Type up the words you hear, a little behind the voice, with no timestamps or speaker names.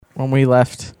when we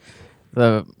left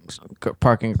the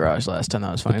parking garage last time.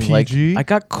 That was funny. Like, I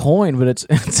got coin, but it's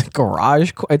a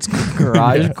garage. It's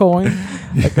garage coin.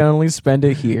 I can only spend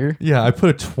it here. Yeah, I put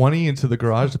a 20 into the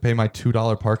garage to pay my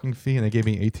 $2 parking fee, and they gave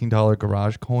me $18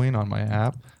 garage coin on my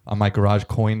app, on my garage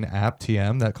coin app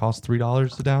TM that costs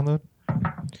 $3 to download.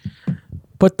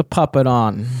 Put the puppet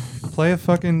on. Play a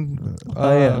fucking.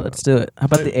 Yeah, let's do it. How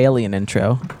about the alien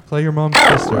intro? Play your mom's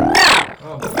sister.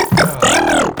 Oh my god.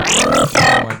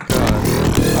 Oh my god.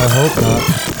 I hope not.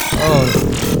 Oh.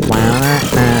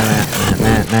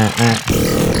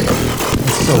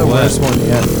 It's so wet. Worst one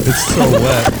yet. It's so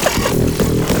wet.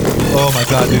 Oh my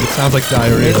god, dude! It sounds like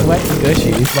diarrhea. It's wet and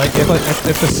gushy. Like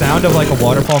if the sound of like a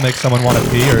waterfall makes someone want to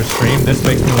pee or scream, this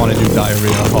makes me want to do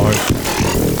diarrhea hard.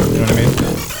 You know what I mean?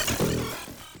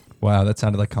 Wow, that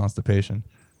sounded like constipation.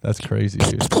 That's crazy,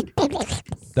 dude.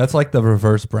 That's like the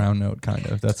reverse brown note, kind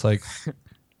of. That's like...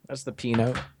 That's the P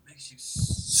note. Makes you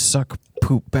suck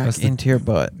poop back into your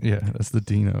butt. Yeah, that's the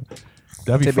D note.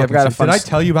 That'd be fucking sick. Did I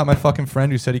tell you about my fucking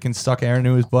friend who said he can suck air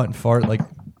into his butt and fart like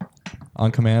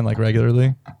on command, like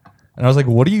regularly? And I was like,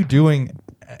 what are you doing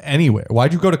anywhere?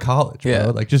 Why'd you go to college,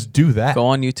 bro? Like, just do that. Go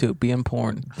on YouTube, be in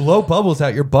porn. Blow bubbles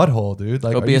out your butthole, dude.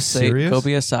 Like, are you serious? Go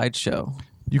be a sideshow.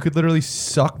 You could literally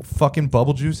suck fucking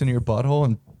bubble juice into your butthole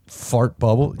and fart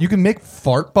bubble. You can make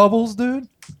fart bubbles, dude.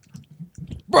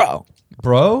 Bro,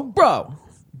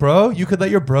 you could let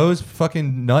your bros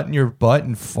fucking nut in your butt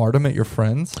and fart them at your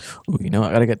friends. Ooh, you know,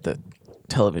 I gotta get the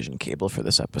television cable for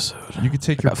this episode. You could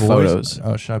take your boys. Photos.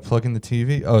 Oh, should I plug in the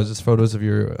TV? Oh, is this photos of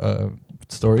your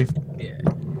story? Yeah.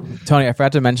 Tony, I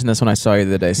forgot to mention this when I saw you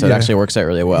the other day, so it actually works out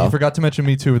really well. You forgot to mention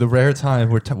me too. The rare time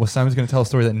where Simon's going to tell a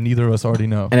story that neither of us already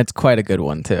know, and it's quite a good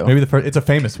one too. Maybe the first. It's a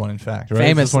famous one, in fact. Right?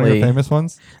 Famously, is this one of your famous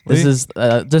ones. This is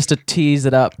just to tease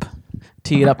it up.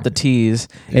 Tee it up the tease.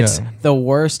 It's the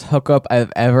worst hookup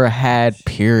I've ever had.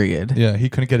 Period. Yeah, he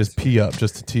couldn't get his pee up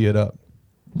just to tee it up.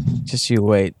 Just you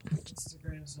wait.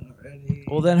 Instagram's not ready.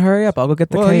 Well, then hurry up. I'll go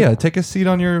get the cake. Well, yeah, take a seat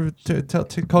on your.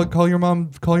 Call your mom.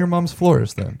 Call your mom's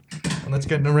florist then, and let's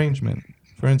get an arrangement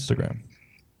for Instagram.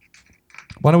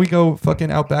 Why don't we go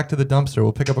fucking out back to the dumpster?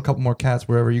 We'll pick up a couple more cats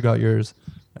wherever you got yours,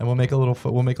 and we'll make a little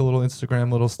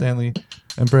Instagram, little Stanley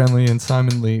and Branley and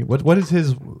Simon Lee. What's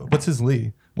his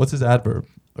Lee? What's his adverb?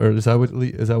 Or is that what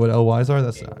LYs are?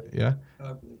 That's yeah.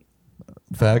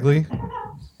 Fagly.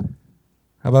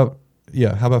 How about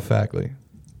fagly?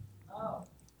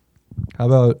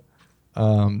 How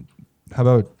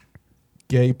about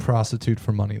gay prostitute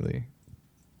for money Lee?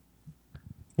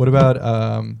 What about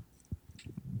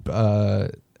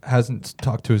hasn't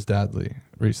talked to his dad Lee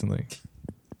recently?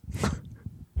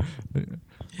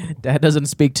 Dad doesn't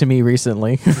speak to me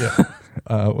recently. Yeah.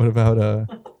 What about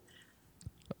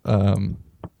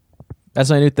that's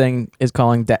my new thing is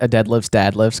calling deadlifts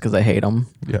dad lifts because I hate them.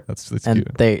 Yeah, that's and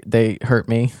cute. They hurt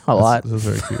me a lot. This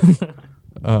is very cute.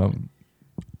 How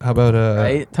about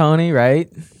right, Tony?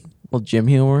 Right? Well, gym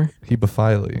humor.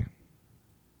 Hebophilia.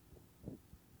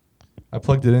 I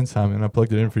plugged it in, Simon. I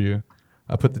plugged it in for you.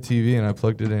 I put the TV and I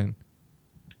plugged it in.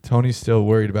 Tony's still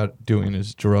worried about doing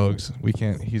his drugs. We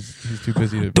can't. He's too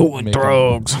busy to doing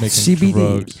drugs. CBD.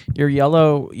 Drugs. Your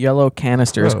yellow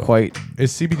canister is quite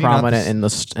CBD prominent in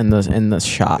the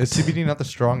shot. Is CBD not the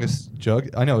strongest jug?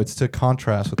 I know it's to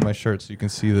contrast with my shirt, so you can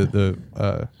see the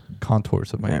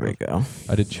contours of my. There we go.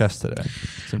 I did chest today.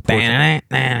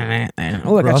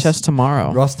 Oh, I got chest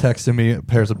tomorrow. Russ texted me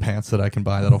pairs of pants that I can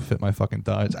buy that'll fit my fucking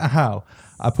thighs. How?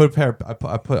 I put.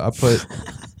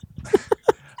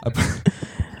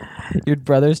 Your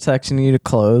brother's texting you to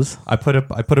close. I put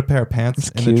a pair of pants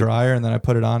in the dryer and then I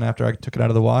put it on after I took it out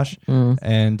of the wash,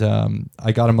 and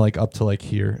I got them like up to like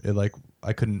here. It like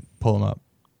I couldn't pull them up.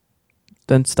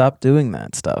 Then stop doing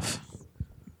that stuff.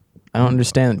 I don't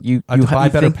understand. You buy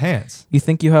better pants. You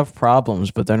think you have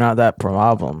problems, but they're not that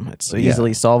problem. It's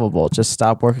easily solvable. Just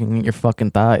stop working at your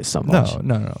fucking thighs so much.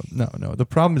 No. The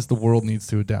problem is the world needs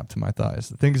to adapt to my thighs.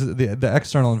 The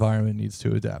external environment needs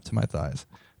to adapt to my thighs.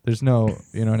 There's no,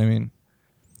 you know what I mean?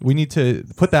 We need to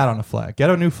put that on a flag. Get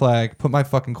a new flag. Put my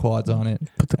fucking quads on it.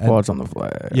 Put the quads on the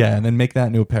flag. Yeah, and then make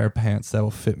that new pair of pants that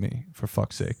will fit me, for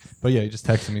fuck's sake. But yeah, you just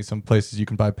texted me some places you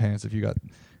can buy pants if you got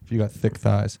thick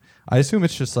thighs. I assume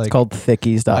it's just like... It's called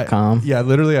thickies.com. Yeah,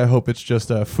 literally, I hope it's just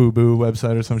a FUBU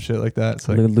website or some shit like that. It's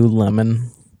like Lululemon.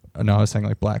 No, I was saying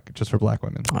like black, just for black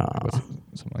women.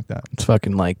 Something like that. It's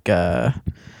fucking like...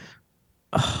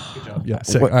 Good job. Yeah,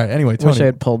 sick. All right, anyway, Tony. Wish I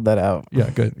had pulled that out. Yeah,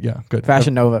 good. Yeah, good.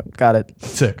 Fashion Nova. Got it.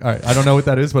 Sick. All right. I don't know what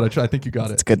that is, but I think you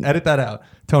got it. It's good. Edit that out.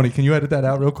 Tony, can you edit that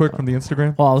out real quick from the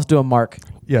Instagram? Well, let's do a mark.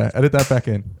 Yeah, edit that back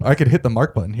in. I could hit the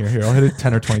mark button here. I'll hit it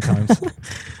 10 or 20 times.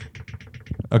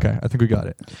 Okay, I think we got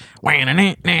it.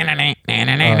 I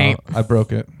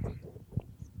broke it.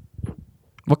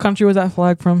 What country was that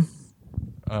flag from?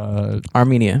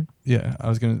 Armenia. Yeah, I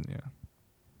was gonna. Yeah.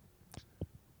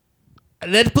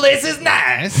 That place is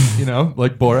nice. You know,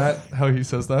 like Borat, how he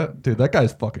says that. Dude, that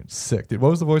guy's fucking sick, dude.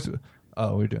 What was the voice?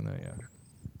 Oh, we were doing that, yeah.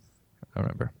 I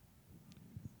remember.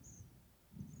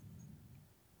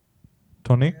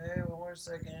 Tony? Hey, 1 more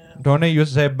second. Tony, you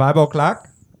say 5 o'clock?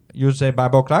 You say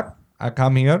 5 o'clock? I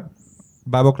come here.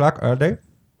 5 o'clock early.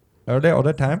 Early all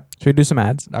the time. Should we do some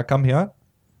ads? I come here.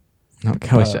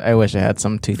 Okay, I wish I had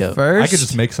some Tito. First, I could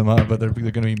just make some up, but they're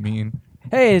going to be mean.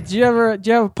 Hey, do you have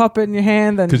a puppet in your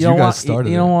hand? And 'Cause you don't you guys want started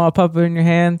you don't it. want a puppet in your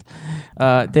hand.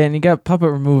 Then you got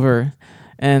puppet remover,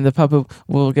 and the puppet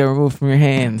will get removed from your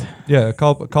hand. Yeah,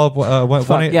 call up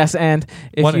one. Yes, and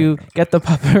if you get the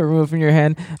puppet removed from your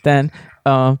hand, then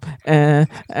and then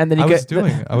you I get was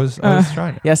doing it. I was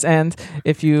trying it. Yes, and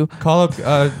if you Call up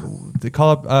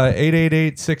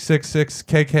 888-666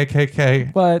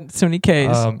 KKKK but so many K's,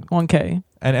 1K.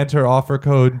 and enter offer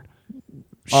code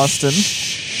Austin.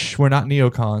 We're not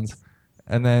neocons,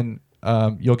 and then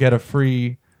you'll get a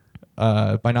free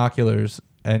binoculars,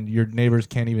 and your neighbors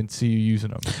can't even see you using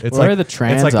them. It's What like are the it's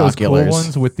like those cool transoculars?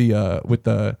 ones with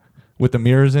the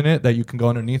mirrors in it that you can go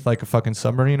underneath like a fucking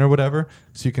submarine or whatever,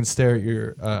 so you can stare at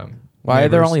your. Why are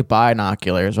there neighbors. only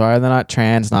binoculars? Why are there not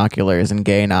transnoculars and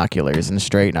gay noculars and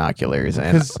straight noculars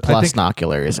and 'Cause I plus think-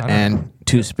 noculars I don't and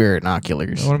two-spirit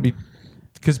noculars? I want to be.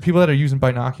 Because people that are using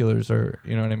binoculars are,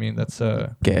 you know what I mean? That's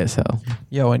Gay as hell.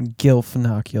 yo, and gilf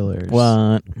binoculars.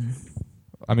 What?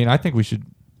 I mean, I think we should.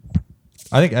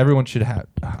 I think everyone should have.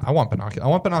 I want binoculars. I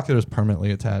want binoculars permanently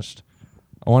attached.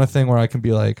 I want a thing where I can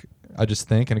be like, I just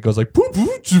think, and it goes like, boop,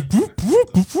 boop, boop, boop,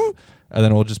 boop, boop, and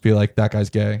then it will just be like, that guy's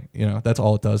gay. You know, that's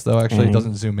all it does, though. Actually, it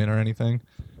doesn't zoom in or anything.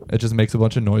 It just makes a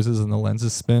bunch of noises, and the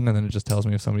lenses spin, and then it just tells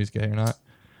me if somebody's gay or not.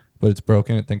 But it's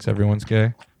broken. It thinks everyone's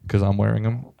gay because I'm wearing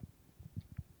them.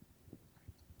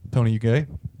 Tony, you gay?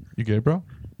 You gay, bro?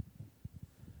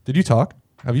 Did you talk?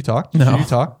 Have you talked? No. Should you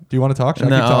talk? Do you want to talk? Should I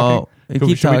No. keep talking?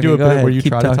 Keep Should we do a talking. Go bit ahead. where you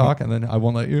Keep try talking. to talk and then I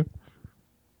won't let you?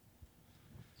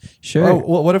 Sure. Oh,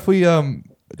 well, what if we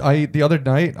the other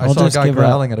night I I'll saw a just guy give up.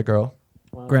 growling at a girl.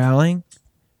 Growling.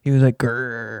 He was like,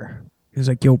 grrr. He was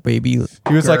like, yo, baby.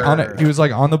 He was like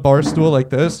on the bar stool like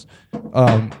this.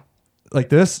 Like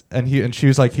this, and she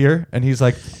was like here, and he's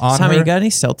like on Tommy, her. you got any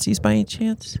Celsius by any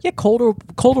chance? Yeah, cold or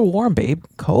warm, babe.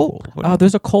 Cold. Oh,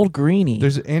 there's a cold greenie.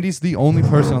 There's Andy's the only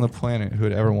person on the planet who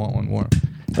would ever want one warm.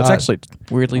 That's actually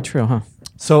weirdly true, huh?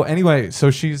 So anyway,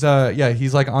 so she's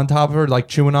he's like on top of her, like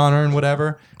chewing on her and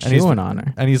whatever. And Chewing on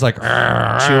her. And he's like Chewing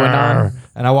on her.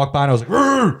 And I walked by and I was like,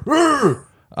 "Rrr, rrr."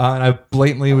 And I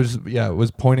blatantly was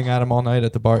pointing at him all night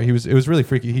at the bar. It was really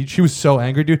freaky. She was so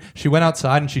angry, dude. She went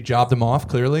outside and she jobbed him off.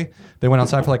 Clearly, they went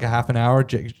outside for like a half an hour.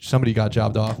 Somebody got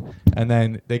jobbed off, and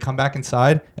then they come back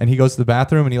inside and he goes to the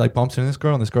bathroom and he like bumps into this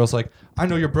girl and this girl's like, "I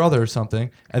know your brother" or something.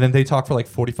 And then they talk for like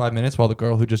 45 minutes while the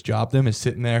girl who just jobbed him is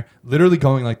sitting there, literally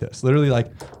going like this, literally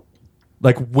like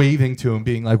waving to him,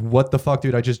 being like, "What the fuck,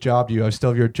 dude? I just jobbed you. I still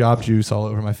have your job juice all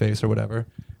over my face or whatever."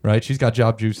 Right? She's got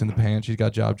job juice in the pants. She's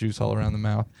got job juice all around the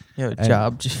mouth. Yo, And-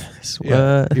 job juice.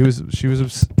 Yeah, What? she was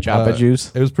Jabba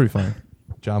juice. It was pretty funny.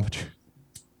 Jabba juice.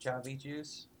 Jobby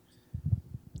juice.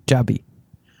 Jobby.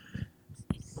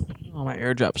 Oh, my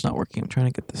AirDrop's not working. I'm trying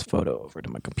to get this photo over to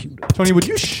my computer. Tony, would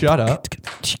you shut up?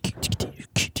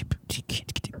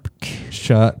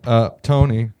 Shut up,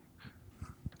 Tony.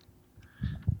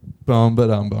 Bum ba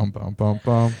bum bum bum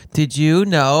bum. Did you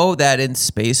know that in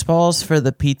Spaceballs for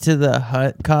the Pizza the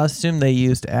Hut costume they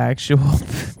used actual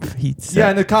pizza? Yeah,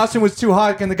 and the costume was too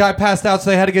hot, and the guy passed out, so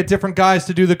they had to get different guys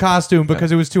to do the costume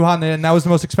because it was too hot, and that was the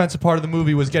most expensive part of the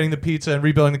movie was getting the pizza and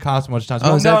rebuilding the costume a bunch of times.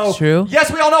 Oh, is that true?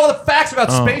 Yes, we all know all the facts about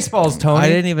Spaceballs, Tony. I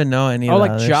didn't even know any Oh, of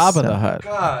like that. Jabba the Hutt.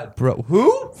 God, bro,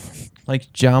 who?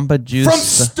 Like Jamba Juice. From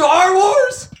Star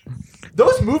Wars?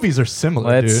 Those movies are similar,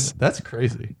 Let's- dude. That's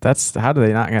crazy. That's how do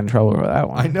they not get in trouble with that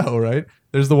one? I know, right?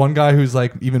 There's the one guy who's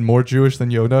like even more Jewish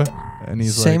than Yoda, and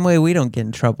he's Same like, way we don't get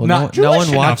in trouble. not No Jewish one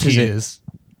enough watches he it. is.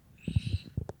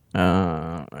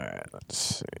 All right, let's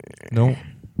see. No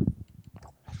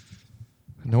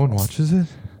one watches it.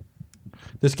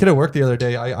 This kid at work the other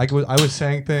day, I was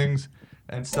saying things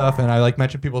and stuff, and I like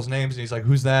mentioned people's names, and he's like,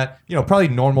 "Who's that?" You know, probably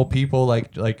normal people,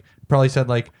 like probably said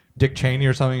like Dick Cheney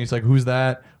or something. He's like, "Who's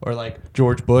that?" Or like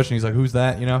George Bush, and he's like, "Who's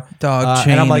that?" You know, Dog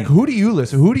And I'm like, Cheney. "Who do you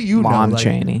listen? Who do you Mom know?" Like,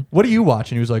 Cheney. What do you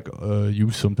watch? And he was like, "You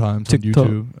sometimes on TikTok.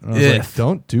 YouTube." And I was like, If.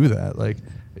 "Don't do that. Like,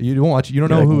 you don't watch. You don't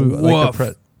You're know like, who like woof.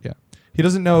 the yeah." He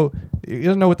doesn't know. He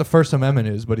doesn't know what the First Amendment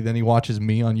is, but then he watches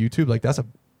me on YouTube. Like that's a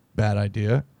bad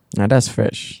idea. Now that's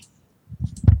fish.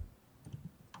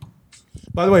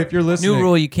 By the way, if you're listening, New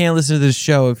rule: you can't listen to this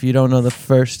show if you don't know the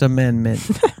First Amendment.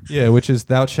 yeah, which is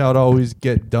thou shalt always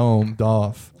get domed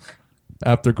off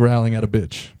after growling at a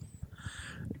bitch.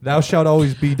 Thou shalt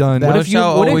always be done. What if you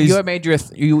always- had made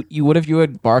you what if you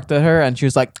had barked at her and she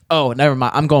was like, "Oh, never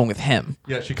mind, I'm going with him."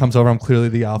 Yeah, she comes over. I'm clearly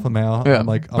the alpha male. Yeah.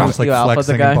 I'm just like You alpha the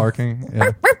flexing guy? and barking.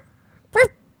 Yeah.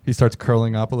 He starts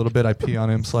curling up a little bit. I pee on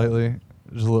him slightly.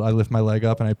 I lift my leg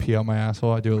up and I pee out my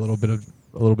asshole. I do a little bit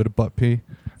of butt pee.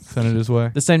 Send it his way.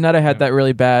 The same night I had that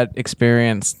really bad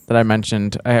experience that I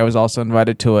mentioned, I was also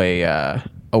invited to a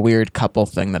weird couple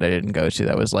thing that I didn't go to.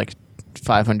 That was like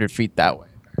 500 feet that way,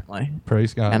 apparently.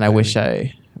 Praise God. And I baby.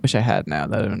 wish I had now.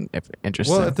 That would be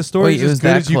interesting. Well, if the story is Wait, it as was good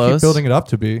that as you keep close? building it up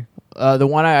to be. The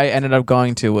one I ended up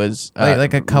going to was Wait,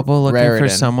 like a couple looking Raritan.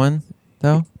 for someone,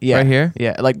 though? Yeah, Right here?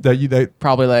 Yeah, like That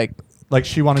probably like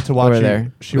she wanted to watch Over you.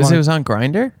 there. She It wanted, was on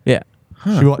Grindr? yeah,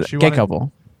 she gay wanted,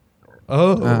 couple.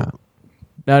 Oh.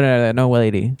 No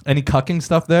lady. Any cucking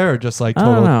stuff there or just like I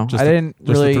total? don't know. Just I a- didn't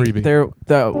just a really. 3B?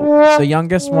 The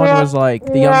youngest one was like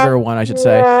the younger one, I should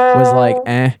say, was like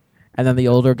and then the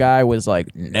older guy was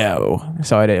like no.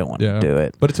 So I didn't want Yeah. to do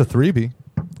it. But it's a 3B.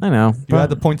 I know. You add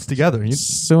the points together.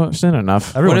 soon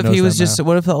enough. Everyone What if knows he was that just? math.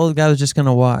 What if the old guy was just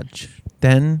gonna watch?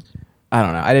 Then I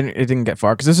don't know. It didn't get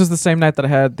far because this was the same night that I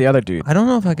had the other dude. I don't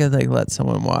know if I could like let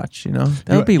someone watch. You know,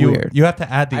 that would be weird. You have to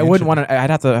add the. I wouldn't want to. I'd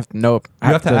have to know. You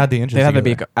have to add the inches They have to be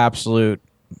together. an absolute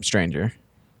stranger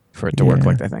for it to work Yeah.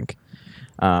 like I think.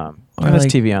 Or Let's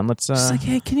like- TV on. Let's. Just like,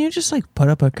 hey, can you just like put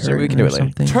up a curtain we can do or it later.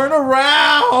 something? Turn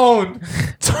around!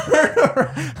 Turn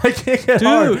around! I can't get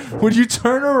hard. Would you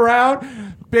turn around,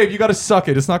 babe? You got to suck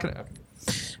it. It's not gonna.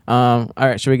 All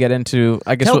right. Should we get into?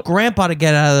 I guess Tell we'll, Grandpa to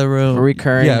get out of the a room.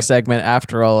 recurring Yeah. segment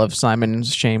after all of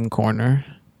Simon's Shame Corner.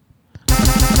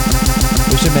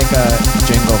 We should make a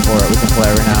jingle for it. We can play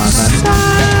every now and then.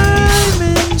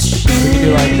 We could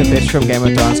do like the bitch from Game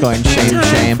of Thrones going shame,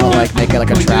 shame, but like make it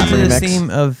like a trap to the remix. theme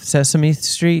of Sesame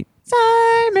Street.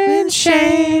 Simon's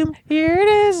Shame. Here it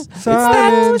is.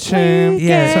 Simon's Shame.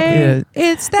 Yeah.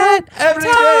 It's that Every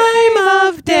time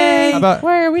of day How about-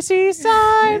 where we see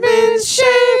Simon's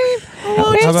Shame.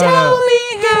 Won't you How about, tell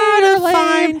me how to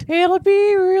find? It'll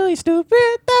be really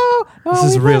stupid though. This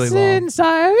is really long.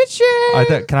 Simon's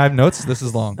Shame. Can I have notes? This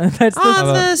is long. That's On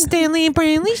the, the Stanley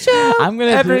Brantley Show. I'm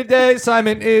gonna. Every day,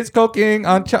 Simon is choking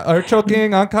on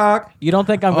choking on cock. You don't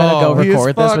think I'm gonna go he is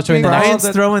record this between the fucking next? Brian's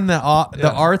that- throwing the Yeah.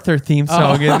 Arthur theme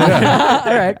song in there.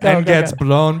 All right, go, And go, gets go.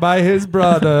 blown by his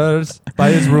brothers, by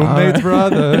his roommates'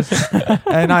 brothers.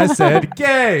 And I said,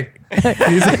 gay.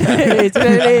 It's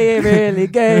really, really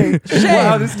gay. Wow,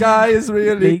 Shame. this guy is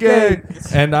really gay.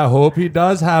 And I hope he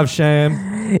does have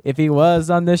shame. If he was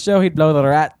on this show, he'd blow the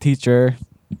rat teacher.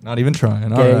 Not even trying.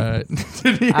 Gay.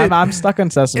 All right. I'm stuck on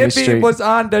Sesame If he Street. was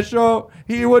on the show,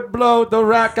 he would blow the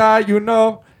rat guy, you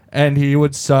know. And he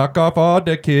would suck off all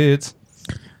the kids.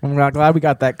 I'm glad we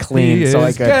got that clean. He so I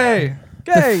is could. gay.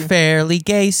 The fairly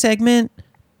gay segment.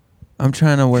 I'm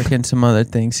trying to work in some other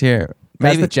things here.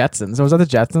 That's Maybe the Jetsons. Was that the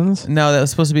Jetsons? no, that was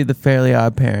supposed to be the Fairly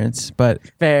Odd Parents, but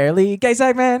Fairly gay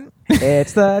segment.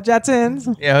 It's the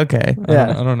Jetsons. yeah, okay. Yeah.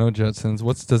 I don't know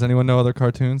Jetsons. Does anyone know other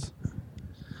cartoons?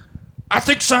 I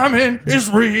think Simon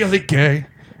is really gay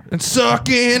and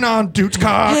sucking on dudes'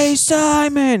 cocks. Hey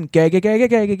Simon, gay, gay, gay, gay,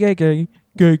 gay, gay, gay,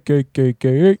 gay, gay, gay,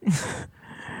 gay.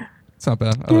 It's not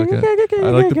bad. I like it. I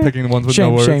like the picking the ones with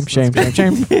no Shame, words. shame, shame,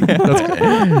 shame, shame.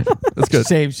 That's good.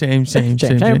 Shame, shame, shame, Shame,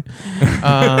 shame, shame.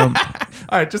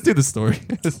 All right, just do the story.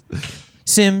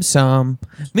 Simsum.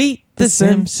 Meet the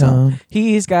Simsum.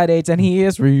 He's got AIDS and he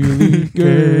is really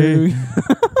gay.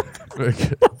 Very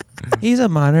good. He's a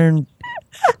modern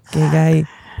gay guy.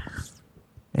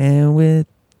 And with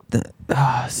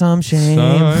some shame.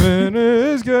 Simon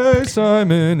is gay.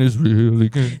 Simon is really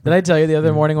gay. Did I tell you the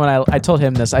other morning when I told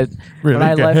him this? When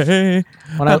I left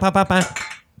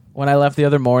when I left the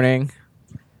other morning,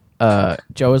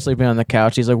 Joe was sleeping on the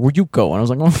couch. He's like, "Where'd you go?" And I was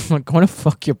like, "Oh, I'm going to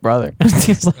fuck your brother."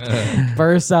 He's like,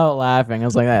 bursts out laughing. I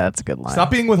was like, "That's a good line."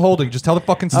 Stop being withholding. Just tell the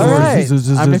fucking All story. right. I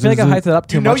feel like I've hyped it up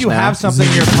too You know much you now. have something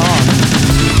in your palm,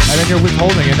 and then you're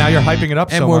withholding, and now you're hyping it up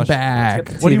And so we're much. back.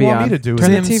 What do you TV want on. me to do?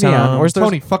 Turn the Sim TV song. on. Where's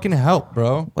Tony, fucking help,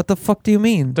 bro. What the fuck do you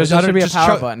mean? There Just should be a just power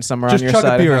chug- button somewhere just on your chug a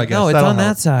side. beer, I I think. guess. No, it's That'll on help.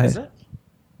 that side.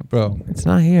 Bro. It's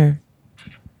not here.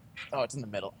 Oh, it's in the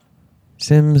middle.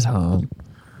 Sims home.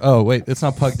 Oh wait, it's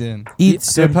not plugged in. Eat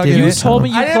some plug it dim in? sum. told me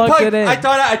you I didn't plugged plug it in. I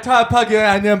thought I plugged it in.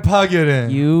 I didn't plug it in.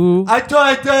 You I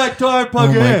thought I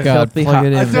plugged Oh it my in. god, Filthy plug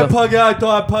it I in. did plug it. I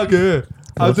thought I plugged it in.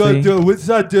 I thought Filthy. which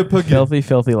side did plug it? filthy,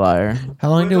 filthy liar. How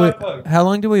long What do do we? I plug? How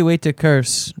long do we wait to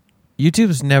curse?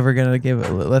 YouTube's never gonna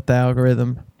let the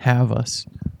algorithm have us.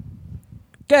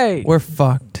 Gay. We're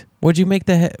fucked. What'd you make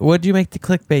the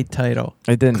clickbait title?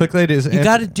 I didn't. Clickbait is You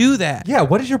got to do that. Yeah,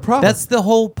 what is your problem? That's the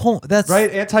whole point. That's right.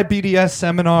 Anti-BDS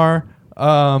seminar.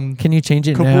 Can you change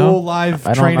it Kabul now? live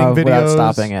I don't training know videos. without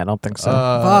stopping it. I don't think so.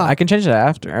 I can change it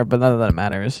after, but none of that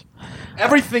matters.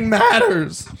 Everything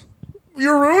matters.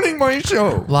 You're ruining my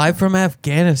show. Live from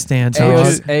Afghanistan.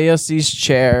 AOC's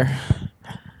chair.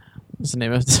 What's the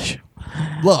name of the show?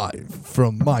 Live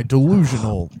from my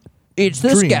delusional. It's the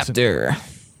dreams Skeptor.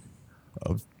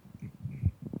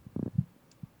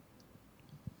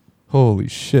 Holy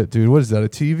shit, dude. What is that, a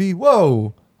TV?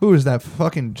 Whoa. Who is that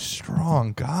fucking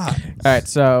strong god? All right,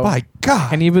 so My God.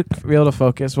 can you be able to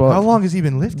focus? Well, How long has he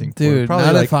been lifting for? Dude,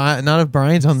 Probably not if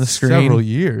Brian's on the screen. several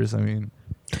years. I mean,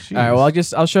 all right. Well,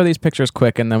 I'll show these pictures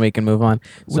quick, and then we can move on.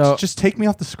 So just take me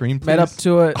off the screen, please. met up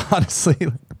to a Honestly.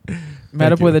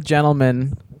 met up with a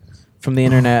gentleman from the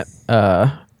internet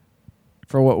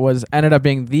for what was ended up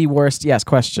being the worst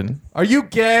question. Are you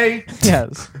gay?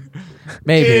 Yes.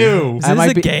 Maybe. Ew. Is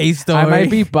this a gay story? I might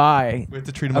be bi. We have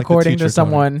to treat him like the According teacher, to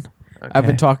someone I've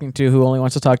been talking to who only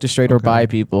wants to talk to straight or bi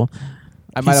people.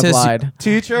 I might have says lied.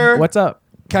 Teacher, What's up?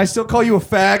 can I still call you a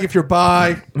fag if you're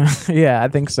bi? Yeah, I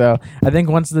think so. I think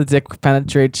once the dick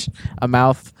penetrates a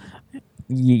mouth,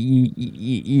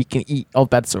 you can eat. All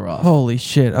bets are off. Holy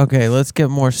shit. Okay, let's get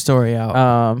more story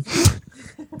out.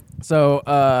 So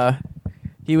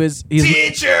he's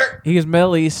Teacher. he was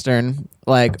Middle Eastern,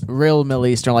 like real Middle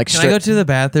Eastern, like Can I go to the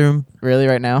bathroom? really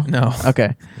right now? No.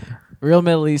 Okay. Real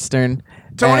Middle Eastern.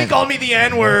 Tony and- called me the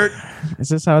N-word. Is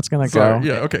this how it's gonna Sorry, go?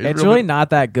 yeah, okay. It's Real really not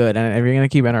that good, and if you're gonna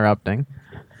keep interrupting,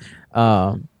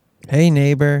 Hey,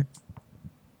 neighbor.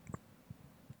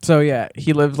 so yeah,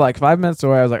 he lived like 5 minutes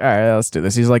away. I was like, all right, let's do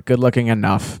this. He's like good looking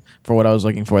enough for what I was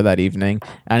looking for that evening,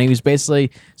 and he was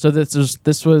basically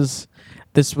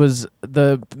this was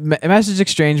the message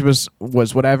exchange was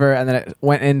whatever, and then it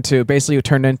went into basically it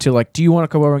turned into like, do you want to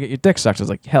come over and get your dick sucked? I was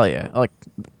like, hell yeah, like.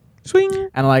 Swing.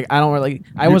 And like I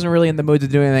wasn't really in the mood to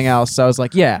do anything else, so I was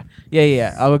like, yeah,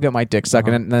 I'll go get my dick sucked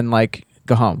and then like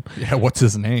go home. Yeah, what's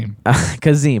his name?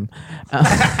 Kazim.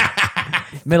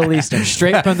 Middle Eastern,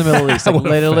 straight from the Middle East. Like What a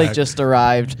literally fact. just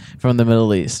arrived from the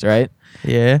Middle East, right?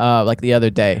 Yeah. Like the other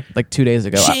day, like 2 days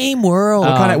ago. Shame world.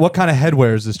 What kind of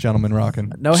headwear is this gentleman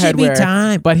rocking? No Give me headwear,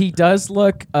 time. but he does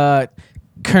look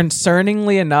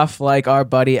concerningly enough like our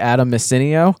buddy Adam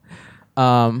Messinio,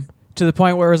 to the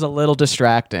point where it was a little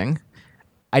distracting.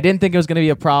 I didn't think it was going to be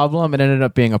a problem. It ended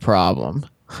up being a problem.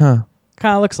 Huh.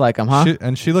 Kind of looks like him,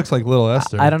 huh? She looks like little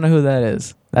Esther. I don't know who that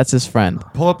is. That's his friend.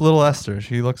 Pull up little Esther.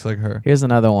 She looks like her. Here's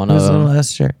another one Who's of little them.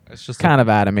 Esther? It's just Kind of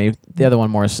Adam-y. The other one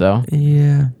more so.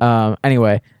 Yeah.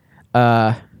 Anyway,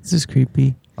 This is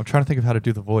creepy. I'm trying to think of how to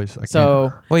do the voice. I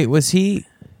so Wait, was he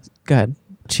go ahead.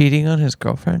 cheating on his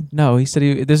girlfriend? No, he said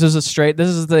this is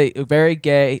the very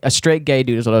gay, a straight gay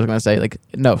dude is what I was gonna say. Like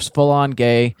no, full on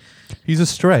gay. He's a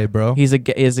stray, bro. He's a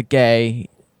gay.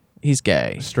 He's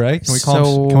gay. Stray? Can we call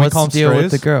So him? Can we what's call him the deal strays?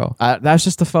 with the girl? That's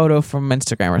just a photo from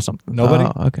Instagram or something. Nobody.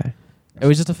 Oh, okay. It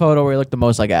was just a photo where he looked the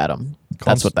most like Adam.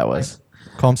 That's what that was.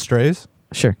 Call him strays.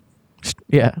 Sure.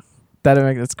 Yeah.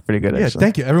 That's pretty good. Yeah, actually.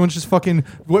 thank you. Everyone's just fucking.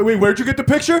 Wait, where'd you get the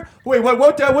picture? Wait,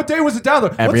 what day was it down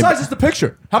there? Every- What size is the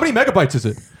picture? How many megabytes is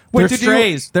it? Wait, They're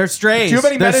strays. They're strays. Do you have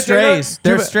any They're metadata? strays. Do you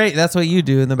They're have- straight. That's what you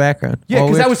do in the background. Yeah, Well,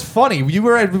 because we're- that was funny. You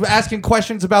were asking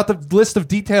questions about the list of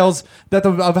details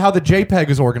of how the JPEG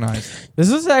is organized. This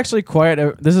is actually quite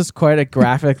a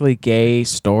graphically gay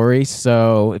story.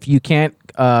 So if you can't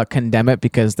condemn it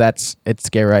because it's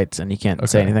gay rights and you can't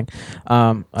say anything.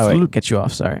 Oh wait, get you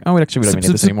off. Sorry. Oh, actually, we don't even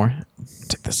need this anymore.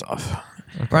 Take this off.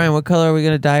 Brian, what color are we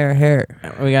gonna dye our hair?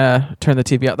 We gotta turn the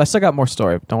TV off. I still got more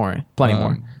story. Don't worry, plenty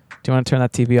more. Do you want to turn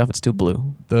that TV off? It's too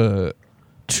blue. The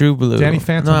True blue. Danny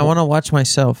Phantom. No, I want to watch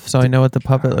myself so I know what the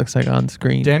puppet looks like on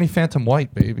screen. Danny Phantom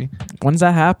White, baby. When's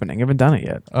that happening? I haven't done it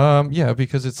yet. Yeah,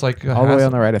 because it's like All the way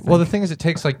on the right, I think. Well, the thing is, it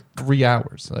takes like 3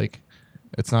 hours. Like,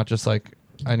 it's not just like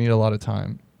I need a lot of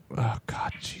time. Oh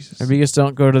God, Jesus. Maybe you just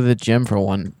don't go to the gym for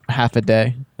half a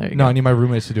day. There you No, go. I need my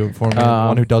roommates to do it for me. The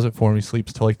one who does it for me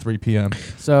sleeps till like 3 p.m.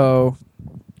 So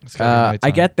It's gotta be I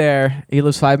nighttime. get there. He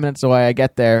lives 5 minutes away. I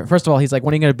get there. First of all, he's like,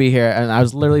 when are you going to be here? And I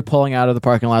was literally pulling out of the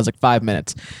parking lot. I was like, 5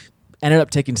 minutes. Ended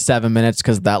up taking 7 minutes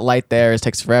because that light there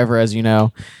takes forever, as you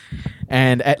know.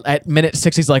 And at minute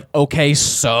 6, he's like, okay,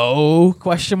 so?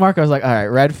 Question mark. I was like, all right,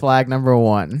 red flag number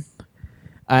 1.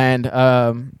 And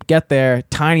get there,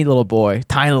 tiny little boy,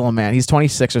 tiny little man. He's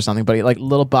 26 or something, but he like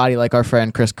little body like our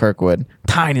friend Chris Kirkwood.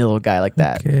 Tiny little guy like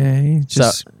that. Okay.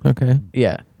 Okay.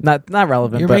 Yeah, not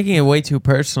relevant. You're but, making it way too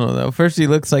personal though. First he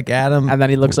looks like Adam. and then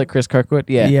he looks like Chris Kirkwood.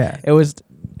 Yeah, Yeah. It was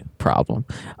problem.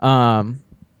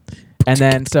 And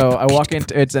then so I walk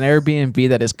into it's an Airbnb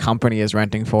that his company is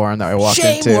renting for, and that I walk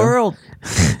Shame into. world.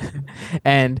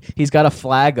 And he's got a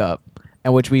flag up,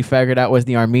 and which we figured out was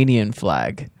the Armenian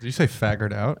flag. Did you say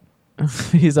faggored out?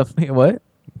 He's a what?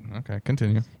 Okay,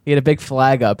 continue. He had a big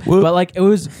flag up, Whoop. but like it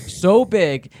was so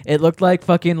big, it looked like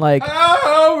fucking like.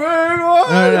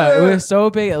 No. It was so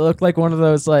big, it looked like one of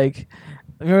those like.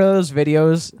 Remember those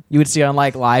videos you would see on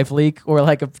like Live Leak, where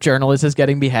like a journalist is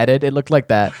getting beheaded? It looked like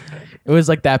that. It was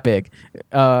like that big,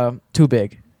 too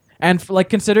big. And like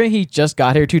considering he just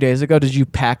got here 2 days ago, did you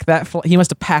pack that? He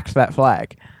must have packed that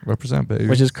flag, Represent, baby.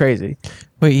 which is crazy.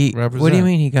 Wait, what do Represent. you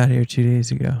mean he got here 2 days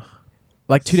ago?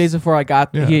 Like 2 days before I got,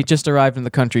 Yeah. he just arrived in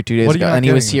the country 2 days What are you ago, not and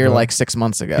he was getting, here bro? like 6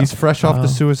 months ago. He's fresh off Oh. the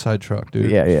suicide truck,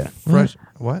 dude. yeah. Fresh.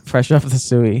 What? Fresh off the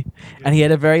suey, and he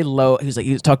had a very low. He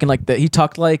was talking like he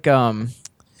talked like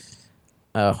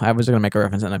Oh, I was gonna make a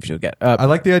reference, and I should get. I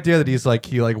like the idea that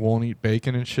he won't eat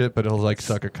bacon and shit, but he'll like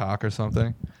suck a cock or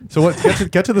something. So what?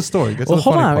 Get to the story. Get to Well, the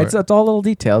hold funny on, part. it's all little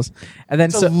details, and then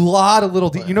It's so a lot of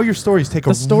little. You know, your stories take The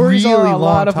a stories really are a long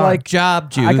lot of, time. like,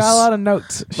 Job juice. I got a lot of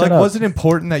notes. Shut Like, up. was it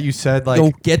important that you said like?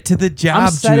 Go get to the job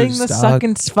I'm setting juice, the dog.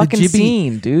 fucking jibby-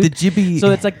 scene, dude. The jibby.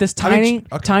 So it's like this I mean, tiny,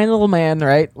 okay. tiny little man,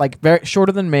 right? Like very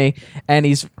shorter than me, and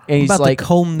he's I'm about like, to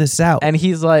comb this out. and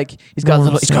he's like, he's got No, a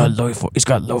little, it's he's got a not. low, he's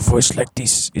got a low voice like this.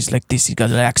 It's like this. He's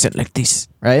got an accent like this,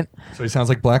 right? So he sounds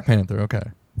like Black Panther. Okay.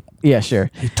 Yeah,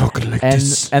 sure. He talking like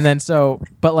And then so,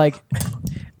 but like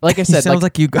I he said, sounds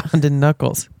like Ugandan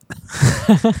Knuckles.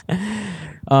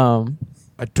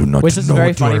 I do not. which is know very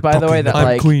what you funny, are by the way, talking that about.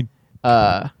 like queen.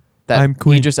 that I'm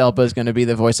queen. Idris Elba is going to be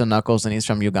the voice of Knuckles, and he's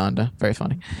from Uganda. Very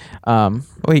funny.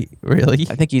 Wait, really?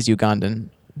 I think he's Ugandan.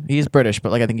 He's British,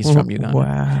 but like I think he's from Uganda.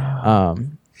 Wow.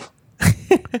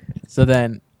 So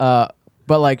then,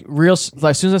 but like as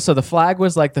soon as the flag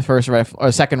was like the first red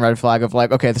or second red flag of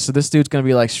like, okay, so this dude's gonna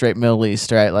be like straight Middle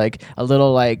East, right? Like a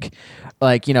little like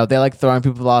you know, they like throwing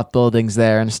people off buildings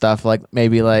there and stuff. Like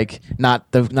maybe like not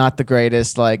the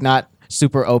greatest, like not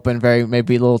super open, very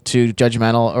maybe a little too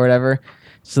judgmental or whatever.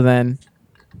 So then,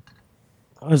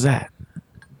 what was that?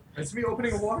 It's me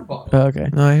opening a water bottle. Oh, okay.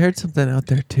 No, I heard something out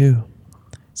there too.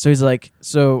 So he's like,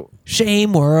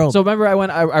 Shame world. So remember, I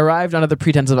arrived under the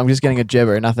pretense of I'm just getting a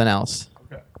gibber, nothing else.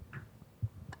 Okay.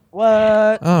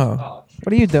 What? oh,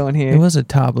 What are you doing here? it was a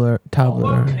toddler.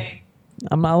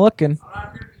 I'm not looking.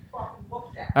 All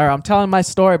right, I'm telling my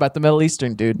story about the Middle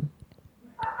Eastern dude.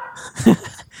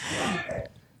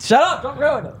 Shut up! Don't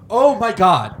ruin it. Oh my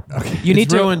God. Okay. You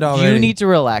need ruined to. already. You need to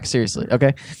relax. Seriously.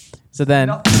 Okay. So then.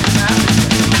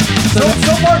 So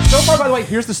far, by the way,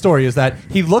 here's the story: is that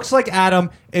he looks like Adam.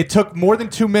 It took more than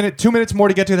 2 minutes, 2 minutes more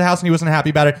to get to the house, and he wasn't happy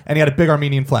about it. And he had a big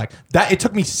Armenian flag. It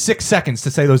took me 6 seconds to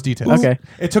say those details. Okay.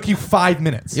 It took you 5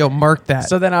 minutes. Yo, mark that.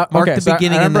 So then, mark okay, the so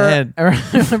beginning I and the end. I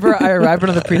remember I arrived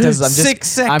under the pretense I'm just 6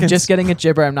 seconds. I'm just getting a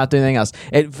gibber. I'm not doing anything else.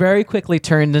 It very quickly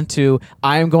turned into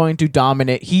I'm going to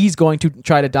dominate. He's going to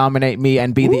try to dominate me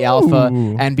and be the alpha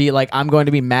and be like I'm going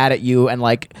to be mad at you and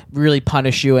like really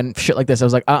punish you and shit like this. I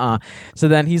was like So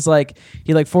then he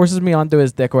forces me onto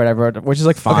his dick or whatever, which is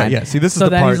like fine. Okay, yeah. See, this is So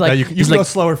the then part he's like- that you he's can go like-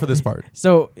 slower for this part.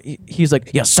 So he's like,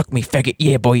 yeah, suck me, faggot.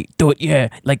 Yeah, boy, do it. Yeah,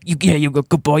 like you go,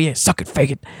 good boy. Yeah, suck it,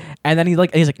 faggot. And then he's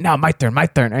like, no, my turn.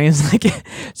 And he's like,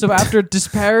 so after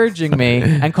disparaging me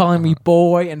and calling me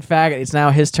boy and faggot, it's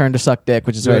now his turn to suck dick,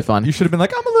 which is very fun. You should have been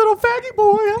like, I'm a little faggy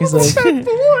boy. I'm He's a little like- fat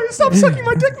boy. Stop sucking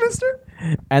my dick, mister.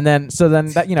 And then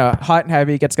that hot and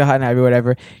heavy gets hot and heavy,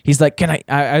 whatever. He's like, can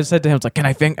I said to him, it's like, can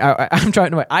I finger? I'm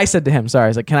trying to. I said to him, sorry. I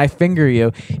was like, can I finger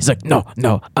you? He's like, no.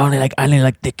 I only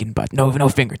like dick and butt. No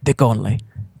finger. Dick only.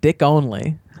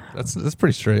 That's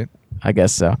pretty straight. I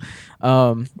guess so.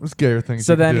 What's gayer things?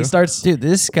 So you can then do? he starts. Dude,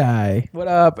 this guy What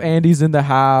up? Andy's in the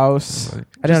house.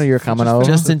 I didn't know you were coming over.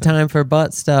 just in time for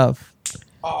butt stuff.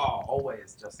 Oh,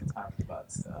 always just in time for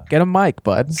butt stuff. Get a mic,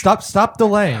 bud. Stop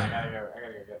delaying. I gotta go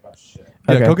get a bunch of shit.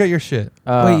 Yeah, Okay. go get your shit.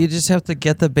 Wait, you just have to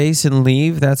get the base and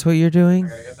leave? That's what you're doing?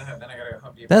 Then I gotta go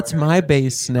Home Depot. That's I gotta my go to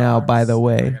bass TV now, by the Barnes.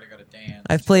 way. I gotta go to Dan's.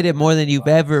 I've played it more than you've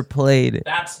ever played.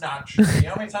 That's not true. You know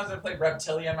how many times I played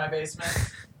Reptilia in my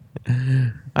basement?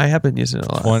 I have been using it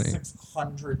a lot. 20.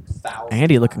 600,000.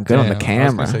 Andy looking good on the Damn, I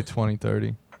was camera. gonna say 20,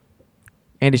 30.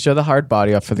 Andy, show the hard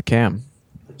body up for the cam.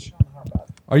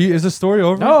 Are you? Is the story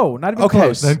over? No, not even Okay,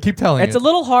 close. then keep telling It's it. a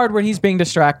little hard when he's being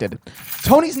distracted.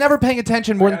 Tony's never paying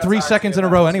attention more than 3 seconds in a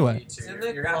row anyway.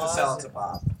 You're gonna have to sell it to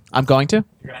Bob. I'm going to?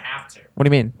 You're gonna have to. What do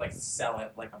you mean? Like sell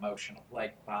it like emotional,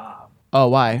 like Bob. Oh,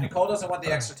 why? Nicole doesn't want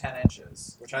the extra 10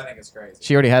 inches, which I think is crazy.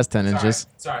 She already has 10 inches.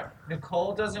 Sorry.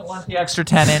 Nicole doesn't want the extra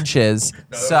 10 inches,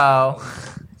 so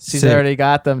She's Sick. already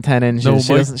got them 10 inches. No,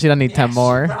 she Mike. doesn't need 10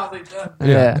 more. Probably done.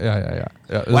 Yeah.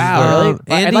 This is Wow. where-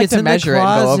 I'd Andy, like it's to in the measure it and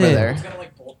go over closet. there. It's gonna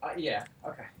like, yeah,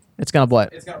 okay. It's gonna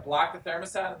what? It's gonna block the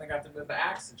thermostat, and they got to move the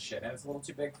axe and shit, and it's a little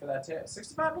too big for that too.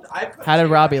 65. How did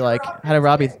Robbie like? How did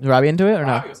Robbie into it or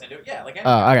no? Robbie was into it. Yeah, like.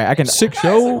 Oh, okay. I can. Sick Guys,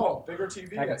 show. like, oh, bigger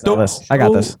TV. I got So- this. I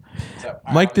got this. So, all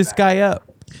right, Mic I'll be this back. guy up.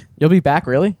 You'll be back,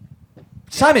 really?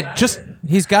 Simon, just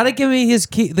He's got to give me his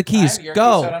key. The Can I keys. have your keys so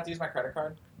I don't Go. have to use my credit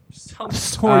card. just tell the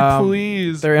story,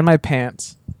 please. They're in my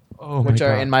pants, Oh which my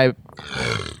are God.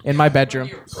 in my bedroom.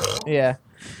 Yeah.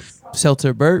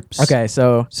 Seltzer burps. Okay.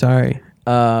 So. Sorry.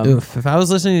 Oof, if I was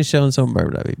listening to the show and someone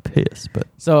burped, I'd be pissed. But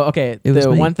So okay, It was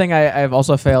the me. one thing I've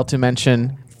also failed to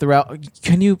mention throughout.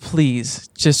 Can you please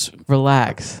just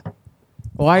relax?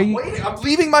 Why are you? Wait, I'm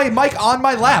leaving my mic on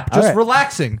my lap, just All right.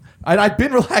 relaxing. I've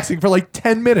been relaxing for like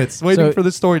 10 minutes, waiting So for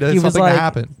the story to he was something like- to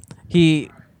happen. He.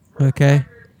 okay.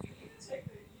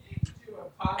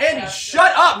 Andy,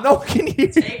 shut up! No one can hear.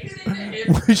 Take it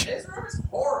into his room is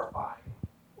horrifying.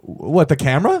 What, the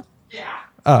camera? Yeah.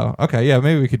 Oh, okay, yeah,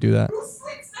 maybe we could do that. Who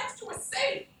sleeps next to a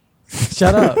safe?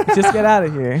 Shut up! Just get out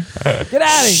of here. Get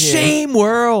out of here. Shame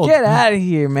world. Get out of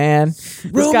here, man.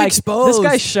 Room exposed. This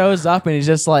guy shows up and he's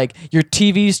just like, your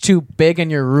TV's too big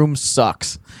and your room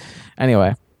sucks.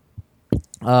 Anyway,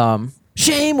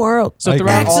 Shame world. so I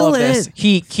throughout agree. all of this, Excellent.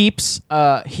 he keeps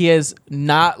he has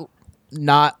not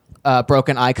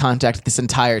broken eye contact this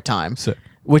entire time, Sick.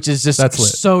 which is just That's lit.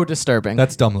 so disturbing.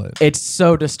 That's dumb lit. It's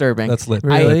so disturbing. That's lit.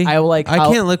 Really? I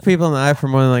can't look people in the eye for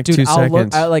more than like Dude, 2 I'll seconds.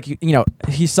 look. I like you know.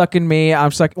 He's sucking me.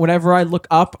 I'm sucking. Whenever I look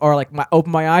up or like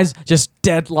open my eyes, just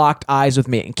deadlocked eyes with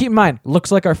me. And keep in mind,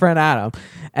 looks like our friend Adam,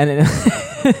 and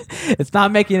it's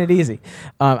not making it easy.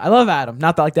 I love Adam,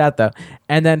 not like that though.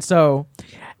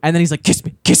 And then he's like,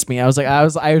 kiss me. I was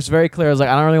very clear. I was like,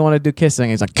 I don't really want to do kissing.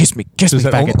 He's like, kiss me, Just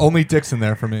said, faggot. only dicks in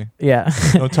there for me. Yeah.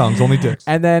 No tongues, only dicks.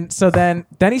 And then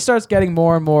he starts getting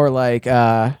more and more like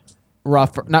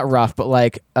rough, not rough, but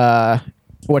like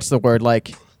what's the word,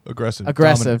 like Aggressive.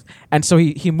 aggressive. And so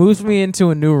he moves me into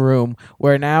a new room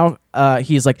where now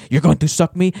he's like, you're going to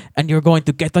suck me and you're going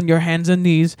to get on your hands and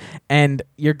knees and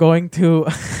you're going to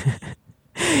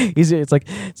it's like,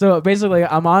 so basically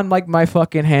I'm on like my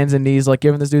fucking hands and knees, like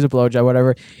giving this dude a blowjob,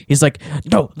 whatever. He's like,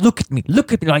 no, look at me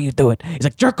while you do it. He's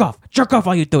like, jerk off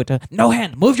while you do it. No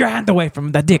hand, move your hand away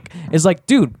from the dick. It's like,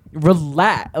 dude,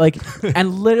 relax. Like,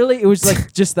 and literally it was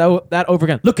like just that over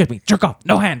again. Look at me, jerk off,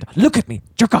 no hand. Look at me,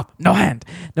 jerk off, no hand.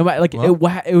 No, like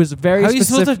it was very How are you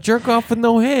specific. supposed to jerk off with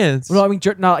no hands? Well, I mean,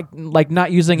 not like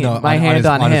not using No, my hand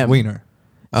on his him. wiener.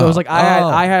 So it was like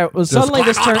I had well, suddenly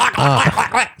this turned.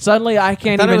 Suddenly I I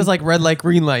can't thought even. it was like red light,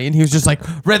 green light, and he was just like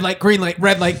red light, green light,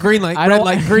 red light, green light, I red don't-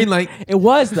 light, green light. It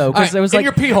was though, because All right, it was in like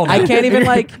your pee hole I now. can't even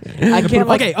like I can't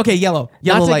like okay, yellow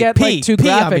not to light, get pee, like too pee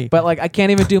on me. graphic, but like I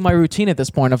can't even do my routine at this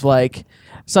point of like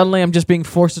suddenly I'm just being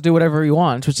forced to do whatever he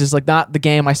wants, which is like not the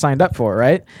game I signed up for,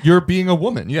 right? You're being a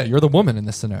woman. Yeah, you're the woman in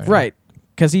this scenario. Right,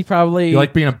 because he probably You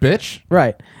like being a bitch?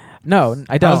 right. No,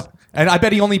 I don't. And I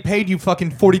bet he only paid you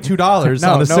fucking $42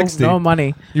 No, on the no, 60. no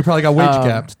money. You probably got wage Um,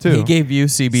 gapped too. He gave you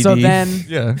CBD. So then,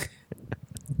 yeah.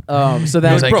 so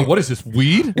then, He's like, bro, what is this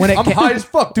weed? when it I'm ca- high as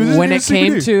fuck, dude. This when it is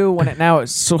came CBD. to when it now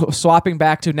it's swapping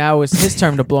back to now it's his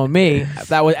turn to blow me.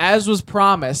 That was as was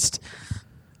promised.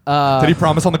 Did he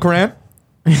promise on the Quran?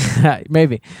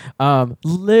 Maybe.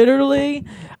 Literally,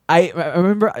 I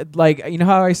remember like you know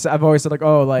how I've always said like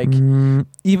like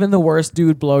even the worst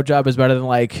dude blowjob is better than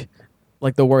like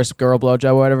the worst girl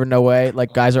blowjob or whatever. No way.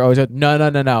 Like guys are always like,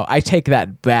 no. I take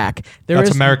that back.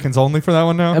 That's Americans only for that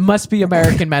one now? It must be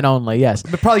American men only. Yes.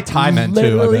 But probably Thai men too. I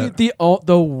Literally bet.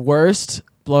 the worst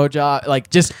blowjob, like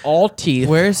just all teeth.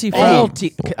 Where is he All from?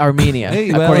 teeth. Armenia.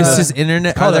 Hey, according well, to Is uh, his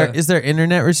internet? called Is there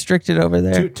internet restricted over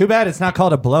there? Too bad it's not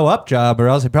called a blow up job, or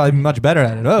else he'd probably be much better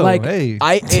at it. Oh, like hey.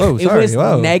 it Sorry, was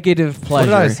whoa. negative pleasure.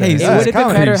 did I say? It Yeah, would have been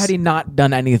comedy. better had he not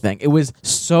done anything. It was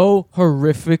so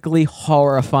horrifically,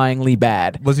 horrifyingly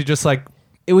bad. Was he just like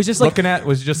It was just like looking at?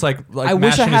 Was he just like I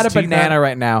wish I mashing had a his teeth banana at?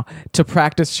 right now to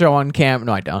practice show on cam.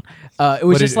 No, I don't. It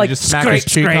was What, just did like you just smack his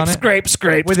cheek on it?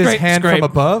 scrape with his hand from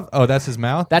above. Oh, that's his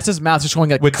mouth. That's his mouth just going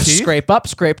like With teeth? scrape up,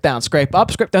 scrape down, scrape up,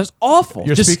 scrape down. It's awful.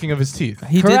 You're Just speaking of his teeth.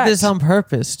 He Correct. did this on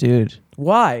purpose, dude.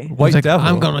 why? White He's like, devil.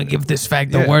 I'm gonna give this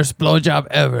fag the Yeah. worst blowjob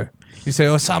ever. You say,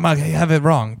 Osama, you have it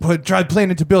wrong. Drive plane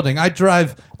into building. I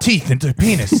drive teeth into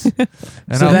penis. And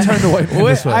So I'll then- turn the white man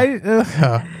this way.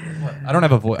 I I don't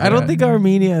have a voice. I don't think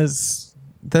Armenia is.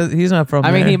 He's not from.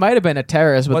 I mean, there. he might have been a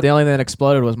terrorist, but What- the only thing that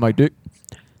exploded was my dick.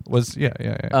 Was yeah.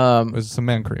 It was some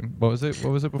man cream. What was it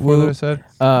before that I said?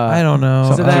 I don't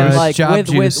know. So then, like Job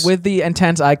juice. with the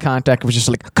intense eye contact, it was just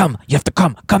like, "Come, you have to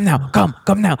come now,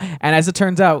 come now." And as it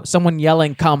turns out, someone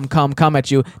yelling "come"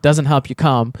 at you doesn't help you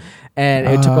come, and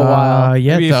it took a while.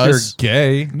 Yeah, Maybe it if does. you're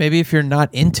gay. Maybe if you're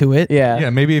not into it. Yeah,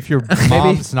 maybe if your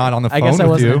mom's not on the phone I guess I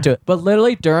with wasn't you. into it, but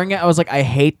literally during it, I was like, "I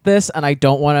hate this, and I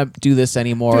don't want to do this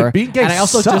anymore." Dude, being gay and I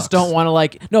also sucks. just don't want to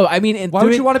like. No, I mean, Why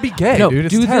would you want to be gay, No, dude?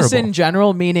 It's do terrible. this in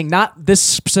general, meaning not this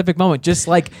specific moment, just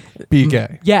like Be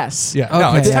gay. yes. Yeah, no,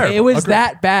 Okay. it's terrible. It was Agreed.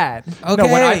 that bad. Okay.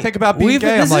 No, when I think about being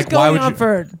gay, this I'm like, is why going would on you-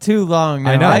 for too long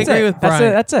now. I know. I That's agree it. with That's Brian.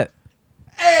 it. That's it.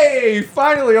 Hey,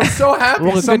 finally, I'm so happy.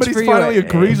 Well, good Somebody for you. finally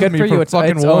agrees Good with me for you. for It's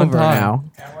fucking it's one over time. now.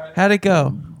 How'd it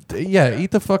go? Yeah,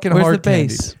 eat the fucking Where's hard the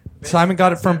base? candy. Simon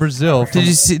got it from Brazil.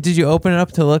 Did you open it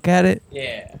up to look at it?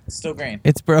 Yeah, it's still green.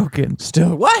 It's broken.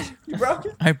 Still what? You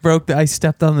broke it? I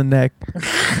stepped on the neck.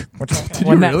 Did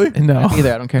you really? No.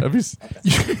 Either I don't care. That'd be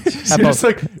you're just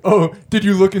like, oh, did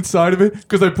you look inside of it?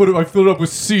 Because I filled it up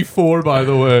with C4, by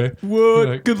the way. What?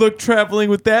 Like, Good luck traveling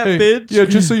with that, hey, bitch. yeah,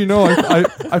 just so you know,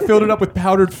 I filled it up with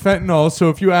powdered fentanyl. So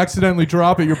if you accidentally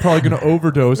drop it, you're probably gonna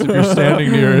overdose if you're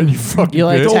standing near it. You fucking You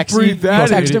like bitch. text, Don't breathe that,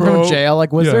 text him bro. from jail.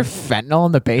 Like, was Yeah. there fentanyl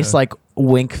in the base? Yeah. Like,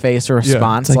 wink face or Yeah.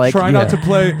 response. It's Like, try yeah. not to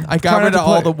play. I try got not rid to of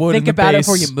all play- the wood. Think in the about it base.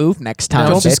 before you move next time.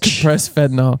 Don't just bitch. compress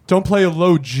fentanyl. Don't play a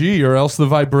low G, or else the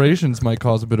vibrations might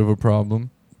cause a bit of a problem.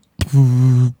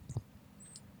 Do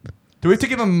we have to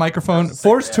give him a microphone?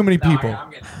 Four's too many people.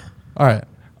 I'm getting All right,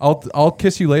 I'll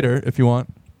kiss you later if you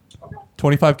want.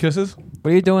 25 kisses.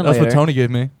 What are you doing That's later? what Tony gave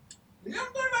me.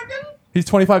 He's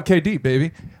 25K deep,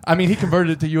 baby. I mean, he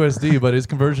converted it to USD, but his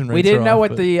conversion rate. We didn't know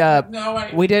what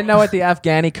we didn't know what the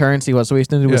Afghani currency was, so we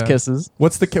assumed it was Yeah. kisses.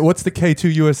 What's the K2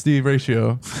 USD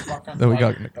ratio? That we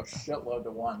got. a shitload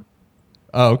to one.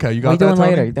 Oh, okay. You What are got you that, doing Tony?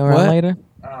 later? You doing What? later?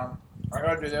 I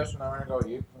gotta do this and I'm gonna go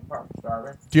eat. I'm probably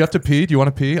starving. Do you have to pee? Do you want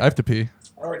to pee? I have to pee.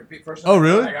 I already peed first. Oh,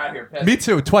 really? I got here. Pissed. Me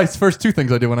too. Twice. First two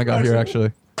things I did when I got here,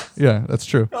 actually. Yeah, that's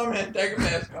true. Come in, take a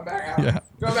piss, come back out. Yeah.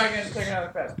 Go back in and take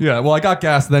another piss. Yeah, well, I got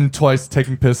gas, then twice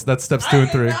taking piss. That's steps 2 and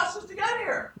 3. Just to get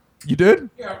here. You did?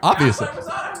 Yeah, Obviously. gas light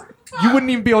was on. You wouldn't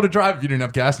even be able to drive if you didn't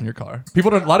have gas in your car. A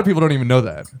lot of people don't even know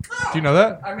that. Do you know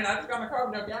that? I mean, I just got my car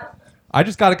with no gas. I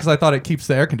just got it because I thought it keeps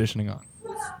the air conditioning on.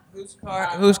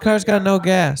 Whose car's got no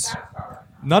gas?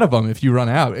 None of them if you run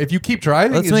out. If you keep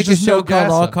driving, Let's it's make a just show no gas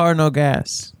called All up. Car No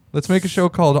Gas. Let's make a show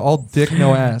called All Dick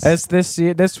No Ass. It's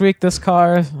this week. This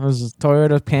car was a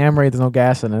Toyota Camry. There's no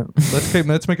gas in it.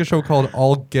 Let's make a show called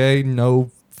All Gay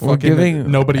No We're Fucking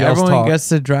giving Nobody Else Everyone Talk. gets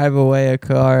to drive away a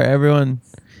car. Everyone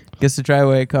gets to drive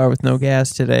away a car with no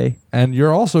gas today. And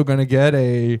you're also going to get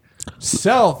a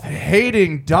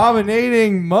self-hating,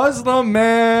 dominating Muslim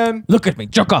man. Look at me,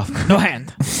 jerk off, no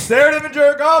hand. Stare at him and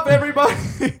jerk off, everybody.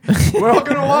 We're all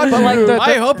going to watch But like you.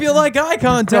 I hope you like eye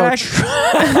contact.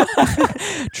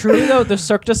 Truly though, the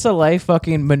Cirque du Soleil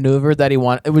fucking maneuver that he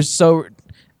wanted,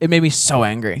 it made me so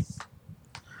angry.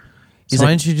 So why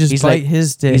don't you just bite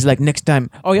his dick? He's like, next time.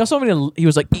 Oh, he also wanted me to, he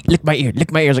was like, lick my ear, lick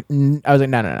my ear. I was like, I was like,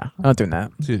 no, I'm not doing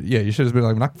that. Dude, yeah, you should have been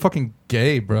like, I'm not fucking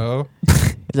gay, bro.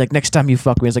 He's like, next time you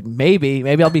fuck me. I was like, maybe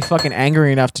I'll be fucking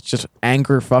angry enough to just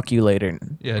fuck you later.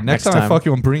 Yeah, next time I fuck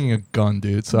you, I'm bringing a gun,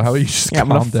 dude. So how about you just Yeah, I'm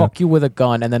calm gonna down? fuck you with a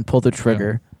gun and then pull the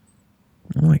trigger.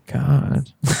 Oh my god.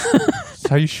 That's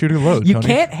how you shoot a load, You Tony.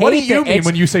 can't hate What do you it. mean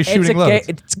when you say shooting loads?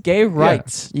 It's gay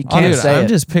rights. You can't Dude, say I'm it.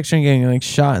 just picturing getting like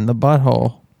shot in the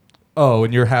butthole. Oh,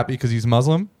 and you're happy because he's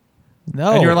Muslim?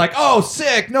 No. And you're like, oh,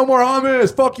 sick, no more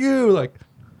hummus, fuck you. Like,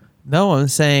 no, I'm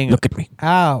saying, Look at me.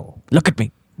 ow. Look at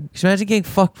me. Can you imagine getting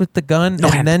fucked with the gun No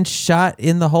and hand. then shot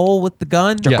in the hole with the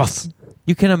gun? yes.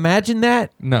 You can imagine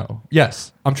that? No.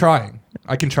 Yes. I'm trying.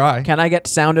 I can try. Can I get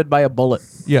sounded by a bullet?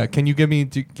 Yeah. Can you give me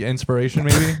inspiration,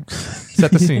 maybe?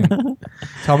 Set the scene.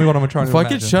 Tell me what I'm trying to If I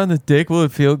imagine. get shot in the dick, will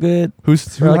it feel good? Who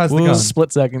For has the a gun?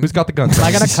 split second. Who's got the gun? Am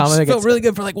I gonna It come and felt get really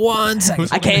good for like 1 second.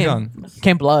 Who's I holding the came. gun?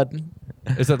 Came blood.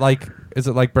 Is it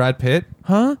like Brad Pitt?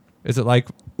 Huh? Is it like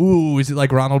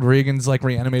Ronald Reagan's like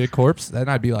reanimated corpse? Then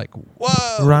I'd be like,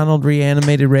 whoa. Ronald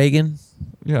reanimated Reagan.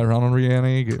 Yeah, Ronald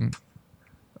Reagan.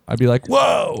 I'd be like,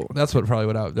 whoa. That's probably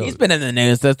what I would do. He's been in the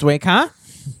news this week, huh?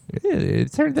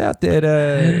 It turns out that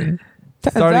Turns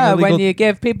starting out when illegal- you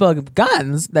give people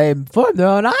guns, they form their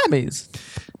own armies.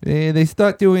 they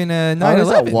start doing 9/11. What was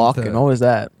that walking? stuff. What was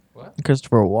that? What?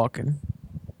 Christopher Walken.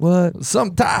 What?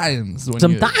 Sometimes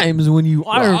When you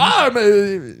arm arm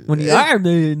when you arm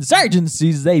the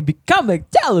insurgencies, they become like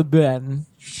Taliban.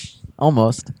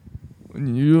 Almost.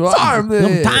 when you arm the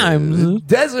Sometimes.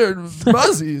 desert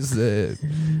muzzies,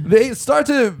 they start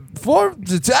to form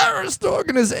the terrorist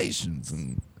organizations.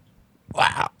 And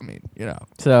wow. I mean,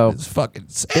 So it's fucking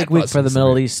sad. big week for the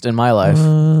Middle East in my life.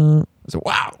 It's a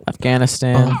wow.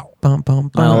 Afghanistan. Bum, bum,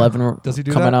 bum. 9/11 Does he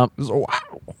do coming that? up. It's a wow.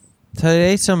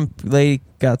 Today, some lady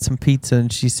got some pizza,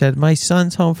 and she said, "My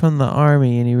son's home from the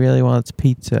army, and he really wants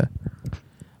pizza."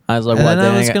 I was like, And what?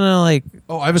 then I was Dang it. gonna like,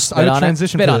 Oh, I have a Spit on it.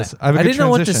 transition Spit for on this. it. I have a I good didn't know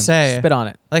what to transition. say. Spit on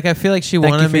it. Like, I feel like she Thank you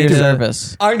wanted for me your to,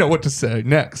 service. I know what to say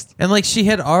next. and like she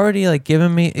had already like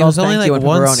given me. It Well, was only thank you like and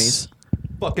once. pepperonis.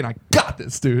 Fucking, I got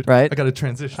this, dude. Right? I got a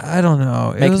transition. I don't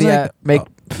know. It Make was the like, make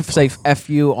say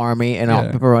FU Army and all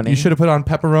pepperoni. You should have put on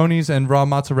pepperonis and raw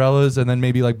mozzarellas and then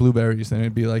maybe like blueberries, and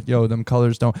it'd be like, yo, them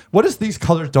colors don't. What does these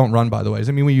colors don't run, by the way? Does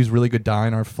it mean we use really good dye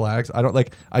in our flags? I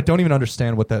don't even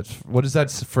understand what is that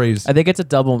phrase? I think it's a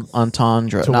double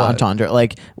entendre. To Not what? entendre.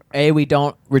 Like we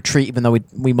don't retreat, even though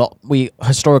we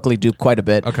historically do quite a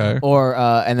bit. Okay. Or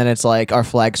and then it's like our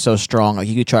flag's so strong, like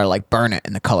you could try to like burn it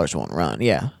and the colors won't run.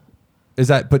 Yeah. Is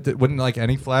that? But wouldn't like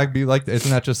any flag be like? Isn't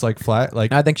that just like flat?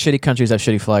 Like I think shitty countries have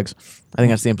shitty flags. I think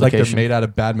that's the like implication. they're made out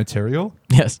of bad material.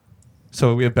 Yes.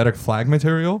 So we have better flag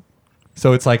material.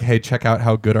 So it's like, hey, check out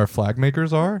how good our flag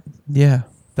makers are. yeah.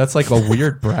 That's like a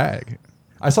weird brag.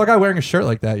 I saw a guy wearing a shirt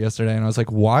like that yesterday, and I was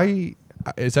like, why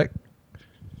is that?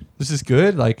 This is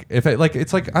good. Like if it like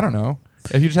it's like I don't know.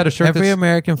 If you just had a shirt Every that's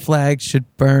American flag should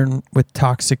burn with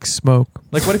toxic smoke.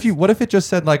 like what if it just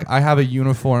said like I have a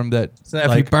uniform that So that if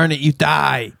you like burn it, you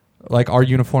die. like our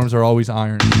uniforms are always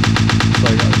ironed. It's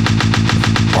like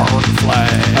Burn the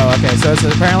flag. Oh, okay. So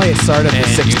apparently it started in the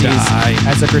And you 60s die.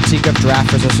 as a critique of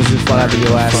draft resistance who fled out of the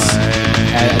U.S.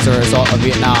 as a result of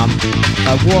Vietnam,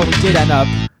 a war we did end up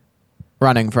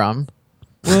running from.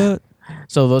 What?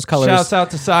 So those colors, shouts out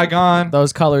to Saigon.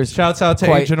 those colors. Shouts out to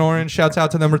quite- Agent Orange. Shouts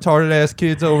out to them retarded ass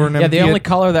kids over in them Yeah, the only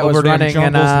color that was over them running in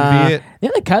jungles Viet. the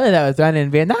only color that was running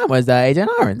in Vietnam was Agent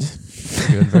Orange.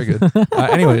 Very good.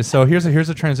 Anyways, so here's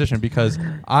a transition because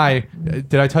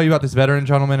did I tell you about this veteran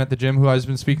gentleman at the gym who I've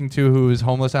been speaking to who was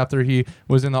homeless after he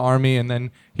was in the army, and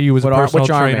then he was a personal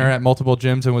which army? trainer at multiple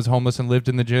gyms and was homeless and lived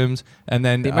in the gyms, and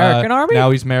then The American Army?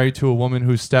 Now he's married to a woman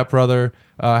whose stepbrother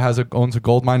owns a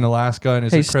gold mine in Alaska and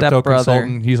is Hey, a crypto stepbrother.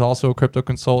 consultant. He's also a crypto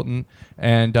consultant,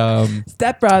 and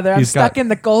Stepbrother, I'm He's stuck got- in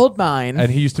the gold mine. and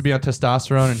he used to be on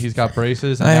testosterone, and he's got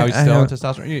braces, and I- now he's I still on have-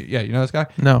 testosterone. Yeah, you know this guy.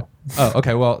 No. Oh,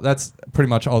 okay. Well, that's pretty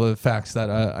much all the facts that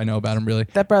I know about him, really.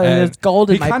 Stepbrother, And there's gold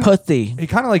in he my kinda- pussy. He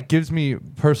kind of like gives me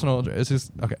personal. It's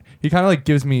just okay. He kind of like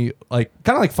gives me like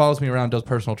follows me around, does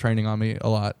personal training on me a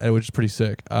lot, which is pretty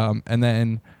sick. And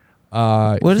then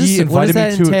What he does invited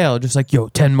that me to. entail? Just like, yo,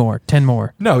 10 more.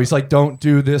 No, he's like, don't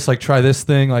do this. Like, try this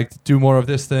thing. Like, do more of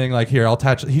this thing. Like, here, I'll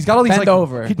attach. He's got all these Bend like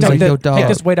over. He, He's like, yo, dog. Take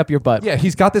this weight up your butt. yeah,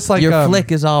 he's got this like Your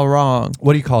flick is all wrong.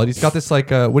 What do you call it? He's got this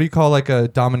like what do you call like a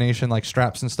domination like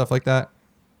straps and stuff like that.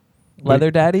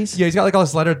 Leather daddies? Yeah, he's got like all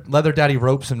this leather daddy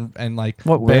ropes and like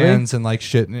What, really? bands and like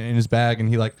shit in his bag, and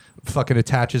he like fucking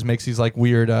attaches, makes these like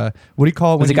weird what do you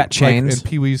call it when Has he you, got like, chains? in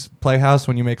Pee Wee's Playhouse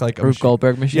when you make like a Rube machine-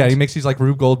 Goldberg machines? Yeah, he makes these like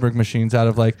Rube Goldberg machines out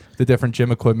of like the different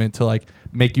gym equipment to like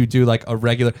make you do like a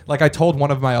regular. Like I told one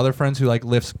of my other friends who like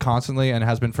lifts constantly and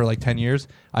has been for like 10 years.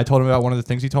 I told him about one of the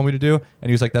things he told me to do, and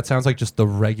he was like, "That sounds like just the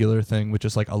regular thing with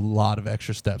just like a lot of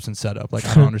extra steps and setup. Like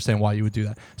I don't understand why you would do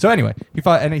that." So anyway,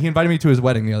 he invited me to his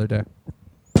wedding the other day.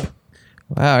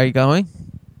 Wow, are you going?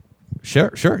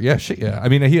 Sure, yeah, shit, yeah. I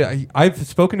mean, I've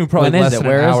spoken to probably When is less it? than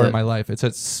Where an is hour it? in my life. It's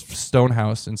at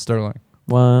Stonehouse in Sterling.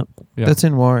 What? Yeah. That's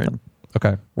in Warren.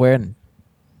 Okay. When?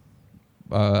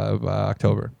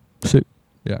 October.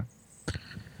 Yeah.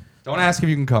 Don't ask if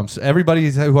you can come. So everybody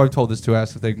who I've told this to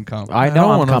ask if they can come. I know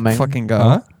don't I'm wanna coming. fucking go.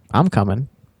 Huh? I'm coming.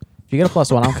 If you get a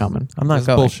 +1, I'm coming. I'm not That's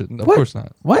going. bullshit. Of What? course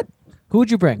not. What? Who would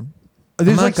you bring?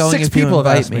 There's not like going 6 if you people have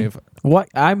invite asked me. me. If, What?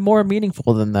 I'm more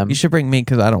meaningful than them. You should bring me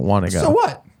because I don't want to go. so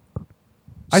what?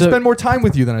 I So- spend more time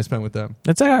with you than I spend with them.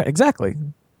 That's exactly.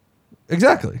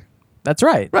 Exactly. That's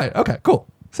right. Right. Okay. Cool.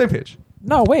 Same page.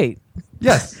 No, wait.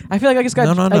 Yes. I feel like I just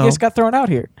got No, I no. just got thrown out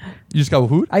here. You just got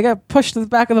who'd? I got pushed to the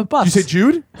back of the bus. Did you say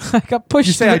Jude? I got pushed. Did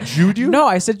you say to I the- Jewed you? No,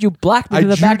 I said you blacked me I to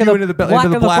the Jewed back of you the into the black into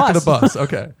the of the black bus. of the bus.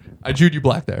 Okay. I Jewed you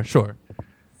black there. Sure.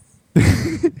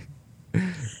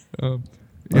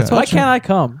 Yeah. Why can't I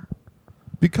come?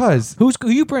 Because Who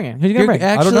you bringing? Who you gonna You're bring?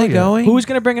 don't know actually yet. going? Who's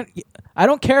gonna bring it? I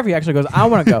don't care if he actually goes. I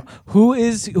want to go.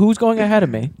 Who's going ahead of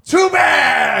me? too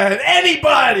bad.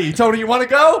 Anybody? Tony, you want to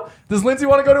go? Does Lindsay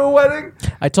want to go to a wedding?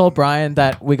 I told Brian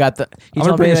that we got the. He I'm gonna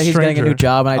told me bring a that he's getting a stranger. new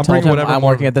job, and I I'm told bringing him whatever I'm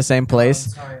more- working at the same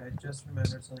place. Sorry, I just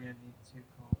remembered something I need to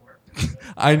call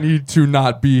work. I need to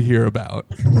not be here about.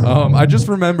 I just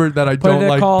remembered that I Put don't a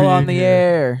like call being on the here,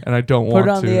 air. and I don't Put want it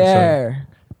on to. the air.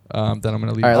 So, then I'm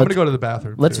gonna leave. All right, I'm let's- gonna go to the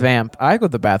bathroom. Let's too. vamp. I go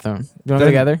to the bathroom. You want to go Then-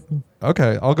 together?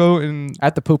 Okay, I'll go in. I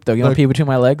have to poop though. You want to pee between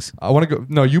my legs? I want to go.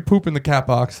 No, you poop in the cat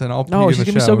box, and I'll pee No, in she's the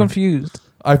gonna be shower. so confused.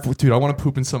 Dude, I want to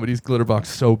poop in somebody's glitter box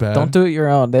so bad. Don't do it your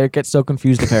own. They get so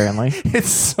confused apparently. It's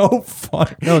so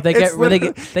fun. No, they It's get literally-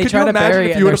 they could try you to imagine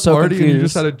bury if it you and had they're a so party and you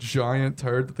just confused. had a giant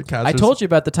turd that the cats. I told you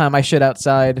about the time I shit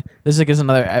outside. This is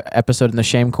another episode in the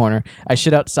shame corner. I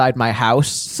shit outside my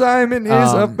house. Simon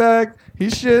is a bag.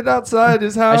 He shit outside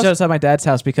his I house. shit outside my dad's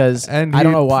house because And I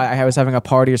don't he- know why. I was having a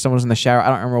party or someone was in the shower. I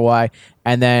don't remember why.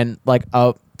 And then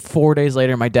 4 days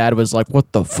later, my dad was like,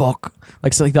 "What the fuck?"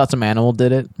 Like, so he thought some animal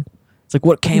did it. It's like,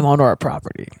 what came onto our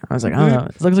property? I was like, I don't know.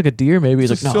 It looks like a deer, maybe.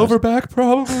 He's It's like, a no. silverback,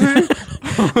 probably.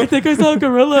 I think I saw a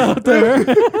gorilla out there.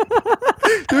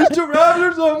 There's giraffes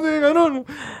or something. I don't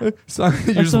know. So, you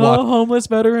I just saw a watch. homeless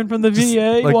veteran from the VA.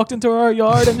 He like- walked into our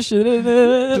yard and shit in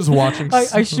it. Just watching.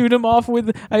 I shoot him off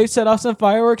with. I set off some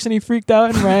fireworks and he freaked out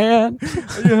and ran.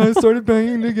 Yeah, I started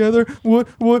banging together wood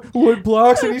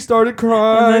blocks, and he started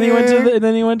crying. And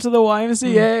then he went to the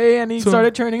YMCA and he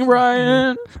started turning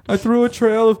Brian. I threw a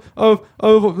trail of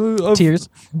Tears.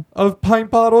 of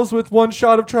pint bottles with one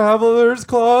shot of Travelers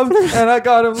Club, and I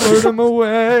got him, lured him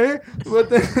away.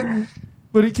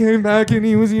 But he came back and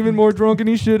he was even more drunk and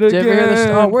he shit Did you ever hear this?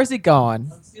 Oh, again. where's he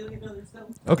going?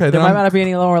 Okay, There then might not be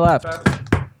any lower left.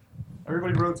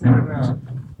 everybody rotate it now.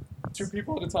 2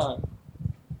 people at a time.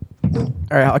 All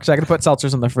right, actually, I gotta put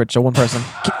seltzers in the fridge. So one person.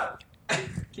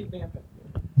 Keep vamping.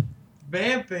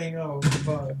 Vamping. Oh,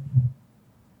 fuck.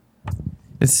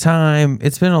 It's time.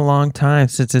 It's been a long time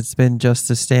since it's been just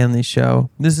a Stanley show.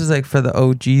 This is like for the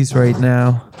OGs right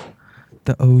now.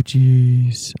 The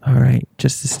OGs. All right,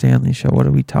 just a Stanley show. What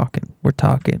are we talking? We're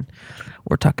talking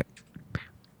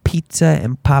pizza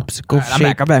and popsicle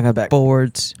shaped I'm back.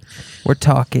 boards. We're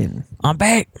talking. I'm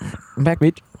back,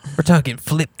 bitch. We're talking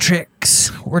flip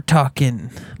tricks. We're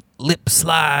talking lip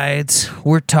slides.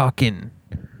 We're talking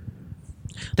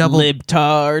double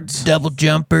Libtards. double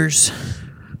jumpers.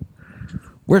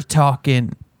 We're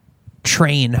talking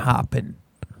train hopping.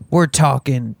 We're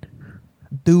talking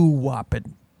doo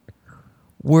wopping.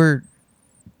 We're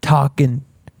talking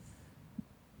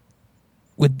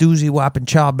with doozy whopping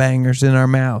chaw bangers in our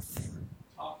mouth.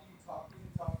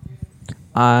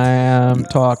 I am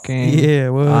talking. Yeah,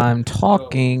 what? I'm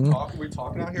talking We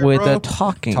talking out here, with bro? a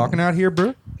talking. Talking out here,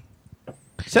 bro.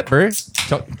 Set, bro.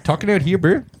 Talking out here,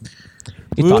 bro.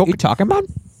 You talking about?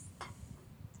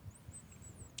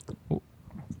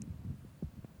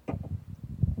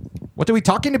 What are we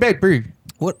talking about, bro?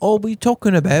 What are we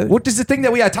talking about? What is the thing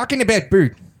that we are talking about, bro?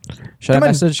 Should Come I on,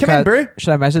 message? come on, bro. Should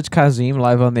I message Kazim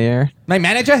live on the air? My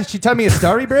manager, she told me a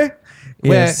story, bro. Yeah,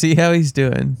 Where, see how he's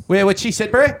doing. where what she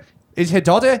said, bro, is her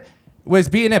daughter was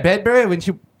being in bed, bro, when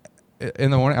she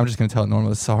in the morning. I'm just gonna tell it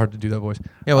normal. It's so hard to do that voice.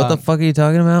 Yeah, what the fuck are you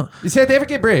talking about? You South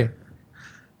Africa, bro.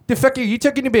 The fuck are you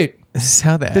talking about? This is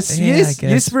how that. This, yeah, I yes, guess.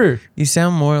 yes, bro. You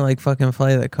sound more like fucking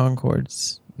Flight of the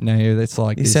Conchords. No, that's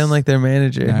like You sound like their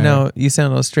manager. No. No, you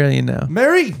sound Australian now.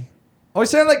 Mary. I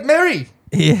sound like Mary,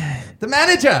 Yeah. the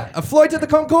manager of Flight of the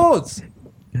Conchords.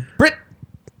 Brit.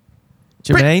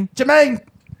 Jermaine? Jermaine.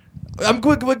 I'm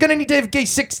good. We're gonna need to have gay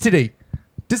 6 today.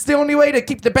 This is the only way to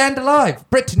keep the band alive.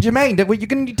 Brett and Jermaine, that you're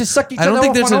gonna need to suck each I don't other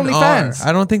think off there's on an R. OnlyFans.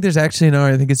 I don't think there's actually an R.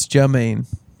 I think it's Jermaine.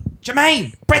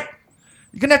 Jermaine, Brett,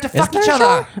 you're gonna have to fuck there each a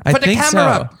other I for the think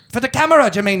camera. so. For the camera,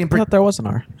 Jermaine and I Brett. thought there was an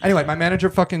R. Anyway, my manager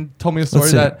fucking told me a story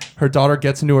Let's see. that her daughter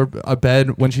gets into a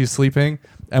bed when she's sleeping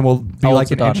and will be How like old's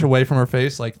the an inch daughter? away from her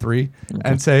face, like 3,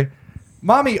 and say,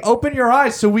 "Mommy, open your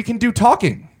eyes so we can do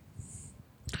talking."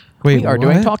 Wait, We are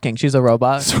doing talking. She's a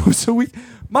robot. So we,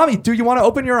 Mommy, do you want to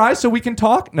open your eyes so we can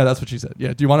talk? No, that's what she said.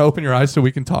 Yeah, do you want to open your eyes so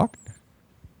we can talk?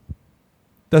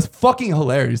 That's fucking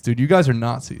hilarious, dude. You guys are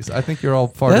Nazis. I think you're all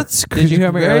part That's Did you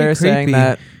hear me very earlier saying creepy.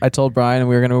 that I told Brian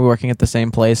we were going to be working at the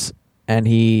same place and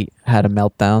he had a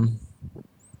meltdown?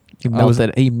 He I was-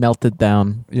 melted. He melted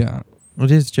down. Yeah.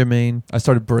 What is Jermaine? I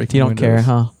started breaking You don't windows. care,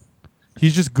 huh?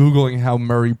 He's just Googling how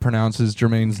Murray pronounces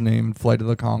Jermaine's name in Flight of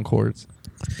the Conchords.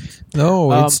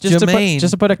 No, it's just Jermaine.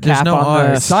 to put a There's cap no on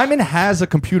R. the- Simon has a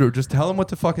computer. Just tell him what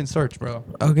to fucking search, bro.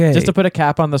 Okay. Just to put a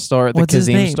cap on the story, the What's his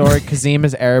Kazim name? story. Kazim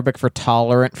is Arabic for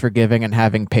tolerant, forgiving, and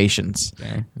having patience.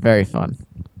 Gang. Very fun.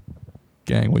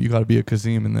 Gang, well, you got to be a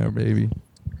Kazim in there, baby.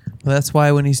 Well, that's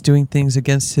why when he's doing things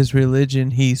against his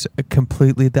religion, he's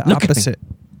completely the Look at me. opposite.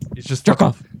 He's just Jerk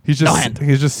off. He's No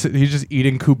just hand. he's just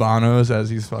eating cubanos as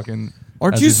he's fucking.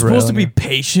 Aren't as you he's supposed to railing be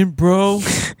patient, bro?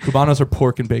 it. Cubanos are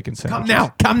pork and bacon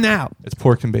sandwiches. Come now. It's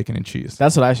pork and bacon and cheese.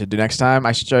 That's what I should do next time.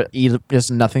 I should eat just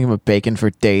nothing but bacon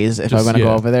for days if Just- I'm going to yeah.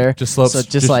 go over there. Just slow- So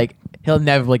just- like he'll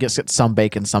inevitably get some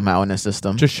bacon somehow in his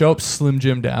system. Just show up Slim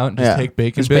Jimmed out and just take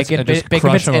bacon Just bits bacon, and just bacon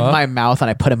crush bits them in up. my mouth, and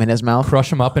I put him in his mouth. Crush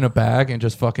them up in a bag and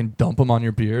just fucking dump them on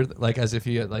your beard, like as if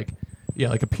he had like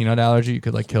a peanut allergy. You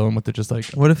could like kill him with just like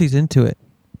What if he's into it?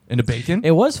 into bacon.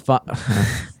 It was fun.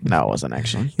 No, it wasn't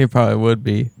actually. He probably would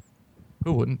be.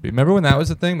 Who wouldn't be? Remember when that was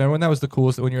the thing? Remember when that was the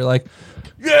coolest? When you're like,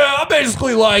 yeah, I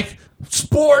basically like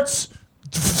sports,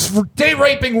 date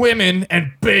raping women,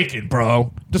 and bacon,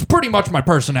 bro. That's pretty much my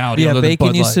personality. Yeah, other than bacon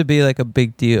Bud used Light. to be like a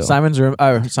big deal. Brian's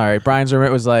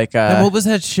roommate was like, And what was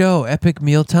that show? Epic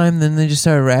Mealtime? Then they just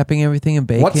started wrapping everything in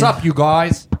bacon. What's up, you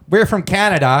guys? We're from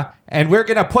Canada, and we're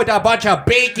gonna put a bunch of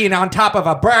bacon on top of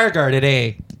a burger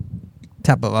today.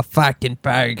 Top of a fucking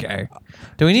burger.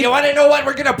 Do we need? You want to know what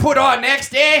we're gonna put on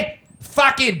next, eh?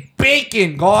 Fucking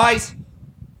bacon, guys.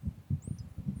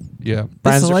 Yeah,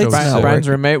 Brian's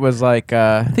roommate was like,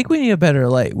 I think we need a better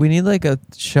light. We need like a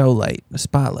show light, a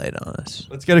spotlight on us.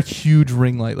 let's get a huge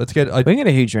ring light. Let's get we can get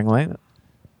a huge ring light.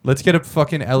 Let's get a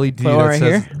fucking LED Put one that right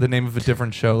says here? the name of a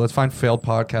different show. Let's find failed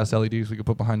podcast LEDs we could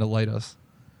put behind to light us.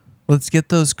 Let's get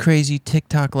those crazy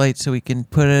TikTok lights so we can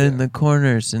put it in the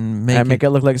corners and make it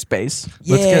look like space.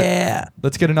 Yeah.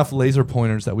 Let's get enough laser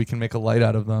pointers that we can make a light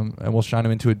out of them, and we'll shine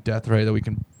them into a death ray that we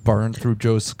can burn through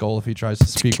Joe's skull if he tries to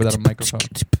speak without a microphone.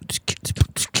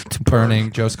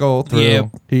 Burning Joe's skull through. Yep.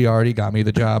 He already got me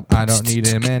the job. I don't need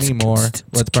him anymore.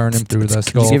 Let's burn him through the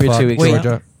skull. give you 2 Fuck weeks.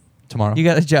 Georgia. Tomorrow. You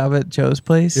got a job at Joe's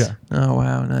place? Yeah. Oh,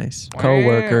 wow. Nice.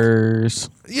 Co-workers.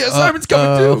 Yeah, Simon's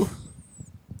coming too.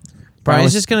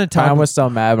 Brian's just going to Brian talk. was so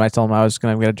mad when I told him I was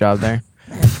going to get a job there.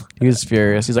 He was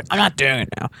furious. He's like, I'm not doing it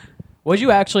now. Would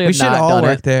you actually We have should not all done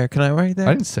work it? there. Can I work there?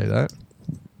 I didn't say that.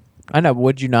 I know.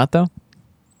 Would you not though?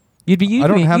 You'd be. I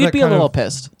don't have you'd that be a kind little of-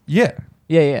 pissed. Yeah,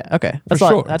 Yeah. Okay. That's For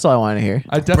all. sure. That's all I wanted to hear.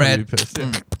 I'd definitely Brad. be pissed.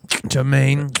 Yeah.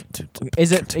 Jermaine.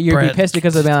 Is it you'd Brett. be pissed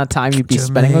because of the amount of time you'd be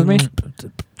spending with me?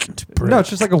 No, it's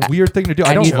just like a weird thing to do.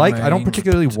 I don't Jermaine. I don't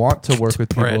particularly want to work with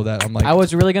people that I'm like. I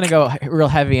was really gonna go real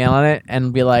heavy in on it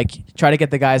and be like, try to get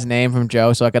the guy's name from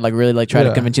Joe, so I could like really like try to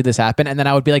Yeah. convince you this happened, and then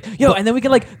I would be like, yo, and then we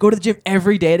could like go to the gym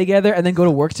every day together, and then go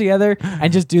to work together,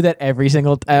 and just do that every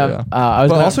single. Yeah. I was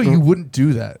but gonna- also, you wouldn't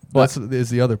do that. What? That's is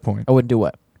the other point. I wouldn't do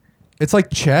what? It's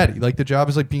like chatty. Like the job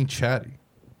is like being chatty.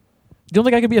 You don't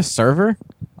think I could be a server?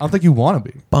 I don't think you want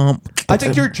to be. Bump. I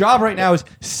think your job right now is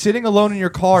sitting alone in your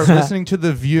car, listening to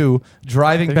The View,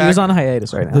 driving He back, was on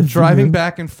hiatus right now. driving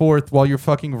back and forth while your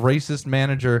fucking racist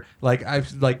manager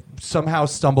somehow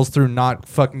stumbles through not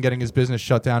fucking getting his business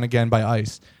shut down again by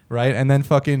ICE, right? And then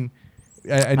fucking.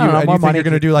 And I don't know, you more think money you're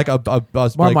gonna can- do like a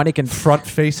more like money can- front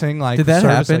facing like Did that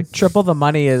service, happen? like- Triple the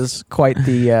money is quite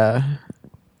the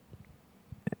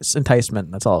it's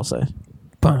enticement. That's all I'll say.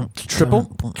 Bump.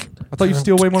 Triple? I thought you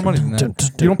steal way more money than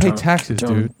that. You don't pay taxes, dude.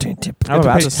 I'm have to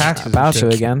about pay to taxes and about to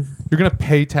shit. again. You're gonna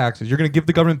pay taxes. You're gonna give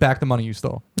the government back the money you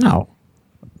stole. No.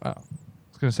 Oh. I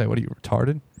was gonna say, what are you,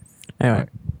 retarded? Anyway,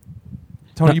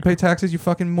 Tony, you pay taxes, you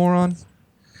fucking moron?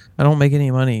 I don't make any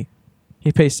money.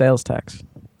 he pays sales tax.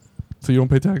 So you don't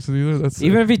pay taxes either? That's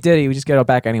Even if he did, he would just get it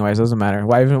back anyways. Doesn't matter.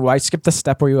 Why skip the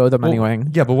step where you owe them Well, anyway?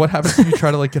 Yeah, but what happens if you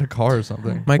try to like get a car or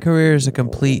something? My career is a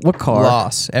complete What car?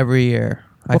 loss every year.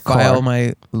 I What file car?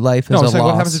 my life No, as I'm a saying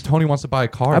loss. what happens if Tony wants to buy a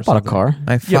car? I or bought a something? car.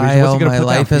 I Yeah, but he wants file to get a my put down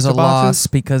life as a pizza loss boxes?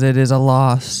 because it is a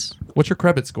loss. What's your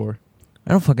credit score?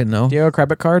 I don't fucking know. Do you have a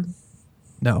credit card?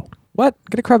 No. What?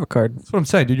 Get a credit card. That's what I'm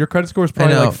saying, dude. Your credit score is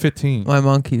probably know. like 15. My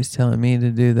mom keeps telling me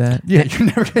to do that. Yeah, you're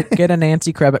never gonna Get a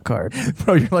Nancy credit card.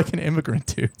 Bro, you're like an immigrant,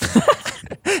 dude.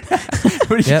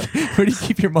 where, do you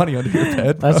keep your money under your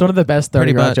bed? That's bro? one of the best 30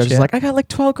 Pretty round much, jokes. yeah. Like, I got like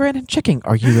 12 grand in checking.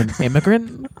 Are you an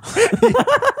immigrant?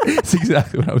 That's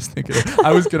exactly what I was thinking.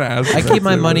 I was gonna ask. I keep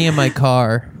my money in my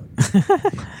car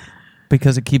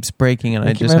because it keeps breaking, and I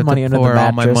keep just my have money to under the pour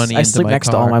all my mattress. money I into sleep my next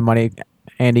car. to all my money.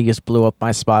 Andy just blew up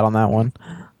my spot on that one.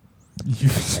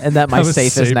 And that my Have a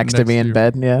safe is next to me in you.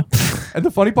 bed. Yeah. And the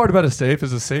funny part about a safe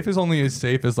is only as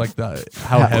safe as like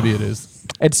how heavy it is.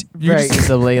 It's You very just-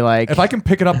 easily like. If I can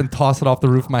pick it up and toss it off the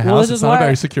roof of my Well, house, this it's is not why- a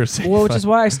very secure safe. Well, which is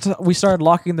why we started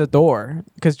locking the door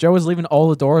because Joe was leaving all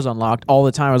the doors unlocked all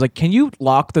the time. I was like, "Can you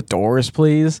lock the doors,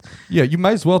 please?" Yeah, you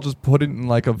might as well just put it in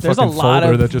like a There's a fucking lot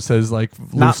folder of that just says like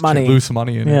not money. loose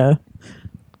money in it. Yeah.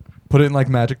 Put it in like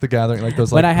Magic the Gathering, like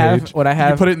those like When I have- page. when I You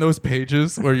have- put it in those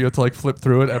pages where you have to like flip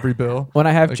through it every bill. When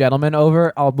I have Like- gentlemen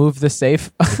over, I'll move the safe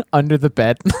under the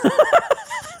bed.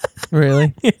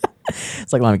 Really?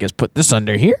 It's like, let me just put this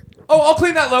under here. Oh, I'll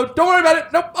clean that load. Don't worry about it.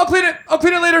 Nope, I'll clean it. I'll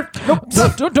clean it later. Nope.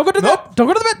 Don't go to the Nope. bed. Don't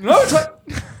go to the bed. No, it's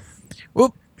fine.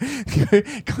 Whoop.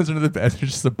 Goes into the bed.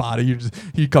 There's just a body.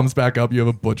 He comes back up. You have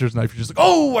a butcher's knife. You're just like,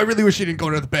 oh, I really wish he didn't go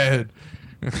to the bed.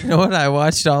 You know what? I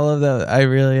watched all of the. I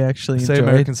really actually Say enjoyed.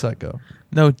 American Psycho.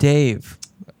 No, Dave.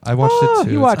 I watched it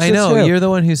too. You watched I it know too. you're the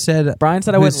one who said. Brian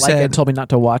said I who wouldn't like it said- and told me not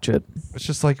to watch it. It's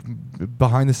just like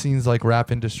behind the scenes, like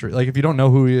rap industry. Like if you don't know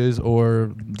who he is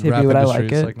or the Maybe rap would I industry,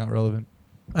 like it's it? like not relevant.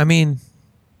 I mean,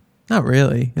 not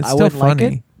really. It's I still wouldn't like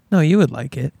funny. it? No, you would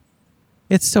like it.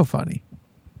 It's still funny.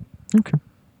 Okay.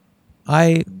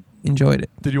 I enjoyed it.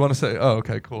 Did you want to say? Oh,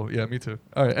 okay, cool. Yeah, me too.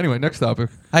 All right. Anyway, next topic.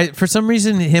 For some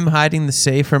reason, him hiding the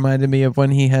safe reminded me of when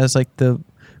he has like the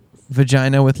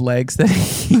vagina with legs that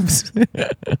he keeps.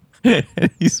 And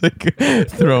he's like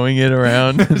throwing it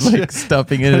around and like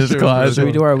stuffing it in his Sure, closet. Should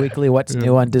we do our weekly What's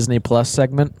New on Disney Plus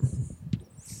segment?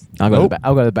 I'll go. Nope.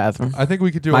 I'll go to the bathroom. I think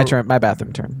we could do My a- turn. My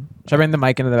bathroom turn. Should I bring the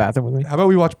mic into the bathroom with me? How about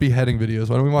we watch beheading videos?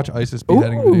 Why don't we watch ISIS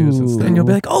beheading videos Ooh. instead? And you'll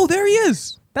be like, "Oh, there he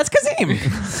is." That's Kazim.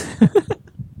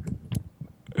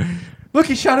 Look,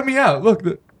 he shouted me out. Look.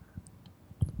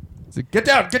 He's like, get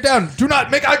down, get down. Do not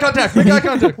make eye contact. Make eye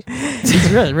contact.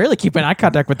 He's really keeping eye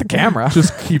contact with the camera.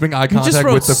 Just keeping eye You contact just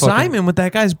wrote with the fucking, Simon with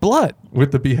that guy's blood.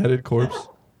 with the beheaded corpse.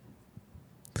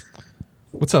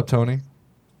 What's up, Tony?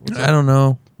 I don't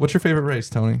know, What's your favorite race,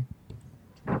 Tony?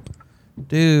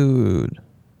 dude.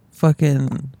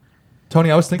 Fucking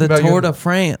Tony, I was thinking the about Tour you. de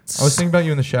France. I was thinking about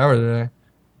you in the shower today.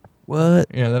 What?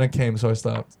 Yeah, then it came, so I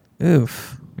stopped.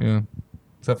 Oof. Yeah.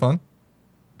 Is that fun?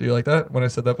 Do you like that when I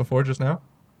said that before just now?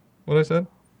 What I said?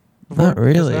 Before? Not Just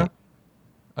really. now?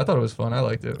 I thought it was fun. I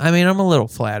liked it. I mean, I'm a little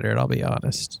flattered. I'll be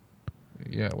honest.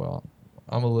 Yeah, well,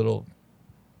 I'm a little...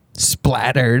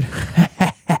 Splattered.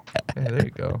 Hey, there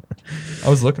you go. I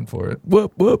was looking for it.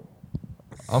 Whoop whoop.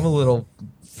 I'm a little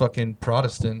fucking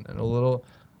Protestant and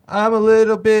I'm a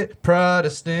little bit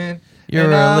Protestant. You're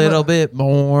and a I'm little bit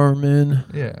Mormon.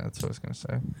 Yeah, that's what I was going to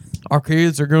say. Our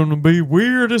kids are going to be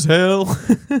weird as hell.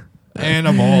 And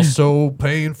I'm also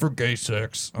paying for gay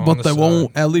sex. on But the they side.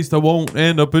 won't. At least they won't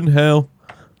end up in hell.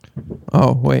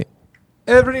 Oh wait.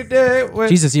 Every day. When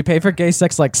Jesus, you pay for gay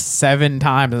sex like 7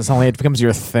 times, and suddenly it becomes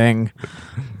your thing.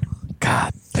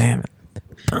 God damn it!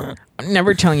 I'm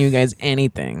never telling you guys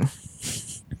anything.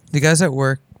 The guys at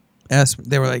work asked.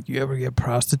 They were like, "You ever get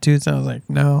prostitutes?" I was like,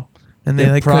 "No." And they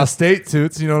They like prostate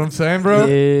toots, you know what I'm saying, bro?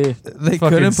 Yeah. they Fucking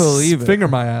couldn't believe it. Finger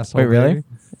my asshole. Wait, really? baby.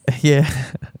 Yeah.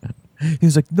 He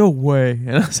was like, "No way,"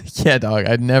 and I was like, "Yeah, dog.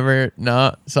 I'd never.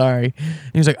 Not sorry."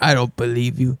 He was like, "I don't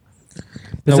believe you."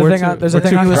 There's No, a we're thing. too- On, there's we're a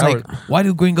thing too on He was Howard. like, "Why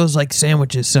do gringos like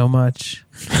sandwiches so much?"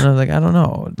 And I was like, "I don't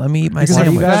know. Let me eat my Because Why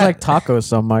do you sandwich." guys fat. like tacos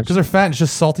so much? Because they're fat and it's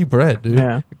just salty bread, dude.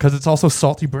 Yeah. Because it's also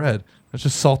salty bread. It's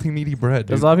just salty, meaty bread, dude.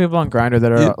 There's a lot of people on Grindr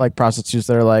that are like prostitutes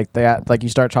that are like like you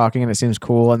start talking and it seems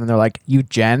cool and then they're like you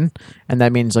gen and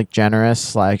that means like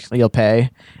generous, like you'll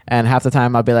pay, and half the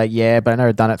time I'll be like yeah, but I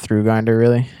never done it through Grindr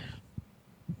really.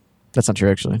 That's not true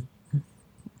actually.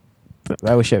 But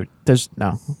I wish there's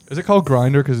no. Is it called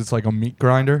grinder because it's like a meat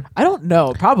grinder? I don't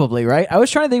know. Probably right. I was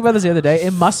trying to think about this the other day.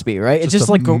 It must be right. It's Just just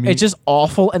a like meat- it's just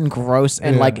awful and gross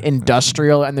and Yeah. like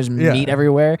industrial and there's Yeah. meat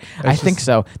everywhere. I think just-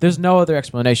 so. There's no other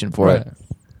explanation for it.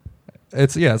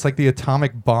 It's like the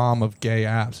atomic bomb of gay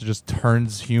apps. It just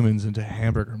turns humans into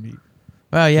hamburger meat.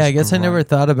 Wow, yeah, I Just guess I never grind.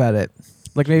 thought about it.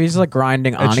 Like maybe it's like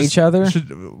grinding It's on just- each other.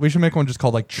 We should make one just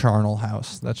called like Charnel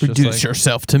House. That's just like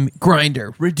yourself to meat.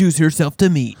 Grinder. Reduce yourself to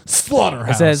meat.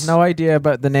 Slaughterhouse. It says no idea,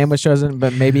 but the name was chosen,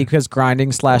 but maybe because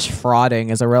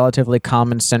grinding/frauding is a relatively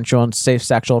common, sensual, and safe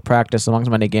sexual practice amongst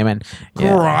many gay men.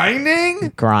 Yeah.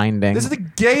 Grinding? Grinding. This is the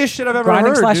gayest shit I've ever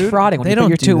grinding heard, slash dude. frauding. When They you put don't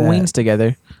your do two that. wings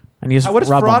together and you just What does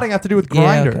rub 'em. frauding have to do with Yeah,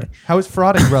 grinder? okay. How is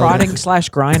frauding relevant? Frauding slash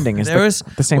grinding is There was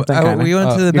the same thing. We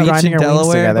went to the You're beach grinding in your wings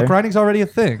Delaware. together. But grinding's already a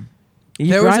thing. You're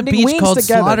There was a grinding beach wings called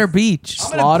together. Slaughter Beach.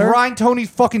 I'm Slaughter? gonna grind Tony's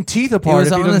fucking teeth apart was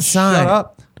if he on the doesn't sign. shut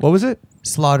up. What was it?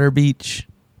 Slaughter Beach.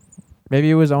 Maybe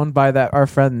it was owned by our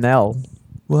friend Nell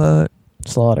What?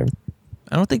 Slaughter.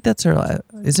 I don't think that's her.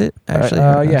 Is it actually?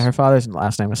 Yeah, house? her father's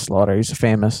last name is Slaughter. He's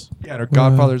famous. Yeah, and her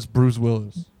godfather's Bruce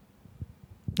Willis.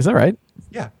 Is that right?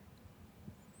 Yeah.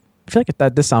 I feel like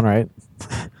that does sound right.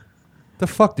 The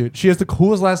fuck, dude? She has the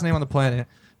coolest last name on the planet.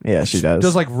 Yeah, she does.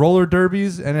 Does like roller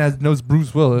derbies and knows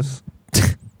Bruce Willis.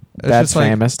 It's Dad's just, like,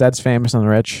 famous. Dad's famous and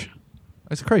rich.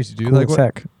 It's crazy, dude. Cool like as what?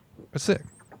 heck. It's sick.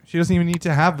 She doesn't even need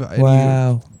to have any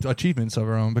Wow. achievements of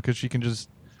her own because she can just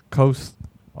coast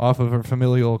off of her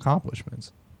familial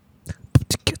accomplishments.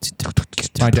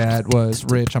 My dad was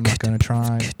rich. I'm not gonna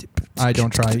try. I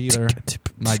don't try either.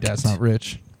 My dad's not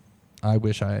rich. I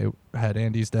wish I had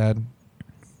Andy's dad,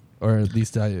 or at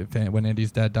least when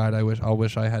Andy's dad died, I'll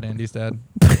wish I had Andy's dad.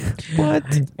 What?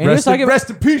 And he was talking about, rest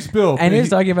in peace, Bill. and he was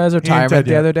talking about his ain't retirement dead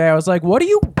the yet. other day. I was like, why are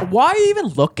you even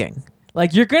looking?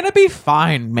 Like, you're going to be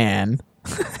fine, man.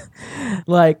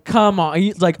 Like, come on.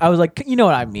 He's like, I was like, you know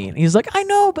what I mean? He's like, I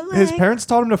know, but like, His parents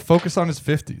taught him to focus on his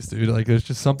 50s, dude. Like, there's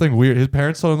just something weird. His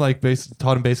parents told him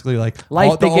taught him basically like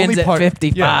life begins at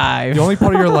 55. Yeah, the only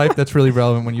part of your life that's really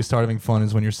relevant when you start having fun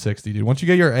is when you're 60, dude. Once you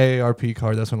get your AARP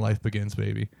card, that's when life begins,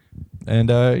 baby. And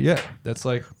yeah, that's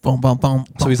like boom, boom, boom.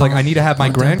 So he's like, I need to have my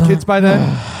grandkids by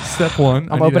then. Step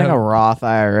one. I'm opening a Roth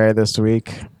IRA this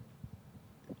week.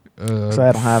 So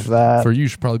I don't have that. For you,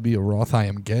 should probably be a Roth. I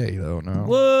am gay, though. No.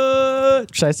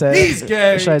 What? Should I say? He's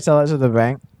gay. Should I tell that to the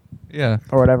bank Yeah.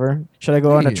 or whatever? Should I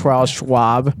go on to Charles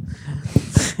Schwab?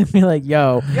 Be like,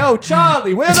 yo,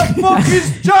 Charlie, where the fuck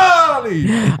is Charlie?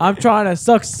 I'm trying to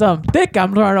suck some dick.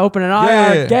 I'm trying to open an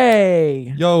IRA.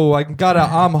 Gay. Yo, I got a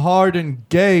I'm hard and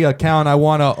gay account I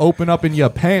want to open up in your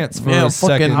pants for a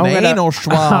second.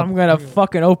 I'm gonna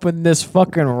fucking open this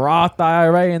fucking Roth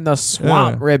IRA in the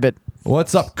swamp ribbit.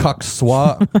 What's up, Cuck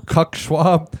Schwab?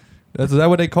 Is that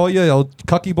what they call you, old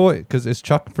cucky boy? Because it's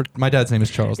Chuck. My dad's name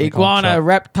is Charles. Iguana,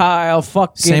 reptile,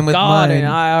 fucking Same with god, mine. and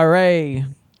IRA.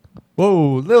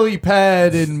 Whoa, lily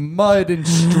pad and mud and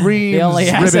streams. The only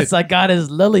assets ribbit. I got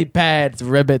is lily pads,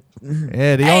 ribbit.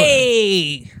 Yeah,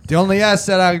 Hey! the only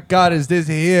asset I got is this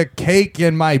here cake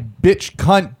and my bitch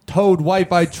cunt toad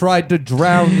wife I tried to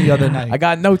drown the other night. I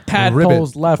got no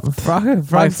tadpoles left. My Frog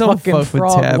fucking fuck with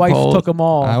frog wife tadpoles. took them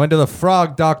all. I went to the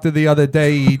frog doctor the other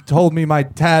day. He told me my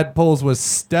tadpoles was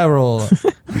sterile.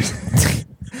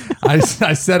 I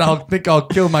said, I'll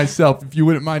kill myself if you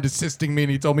wouldn't mind assisting me.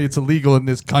 And he told me it's illegal in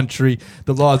this country.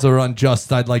 The laws are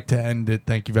unjust. I'd like to end it.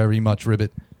 Thank you very much,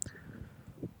 Ribbit.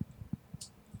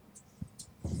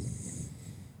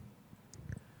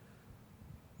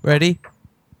 Ready?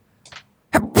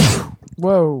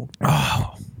 Whoa.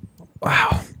 Oh,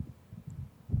 wow.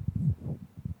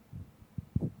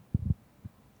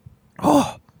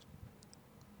 Oh,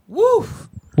 woo.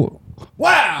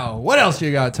 Wow. What else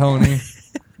you got, Tony?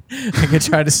 I could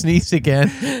try to sneeze again.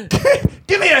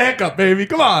 Give me a hiccup, baby.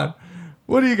 Come on.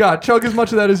 What do you got? Chug as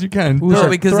much of that as you can. No,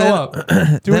 because throw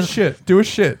then- up. Do a shit. Do a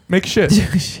shit. Make shit.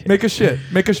 Make a shit.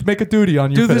 Make a duty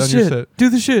on your Do the on your shit. shit. Do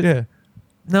the shit. Yeah.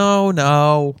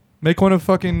 No. Make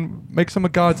some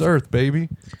of God's earth, baby.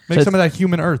 Make Should- some of that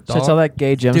human earth, Should I dog. tell that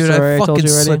gay gym Dude, story I I told fucking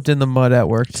you already? slipped in the mud at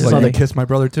work today. Like, you kiss my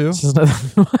brother too?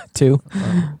 Too.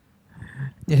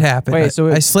 It happened. Wait,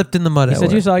 so I slipped in the mud You at said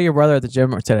work. you saw your brother at the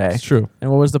gym today. It's true. And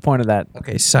what was the point of that?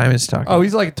 Okay, Simon's talking. Oh,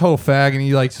 he's like a total fag, and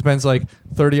he like spends like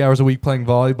 30 hours a week playing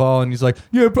volleyball, and he's like,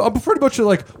 yeah, but I'm pretty much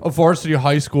like a varsity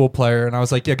high school player. And I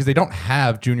was like, yeah, because they don't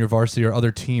have junior varsity or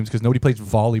other teams because nobody plays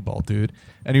volleyball, dude.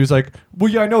 And he was like, well,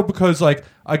 yeah, I know because like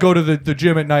I go to the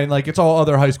gym at night, and like it's all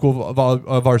other high school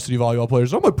varsity volleyball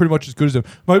players. I'm like, pretty much as good as them.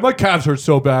 My calves hurt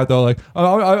so bad though. Like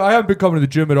I haven't been coming to the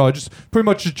gym at all. I just pretty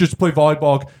much just play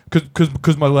volleyball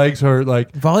because my legs hurt.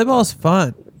 Like Volleyball's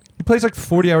fun. he plays like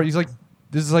 40 hours. He's like,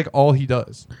 this is like all he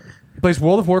does. He plays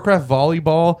World of Warcraft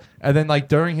volleyball, and then like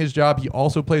during his job, he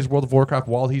also plays World of Warcraft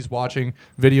while he's watching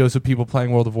videos of people playing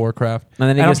World of Warcraft. And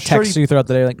then he just texts you throughout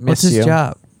the day like, miss What's his you.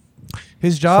 job?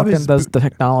 His job Fucking does the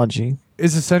technology.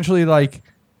 is essentially like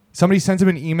somebody sends him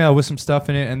an email with some stuff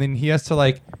in it, and then he has to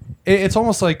like it's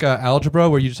almost like algebra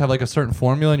where you just have like a certain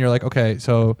formula, and you're like, okay,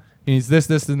 so he needs this,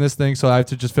 and this thing, so I have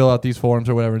to just fill out these forms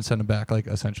or whatever and send them back. Like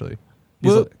essentially,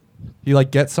 he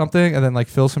like gets something and then like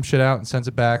fills some shit out and sends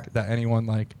it back that anyone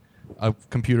like a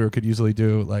computer could easily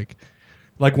do. Like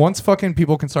once fucking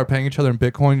people can start paying each other in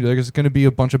Bitcoin, there's going to be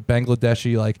a bunch of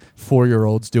Bangladeshi like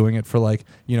 4-year-olds doing it for like,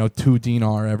 you know, 2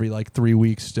 dinar every like 3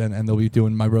 weeks, and they'll be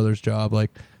doing my brother's job,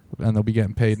 like, and they'll be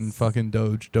getting paid in fucking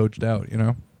doged out, you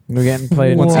know. We're getting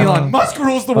played. Once Elon Musk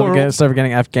rules the world. Start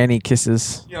getting Afghani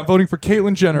kisses. Yeah, I'm voting for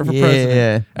Caitlyn Jenner for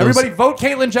president. Everybody vote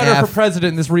Caitlyn Jenner for president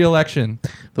in this re-election.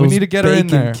 We need to get her in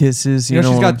there. Kisses, You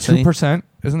know, she's got what I'm saying? 2%.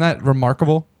 Isn't that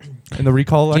remarkable? In the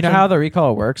recall Do you election. know how the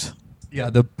recall works? Yeah,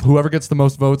 whoever gets the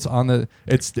most votes on the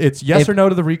it's yes or no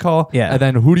to the recall. Yeah. And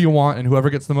then who do you want, and whoever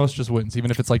gets the most just wins,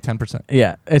 even if it's like 10%.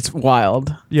 Yeah, it's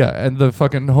wild. Yeah, and the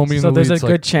fucking homie in So the there's a lead's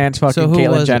good like, chance fucking So who Caitlyn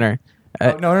was it? Jenner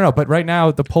no. But right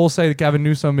now the polls say that Gavin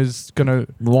Newsom is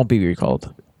won't be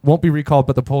recalled. won't be recalled,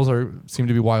 but the polls seem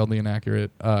to be wildly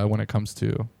inaccurate when it comes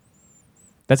to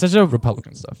That's such a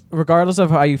Republican stuff. regardless of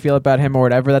how you feel about him or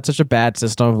whatever, that's such a bad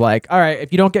system of like, all right,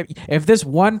 if this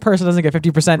one person doesn't get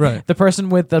 50%, Right. the person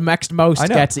with the next most I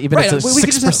know. gets even if it's we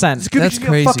could just have- 6%. It's good That's to just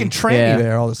crazy. Be a fucking tranny Yeah.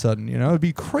 there all of a sudden, you know? It'd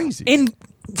be crazy. In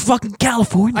fucking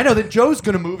California. I know that Joe's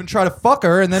gonna move and try to fuck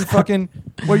her, and then fucking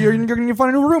you're gonna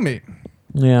find a new roommate.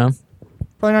 Yeah.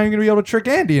 Probably not even gonna be able to trick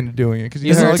Andy into doing it because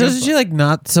Doesn't she like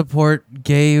not support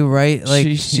gay right? Like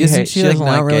She isn't hates- she she like doesn't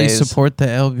not like really gays. support the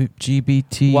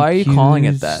LGBT? Why are you calling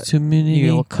it that? Community. You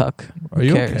little cuck. Are Who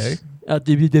you cares? okay?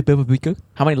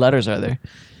 How many letters are there?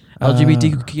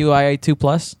 LGBTQIA2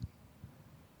 plus.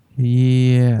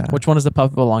 Yeah. Which one does the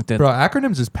puppet belong to? Bro,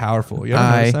 acronyms is powerful. You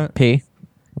ever notice that? P.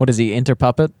 What is he?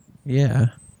 Interpuppet? Yeah.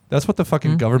 That's what the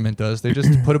fucking government does. They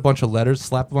just put a bunch of letters,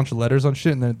 slap a bunch of letters on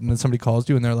shit, and then somebody calls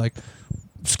you and they're like,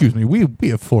 "Excuse me, we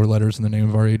have 4 letters in the name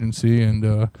of our agency,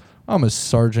 and I'm a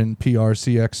Sergeant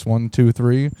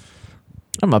PRCX123.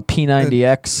 I'm a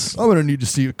P90X. I'm gonna need to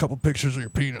see a couple pictures of your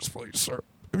penis, please, sir.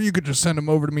 If you could just send them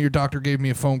over to me. Your doctor gave me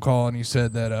a phone call and he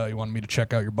said that he wanted me to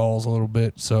check out your balls a little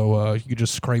bit, so you could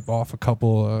just scrape off a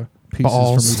couple pieces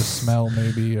for me to smell,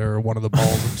 maybe, or one of the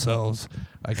balls themselves.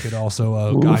 I could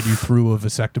also guide you through a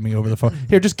vasectomy over the phone.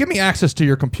 Here, just give me access to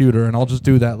your computer, and I'll just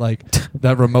do that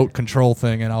that remote control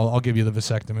thing, and I'll give you the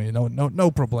vasectomy. No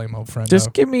problemo, friend.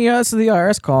 Just give me the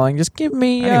IRS calling. Just give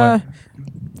me Anyway.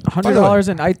 $100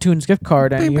 in iTunes gift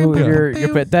card, and your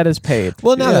that is paid.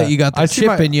 Well, now that you got the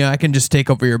chip in you, I can just take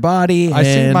over your body. I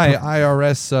see my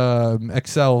IRS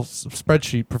Excel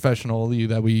spreadsheet professional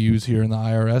that we use here in the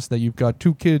IRS that you've got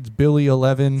 2 kids, Billy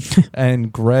 11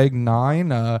 and Greg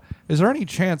 9. Is there any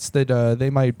chance that they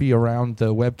might be around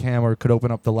the webcam or could open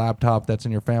up the laptop that's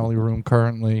in your family room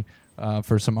currently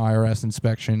for some IRS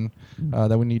inspection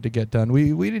that we need to get done?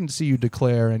 We didn't see you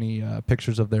declare any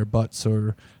pictures of their butts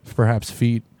or perhaps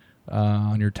feet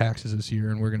on your taxes this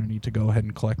year, and we're going to need to go ahead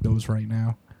and collect those right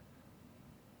now.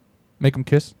 Make them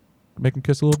kiss. Make them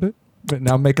kiss a little bit.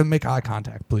 Now make eye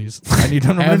contact, please. I need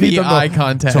them eye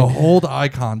contact. to hold eye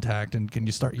contact, and can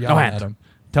you start yelling at them?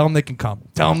 Tell them they can come.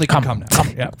 Tell them they can come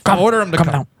now. Order them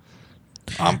to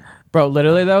come. Bro,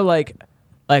 literally though, like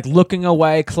looking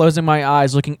away, closing my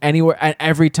eyes, looking anywhere, and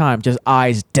every time, just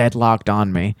eyes deadlocked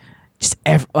on me. Just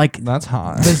that's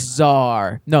hot.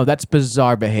 Bizarre. No, that's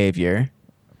bizarre behavior.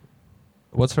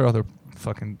 What's her other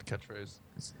fucking catchphrase?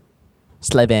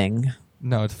 Sliving.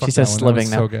 No, it's she says sliving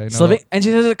now. So gay. No, sliving, and she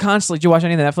says it constantly. Did you watch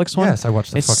any of the Netflix one? Yes, I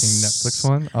watched the fucking Netflix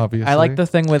one. Obviously, I like the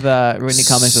thing with Whitney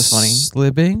Cummings was funny.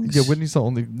 Slibbings? Yeah, Whitney's the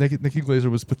only. Nikki Glaser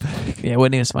was pathetic. Yeah,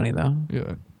 Whitney was funny though.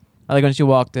 Yeah, I like when she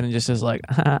walked in and just says like,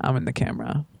 "I'm in the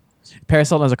camera." Paris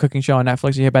Hilton has a cooking show on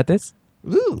Netflix. You hear about this?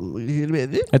 Ooh,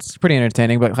 it's pretty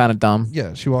entertaining, but kind of dumb.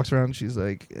 Yeah, she walks around. She's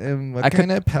like, "What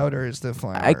kind of powder is the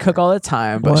flour?" I cook all the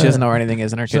time, but she doesn't know where anything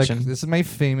is in her kitchen. Like, this is my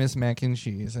famous mac and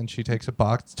cheese, and she takes a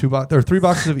box, 3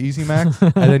 boxes of Easy Mac,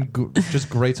 and then just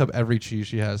grates up every cheese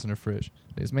she has in her fridge.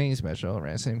 It's my special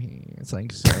recipe. It's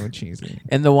like so cheesy.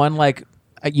 And the one like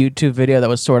a YouTube video that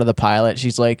was sort of the pilot,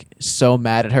 she's like so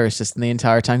mad at her assistant the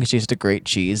entire time because she used to grate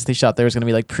cheese. They thought there was gonna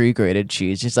be like pre-grated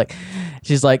cheese. She's like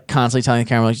constantly telling the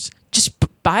camera like, just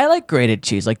buy like grated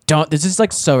cheese. Like this is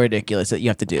like so ridiculous that you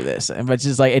have to do this. And but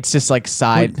it's just like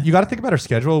side. Well, you got to think about her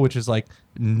schedule, which is like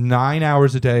 9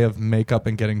 hours a day of makeup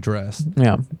and getting dressed.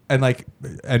 Yeah.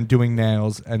 And doing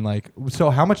nails and like,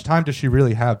 so how much time does she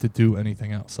really have to do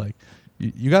anything else? Like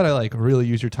you got to like really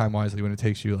use your time wisely when it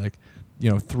takes you like,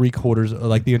 3/4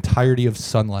 like the entirety of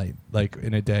sunlight like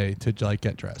in a day to like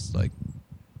get dressed. Like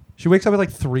she wakes up at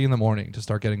like 3 a.m. to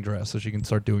start getting dressed so she can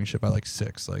start doing shit by like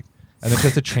 6. Like, and then she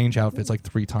has to change outfits like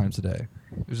 3 times a day.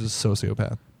 She's just a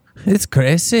sociopath. It's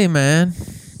crazy, man.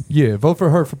 Yeah, vote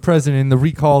for her for president in the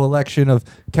recall election of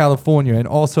California. And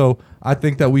also, I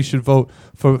think that we should vote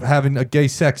for having a gay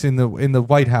sex in the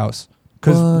White House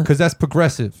because that's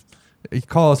progressive.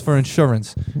 Call us for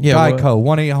insurance. Yeah, Geico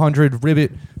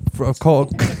 1-800-RIBBIT.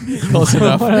 Close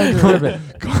enough.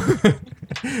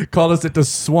 Call us at the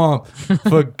swamp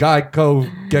for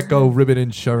Geico Gecko Ribbit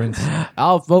Insurance.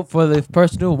 I'll vote for the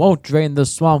person who won't drain the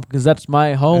swamp because that's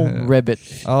my home ribbit.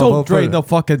 Don't drain the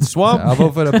fucking swamp. I'll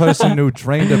vote for the person who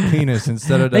drained a penis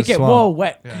instead of the make swamp. Make it more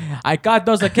wet. Yeah. I got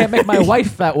those. I can't make my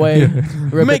wife that way.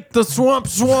 Yeah. Make the swamp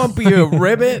swampier,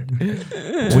 ribbit.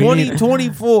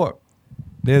 2024.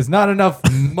 There's not enough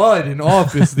mud in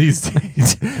office these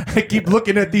days. I keep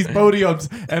looking at these podiums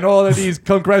and all of these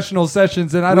congressional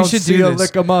sessions, and I don't see a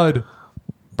lick of mud.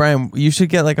 Brian, you should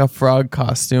get like a frog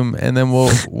costume, and then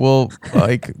we'll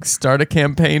like start a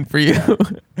campaign for you.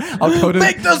 I'll go to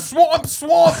make the swamp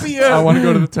swampier. I want to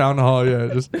go to the town hall. Yeah,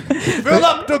 just fill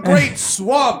up the great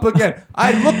swamp again.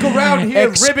 I look around here,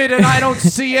 Ribbit, and I don't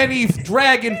see any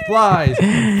dragonflies,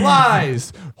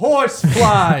 flies, horse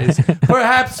flies.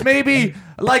 Perhaps maybe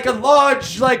like a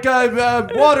large, like a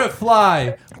water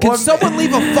fly. Can someone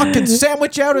leave a fucking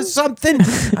sandwich out or something?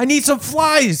 I need some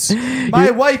flies.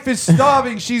 My wife is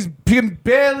starving. She can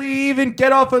barely even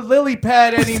get off a lily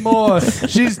pad anymore.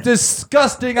 She's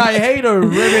disgusting. I hate her,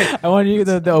 Ribbit. I want you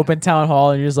to the open town hall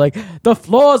and you're just like, the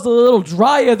floor's a little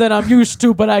drier than I'm used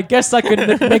to, but I guess I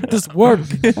can make this work.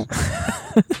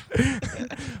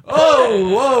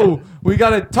 Oh, whoa. We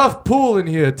got a tough pool in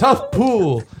here. Tough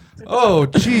pool. Oh,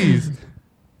 jeez.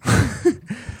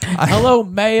 Hello,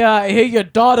 Mayor. I hear your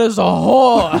daughter's a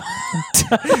whore.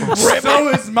 So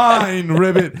is mine,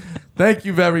 Ribbit. Thank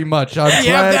you very much. I'm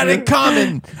You have that in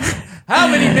common. How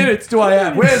many minutes do I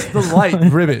have? Where's the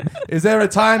light, Ribbit? Is there a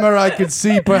timer I can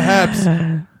see, perhaps?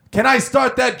 Can I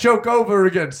start that joke over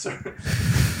again, sir?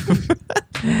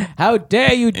 How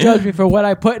dare you judge me for what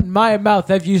I put in my mouth?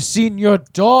 Have you seen your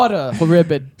daughter,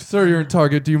 Ribbit? Sir, you're in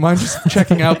Target. Do you mind just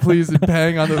checking out, please, and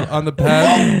paying on the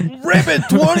pad? Ribbit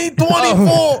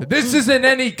 2024. This isn't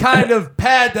any kind of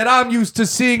pad that I'm used to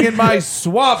seeing in my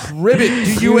swamp, Ribbit.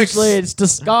 Do you Usually it's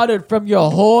discarded from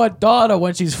your whore daughter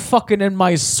when she's fucking in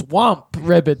my swamp,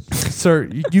 Ribbit. Sir,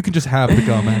 you can just have the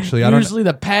gum, actually. Usually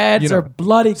the pads are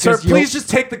bloody. Sir, please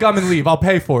just take the gum and leave. I'll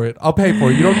pay for it.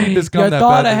 You don't need this gum your that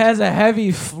daughter bad. has a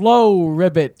heavy flow,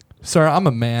 Ribbit. Sir, I'm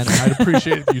a man. And I'd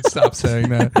appreciate if you'd stop saying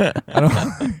that. I don't.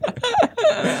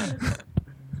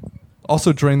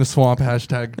 Also, drain the swamp.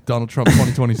 # Donald Trump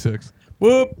 2026.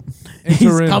 Whoop. He's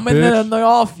Enter in, coming bitch. in the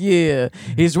off year.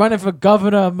 He's running for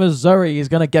governor of Missouri. He's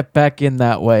gonna get back in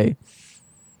that way.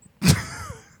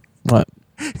 What?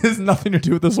 It has nothing to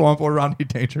do with the swamp or Rodney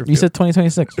Dangerfield. You said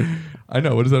 2026. I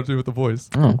know. What does that have to do with the voice?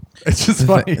 Oh. It's just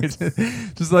funny. It's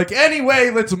just like,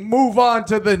 anyway, let's move on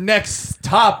to the next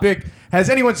topic. Has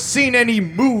anyone seen any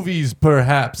movies,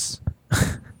 perhaps?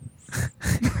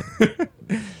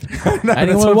 No,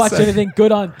 Anyone watch anything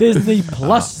good on Disney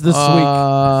Plus this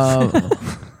week?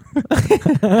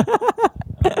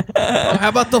 How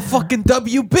about the fucking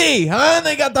WB, huh?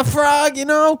 They got the frog, you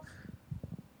know?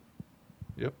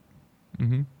 Yep.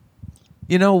 Mm-hmm.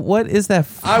 You know, what is that?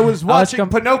 I was watching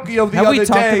Pinocchio the Have other we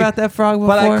talked day, about that frog before?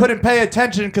 but I couldn't pay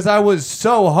attention because I was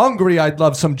so hungry. I'd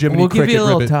love some Jiminy We'll give Cricket you a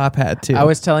little ribbit. top hat, too. I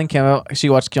was telling Kim, she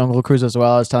watched Jungle Cruise as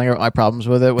well. I was telling her my problems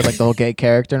with it, with like the whole gay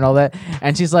character and all that.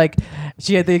 And she's like,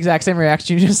 she had the exact same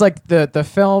reaction. Just like the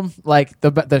film, like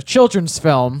the children's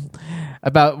film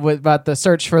about the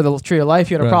search for the tree of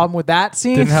life. You had a problem with that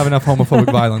scene. Didn't have enough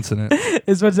homophobic violence in it.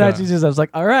 Is what's actually just. I was like,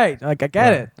 all right, like I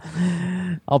get it.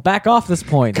 I'll back off this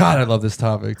point. God, I love this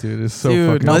topic, dude. It's so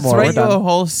Dude, fucking. let's more. write We're you done. a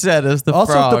whole set as the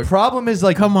Also, frog. the problem is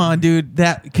like, Come on, dude.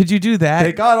 That could you do that?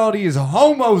 they got all these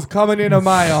homos coming into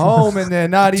my home, and they're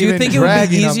not Do even. you think it would be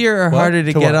dragging them. easier or What? harder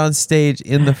to get what? on stage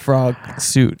in the frog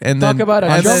suit and Talk then about a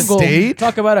on jungle. stage?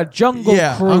 Talk about a jungle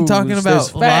Yeah, cruise. I'm talking about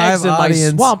There's live fags in my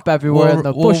audience. swamp everywhere in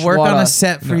the bush We'll work on water. a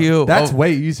set for No, you. That's Oh,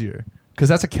 way easier because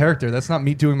that's a character. That's not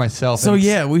me doing myself. so and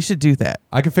it's- yeah, we should do that.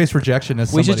 I can face rejection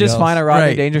as We should somebody just else. find a Rodney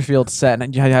Right. Dangerfield set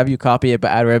and have you copy it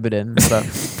but add ribbit in. So.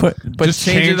 But Just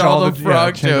change it all the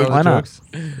frog change all jokes. the Why not? jokes.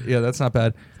 Yeah, that's not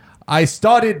bad. I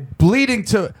started bleeding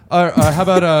to. How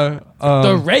about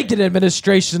The Reagan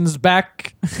administration's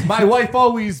back. my wife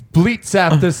always bleats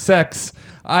after sex.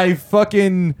 I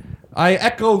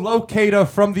echolocate her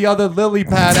from the other lily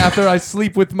pad after I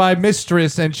sleep with my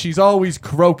mistress, and she's always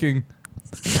croaking.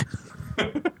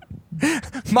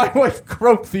 My wife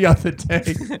croaked the other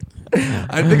day.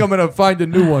 I think I'm gonna find a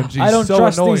new one. She's I don't so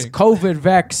trust annoying. these COVID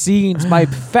vaccines. My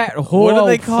fat What do whore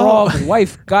they call- frog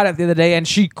wife got it the other day and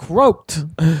she croaked.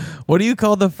 What do you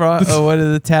call the frog? What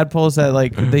are the tadpoles that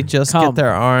like they just Cum. get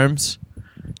their arms?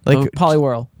 Like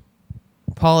Polywhirl.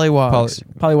 pollywogs.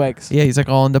 Polywags. Yeah, he's like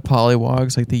all into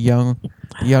pollywogs, like the young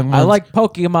ones. I like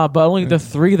Pokemon, but only the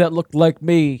 3 that look like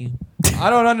me. I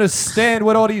don't understand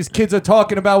what all these kids are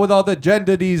talking about with all the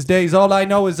gender these days. All I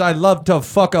know is I love to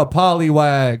fuck a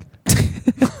pollywag.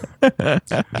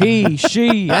 He,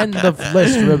 she, and the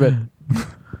list ribbit.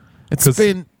 It's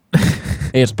been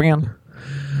It's been.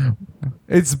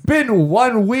 It's been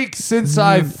 1 week since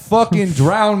I fucking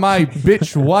drowned my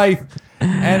bitch wife,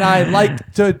 and I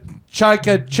like to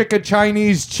chicka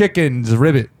Chinese chickens,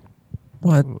 ribbit.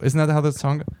 what? Isn't that how the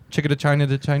song goes? Chicka to China,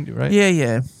 right?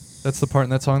 Yeah. That's the part in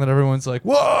that song that everyone's like,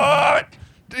 what?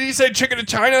 Did he say chicken to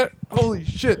China? Holy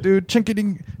shit, dude.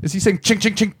 Chinking. Is he saying chink,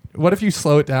 chink, chink? What if you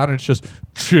slow it down and it's just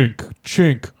chink,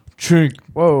 chink, chink?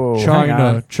 Whoa. hang China,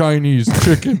 on. Chinese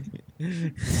chicken.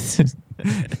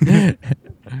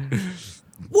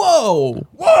 Whoa!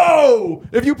 Whoa!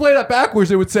 If you play that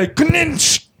backwards, it would say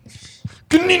kninch,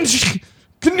 kninch,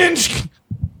 kninch.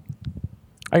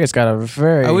 I just got a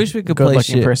very I wish we could play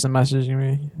good-looking shit. person messaging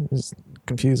me. It's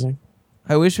confusing.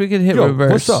 I wish we could hit Yo,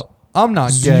 reverse. what's up? I'm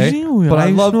not gay, but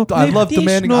I love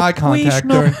demanding eye contact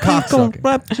during cocksucking.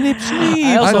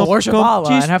 I also worship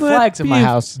Allah and have flags in my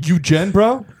house. You Jen,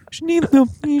 bro? I'm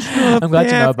glad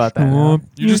you know about that now.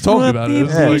 You just told me about it.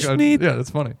 It's Yeah. like, yeah, that's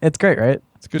funny. It's great, right?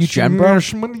 You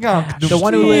Gembro? The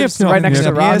one who lives right next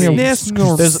to Robbie. There's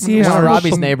one of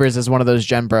Robbie's neighbors is one of those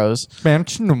Gembros.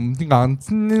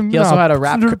 He also had a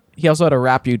rap. He also had a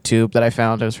rap YouTube that I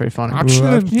found. It was pretty funny. He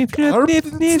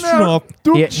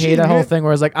had a whole thing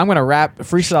where it was like, I'm gonna rap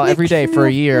freestyle every day for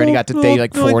a year, and he got to day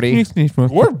like 40. What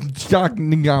are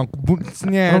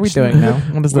we doing now?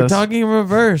 What is We're this? talking in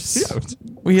reverse.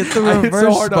 We hit the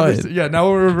reverse button. Yeah, now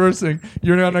we're reversing.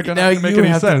 You're not going Now to make you any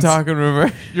have sense. to talk in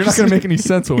reverse. You're not going to make any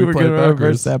sense when You we were play going it to backwards.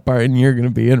 reverse that part, and you're going to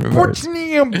be in reverse.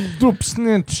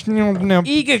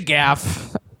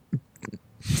 Gaff.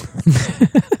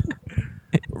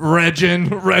 Regin.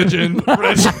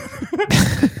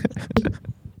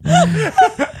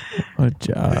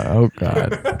 Oh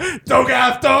God.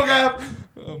 Dogaf.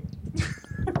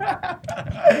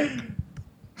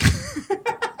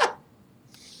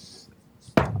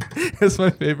 It's my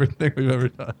favorite thing we've ever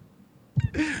done.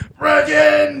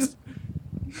 Regins!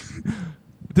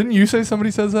 Didn't you say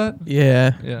somebody says that?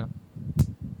 Yeah. Yeah.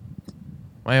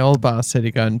 My old boss said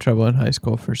he got in trouble in high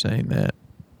school for saying that.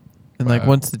 And like Wow.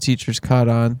 once the teachers caught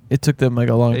on, it took them like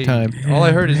a long time. All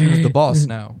I heard is he was the boss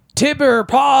now. Tibber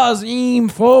pause im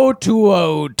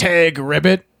photo tag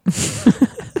ribbit.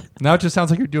 Now it just sounds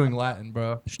like you're doing Latin,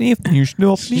 bro. Yeah, Yeah, you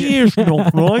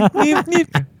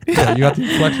got the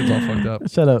inflections all fucked up.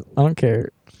 Shut up. I don't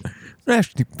care. You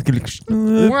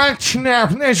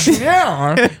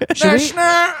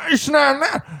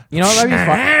know what? That'd be fun.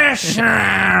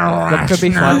 That could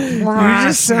be fun. You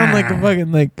just sound like a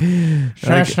fucking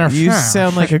you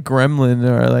sound like a gremlin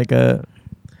or like a.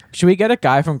 Should we get a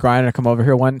guy from Grindr to come over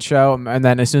here one show, and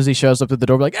then as soon as he shows up at the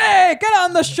door, we're like, "Hey, get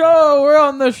on the show! We're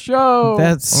on the show."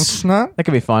 That's not. That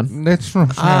could be fun. No,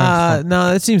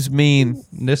 that seems mean.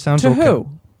 This sounds To okay. who?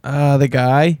 The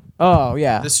guy, Oh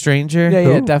yeah, the stranger. yeah,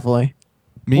 Who? definitely.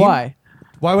 Me? Why?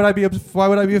 Why would I be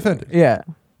offended? Yeah,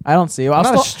 I don't see. I'm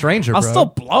not a stranger, I'll bro. still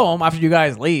blow him after you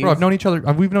guys leave. Bro,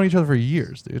 we've known each other for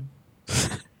years, dude.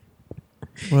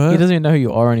 What? He doesn't even know who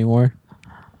you are anymore.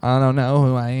 I don't know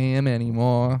who I am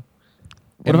anymore.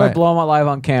 What if I blow him out live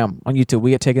on cam on YouTube?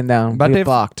 We get taken down. But we get if-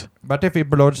 blocked. But if he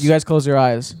blows, You guys close your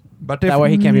eyes. but if That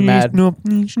way he can't be mad. No.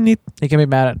 He can be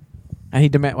mad at, and he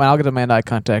demand. Well, I'll get demand eye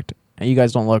contact, and you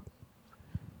guys don't look.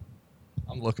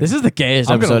 I'm looking. This is the gayest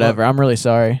I'm gonna episode look. ever. I'm really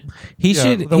sorry. He Yeah,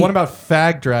 should. the one about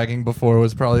fag dragging before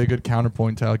was probably a good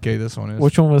counterpoint to how gay this one is.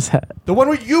 Which one was that? The one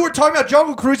where you were talking about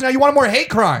Jungle Cruise, now you want more hate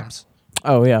crimes.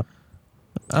 Oh yeah.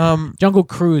 Jungle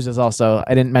Cruise is also.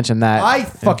 I didn't mention that. I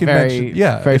fucking very, mentioned,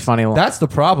 yeah, very it's- funny one. That's the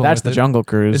problem. That's with the it, Jungle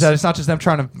Cruise. Is that it's not just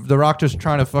them The Rock just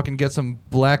trying to fucking get some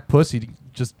black pussy,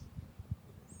 just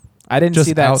I didn't just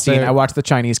see that out scene. there- I watched the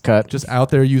Chinese cut. out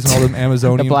there using all them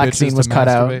Amazonian The black bitches scene to was cut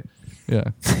out. masturbate. Yeah,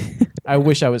 I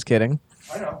wish I was kidding.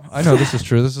 I know this is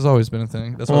true. This has always been a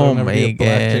thing. That's why Oh there'll never be my a black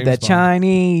God. James The Bond.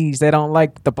 Chinese, they don't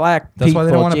like the black That's people. why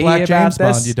they don't want a Did you black hear about James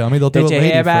Bond, this? you dummy. They'll do Did a you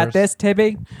lady hear about first. this,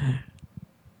 Tibby?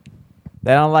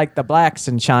 They don't like the blacks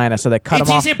in China, so they cut them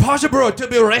off. impossible to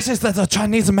be racist as a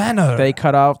Chinese manner. They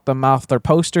cut off them off their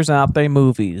posters and out their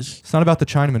movies. It's not about the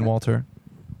Chinaman, Walter.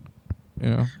 You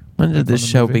know. When did From this the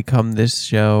show movie. become this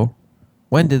show?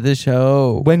 When did this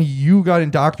show? When you got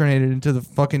indoctrinated into the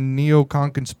fucking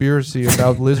neocon conspiracy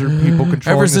about lizard people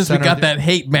controlling Ever the since we center got of that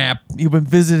hate map, you've been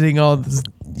visiting all this.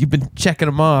 You've been checking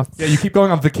them off. Yeah, you keep going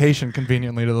on vacation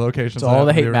conveniently to the locations. So all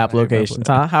the that have hate map hate locations,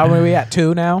 huh? How many are we at?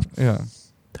 2 now? Yeah.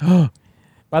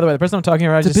 By the way, the person I'm talking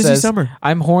about It's a just busy says, summer.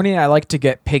 I'm horny. I like to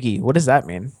get piggy. What does that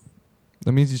mean?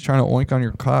 That means he's trying to oink on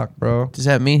your cock, bro. Does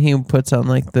that mean he puts on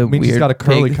like the Means he's weird got a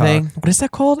curly pig cock. thing? What is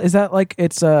that called? Is that like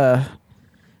it's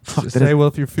Fuck, Just did it- say, well,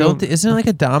 if you're feeling... Isn't it like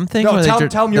a dom thing? No, where they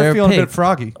tell him they're you're feeling a pig? bit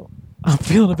froggy. I'm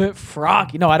feeling a bit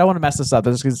froggy. No, I don't want to mess this up.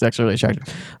 This is actually really attractive.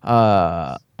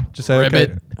 Just say,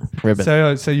 Ribbit. okay.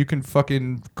 Ribbit. Say you can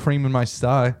fucking cream in my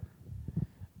sty.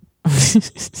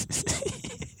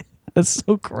 That's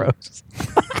so gross.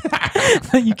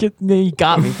 you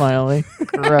got me finally.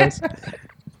 Gross.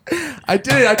 I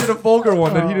did it. I did a vulgar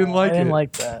one that he didn't like I didn't it.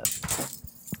 like that.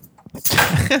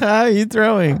 How are you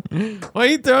throwing? What are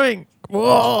you throwing?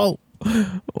 Whoa!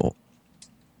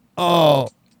 Oh.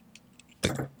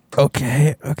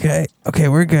 Okay.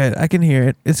 We're good. I can hear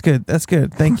it. It's good. That's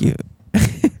good. Thank you.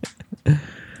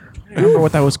 I don't remember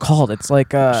what that was called. It's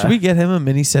like Should we get him a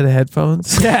mini set of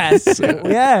headphones? Yes.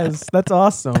 Yes. That's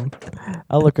awesome.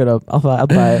 I'll look it up. I'll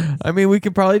buy it. I mean, we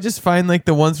could probably just find like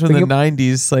the ones from We the could-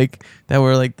 90s, like that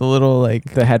were like the little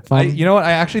like. The headphone. You know what?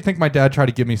 I actually think my dad tried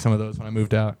to give me some of those when I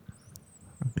moved out.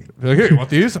 Like, hey, you want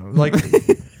these? Like,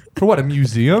 for what? A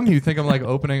museum? You think I'm like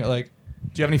opening like?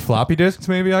 Do you have any floppy disks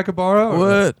maybe I could borrow? Or-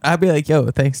 What? I'd be like,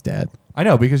 yo, thanks, Dad. I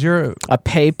know because you're. a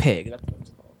pay pig. That's what it's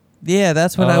called. Yeah,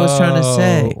 that's what I was trying to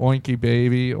say. Oinky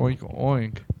baby, oink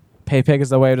oink. Pay pig is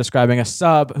the way of describing a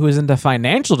sub who is into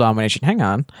financial domination. Hang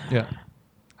on. Yeah.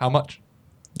 How much?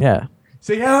 Yeah.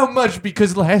 Say how much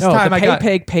because last No, time the I pay got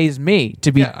pig pays me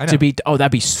to be Yeah, I know. to be. Oh,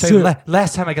 that'd be say so.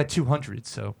 last time I got 200.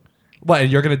 So what?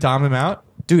 You're gonna dom him out?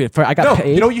 Dude, I got No.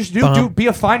 paid. You know what you should do? Bum. Be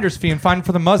a finder's fee and find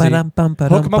for the muzzy. Ba-dum-bum, Hook him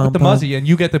up with the ba-dum-bum-bum. muzzy and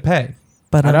you get the pay.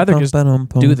 I'd rather just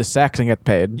Ba-dum-bum-bum-bum. do the sex and get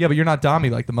paid. Yeah, but you're not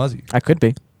dommy like the muzzy. I could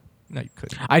be. No, you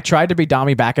couldn't. I tried to be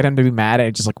Dommy back at him to be mad, and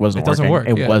it just like wasn't. It doesn't work.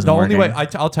 It yeah. wasn't. The only way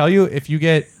working. I'll tell you, if you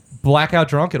get blackout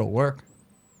drunk, it'll work.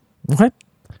 What?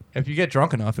 If you get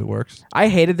drunk enough, it works. I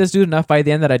hated this dude enough by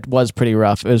the end that it was pretty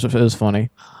rough. It was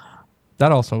funny.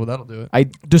 That'll do it.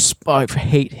 I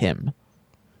hate him.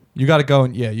 You got to go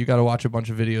and you got to watch a bunch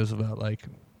of videos about like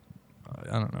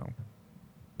I don't know,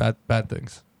 bad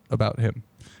things about him,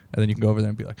 and then you can go over there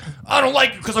and be like, I don't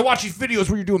like you because I watch these videos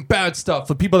where you're doing bad stuff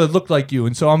for people that look like you,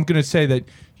 and so I'm gonna say that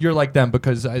you're like them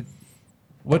because I.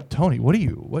 What, Tony? What are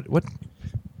you? What? What?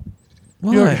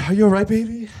 Are you alright,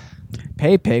 baby?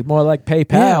 Pay pig, more like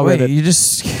PayPal. Yeah, with wait, it. you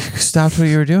just stopped what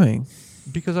you were doing.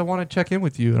 Because I want to check in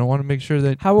with you and I want to make sure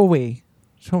that How are we?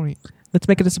 Tony. Let's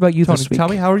make it this about you Tony, this week. tell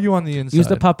me how are you on the inside? Use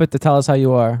the puppet to tell us how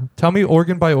you are. Tell me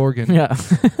organ by organ. Yeah.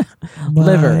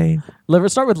 Liver. My- Liver.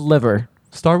 Start with liver.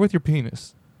 Start with your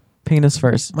penis. Penis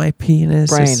first. My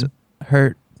penis is Brain.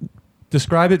 hurt.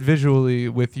 Describe it visually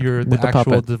with the the actual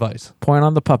puppet. device. Point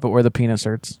on the puppet where the penis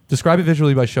hurts. Describe it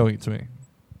visually by showing it to me.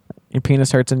 Your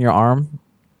penis hurts in your arm.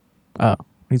 Oh,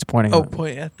 he's pointing. Oh, at it.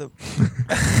 point at the.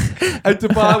 At the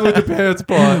bottom of the pants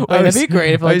part. Wait, that'd be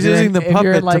great if I like was you're using in, the if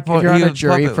you're in, puppet to like if point- you're on he a was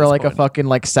jury puppet for was like a pointing. fucking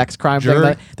like sex crime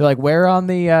Jury? thing. They're like, where on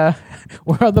the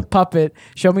where on the puppet?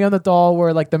 Show me on the doll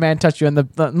where like the man touched you and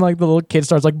like the little kid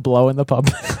starts like blowing the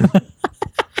puppet.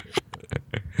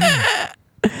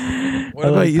 What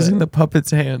about using the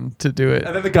puppet's hand to do it?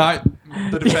 And then the guy,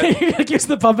 You like use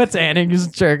the puppet's hand and you're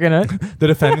just jerking it. the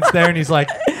defendant's there, and he's like,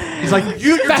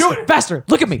 you're Faster, doing. faster!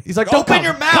 Look at me. He's like, Don't open come,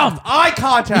 your mouth, come. eye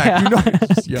contact. Yeah. You know, he's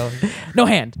just yelling. No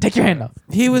hand. Take your hand off.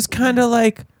 He was kind of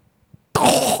like.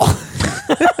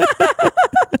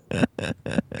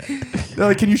 They're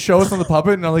like, can you show us on the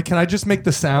puppet? And I'm like, can I just make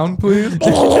the sound, please?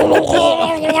 they're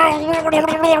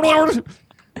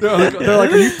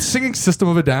like, are you singing System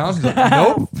of a Down? He's like,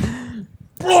 nope.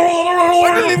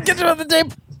 I didn't even get to the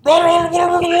tape.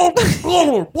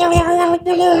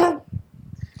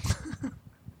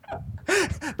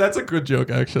 That's a good joke,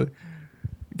 actually.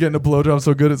 Getting a blowjob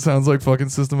so good it sounds like fucking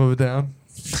System of a Down.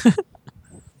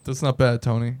 That's not bad,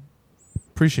 Tony.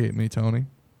 Appreciate me, Tony.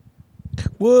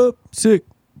 Whoop, sick.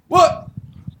 What?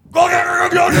 What?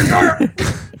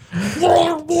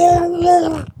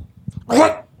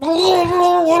 He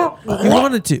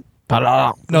wanted to.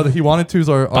 No, the he wanted to's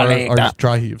are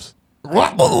dry heaves.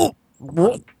 I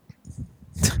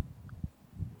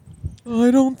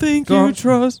don't think Go you on.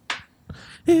 trust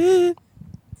it.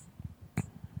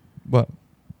 What?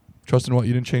 Trust in what?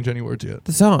 You didn't change any words yet.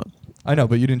 The song. I know,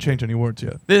 but you didn't change any words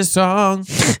yet. This song.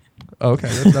 Oh, okay,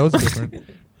 that was different.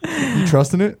 You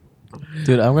trust in it?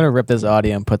 Dude, I'm gonna rip this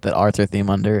audio and put the Arthur theme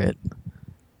under it.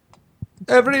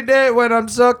 Every day when I'm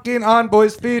sucking on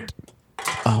boys' feet,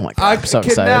 Oh my god, I I'm so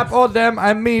kidnap excited. all them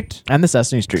I meet, And the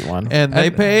Sesame Street one. And they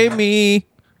pay me.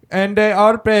 and they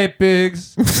are pay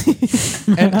pigs.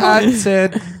 And I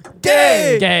said,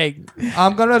 gay. Gang.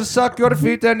 I'm gonna suck your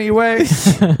feet anyway.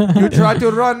 You try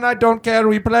to run, I don't care,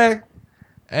 we play.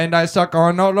 And I suck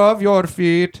on all of your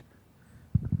feet.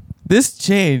 This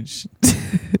changed.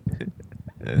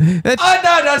 that,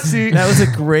 Ananasi. that was a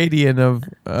gradient of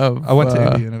I went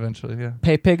to Indian eventually, yeah.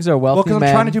 Pay pigs are Well, wealthy because I'm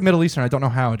men. trying to do Middle Eastern. I don't know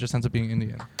how. It just ends up being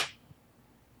Indian.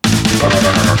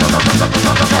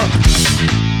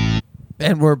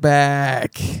 And we're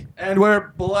back. And we're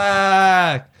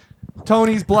black.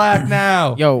 Tony's black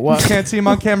now. Yo, what? You can't see him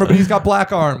on camera, but he's got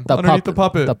black arm underneath the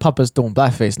puppet. The puppet's doing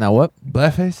blackface now. What?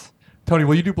 Blackface? Tony,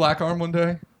 will you do black arm one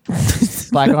day?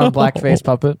 Black on blackface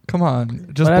puppet. Come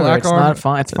on. Just Whatever. black It's arm. not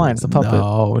fine. It's fine. It's the puppet.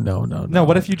 No. No,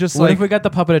 what if you just What like... if we got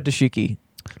the puppet at Dashiki?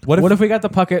 What if, What if we got the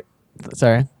puppet?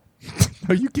 Sorry,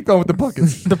 No, you keep going with the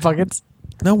buckets. the puppets.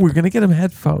 No, we're gonna get him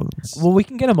headphones. Well, we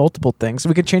can get him multiple things.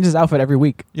 We could change his outfit every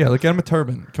week. Yeah, like get him a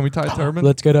turban. Can we tie a turban?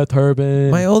 Let's get a turban.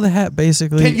 My old hat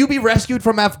basically. Can you be rescued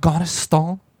from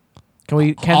Afghanistan? Can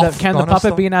the Afghanistan?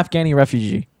 puppet be an Afghani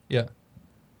refugee? Yeah.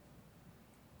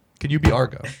 Can you be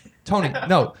Argo? Tony,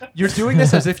 no. You're doing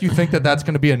this as if you think that that's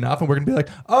going to be enough, and we're going to be like,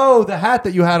 oh, the hat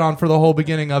that you had on for the whole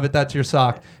beginning of it, that's your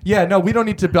sock. Yeah, no, we don't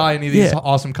need to buy any of these Yeah.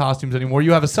 awesome costumes anymore.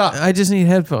 You have a sock. I just need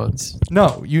headphones.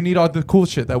 No, you need all the cool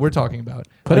shit that we're talking about.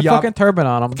 Put a fucking turban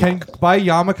on him. Can buy a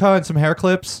yarmulke and some hair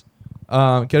clips.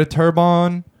 Get a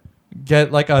turban.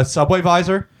 Get like a subway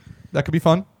visor. That could be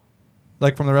fun.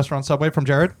 Like from the restaurant Subway from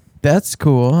Jared. That's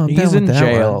cool. I'm He's down in with that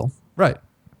jail. one. Right.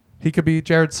 He could be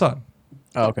Jared's son.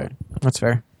 Oh, okay. That's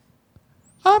fair.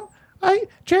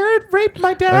 Jared raped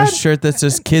my Or dad. a shirt that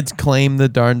says "Kids claim the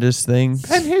darndest things."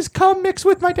 And his cum mixed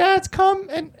with my dad's cum,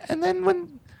 and then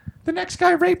when the next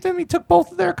guy raped him, he took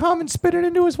both of their cum and spit it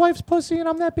into his wife's pussy, and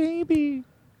I'm that baby.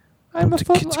 I was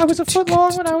a foot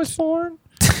long when I was born.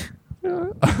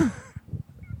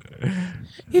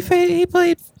 He paid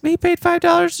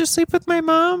 $5 to sleep with my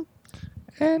mom.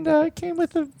 And it came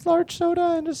with a large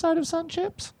soda and a side of sun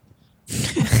chips.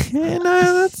 And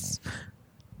that's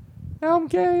Now I'm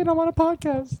gay and I'm on a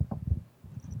podcast.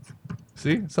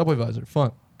 See? Subway Visor.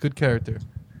 Fun. Good character.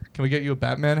 Can we get you a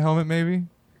Batman helmet, maybe?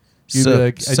 You'd be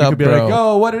like, and you could be like,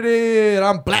 yo, what it is?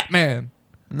 I'm Blackman.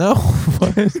 no.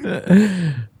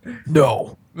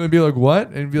 No. And be like, what?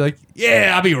 And be like,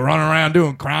 yeah, I'll be running around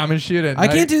doing crime and shit. I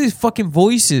can't do these fucking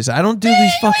voices. I don't do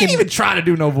these fucking. I ain't even try to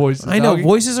do no voices. I know doggy.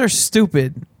 voices are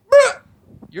stupid.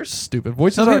 You're stupid.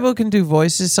 Voices Some are. people can do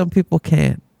voices. Some people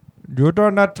can't. You're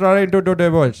not trying to do the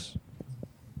voice.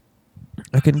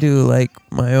 I can do like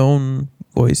my own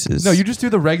voices. No, you just do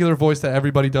the regular voice that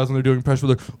everybody does when they're doing press.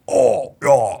 Where they're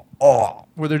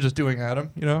where they're just doing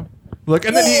Adam, you know. Like,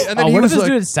 and then he what was if this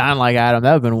like, dude sound like Adam?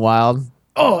 That would have been wild.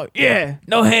 Oh yeah,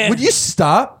 no hands. would you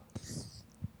stop?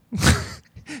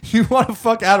 You want to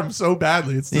fuck Adam so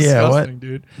badly. It's Yeah, disgusting, what?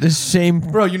 dude. The shame.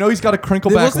 Bro, you know he's got a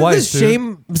crinkle back Wasn't wife, this dude.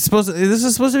 shame supposed? This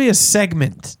is supposed to be a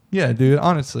segment. Yeah, dude,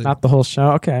 honestly. Not the whole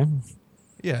show. Okay.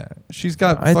 Yeah. She's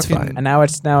got It's fucking fine. And now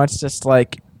it's just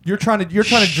like You're trying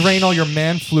to drain all your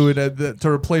man fluid to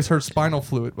replace her spinal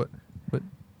fluid, but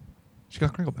she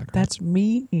got crinkle back. that's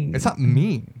mean. It's not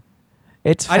mean.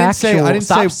 It's I didn't say- factual. I didn't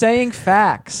Stop say- saying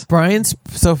facts. Brian's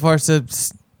so far said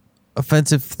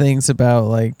offensive things about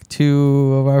like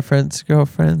 2 of our friends'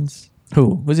 girlfriends.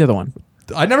 Who? Who's the other one?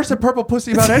 I never said purple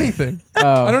pussy about anything.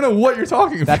 Oh. I don't know what you're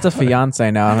talking about. That's a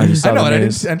fiance now. I just I saw know, the and,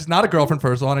 news. and it's not a girlfriend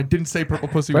first of all, and I didn't say purple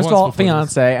pussy First once of all, before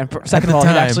this. fiance, and second of all, he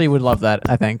time. actually would love that.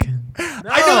 I think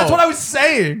I know, that's what I was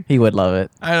saying. he would love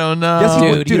it. I don't know. Yes, he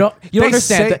would. Dude, dude, you don't they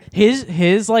understand say- that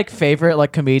his like favorite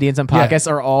like comedians and Yeah. podcasts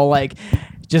are all like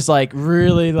just like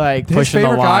really like His pushing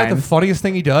favorite the guy, line. the funniest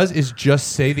thing he does is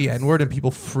just say the N-word and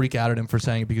people freak out at him for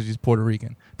saying it because he's Puerto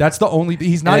Rican. That's the only...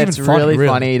 He's not And even it's funny, really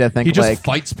funny to think, he just like-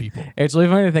 fights people. It's really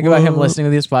funny to think about him Whoa. listening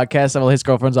to these podcasts while his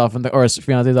girlfriend's off in the or his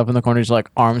fiance's up in the corner, just like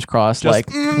arms crossed, Just, like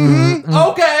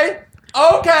okay,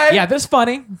 yeah, this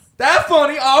funny. that's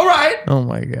funny, all right. Oh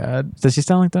my god. Does she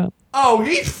sound like that? Oh,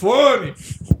 he's funny.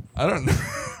 I don't know.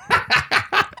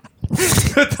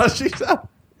 Does she sound...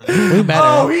 We met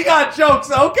Oh, her. he got jokes,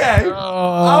 okay. Oh.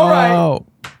 All right.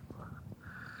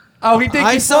 Oh, he thinks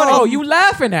I he's saw- funny. Oh, you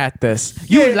laughing at this?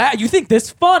 You Yeah. you think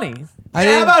this funny?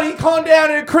 How about he calm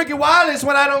down in Cricket Wireless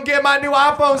when I don't get my new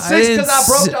iPhone 6 because I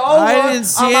broke the old one I didn't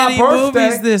see on my any birthday?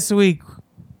 movies this week.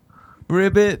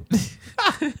 Ribbit.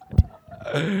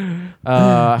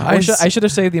 I should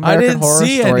have saved the I American didn't Horror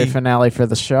see Story any. finale for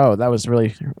the show. That was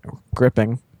really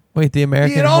gripping. Wait, the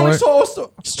American It only Horror. saw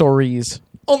Stories.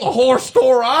 on the horror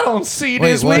store. I don't see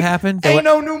Wait, this what week. happened? Ain't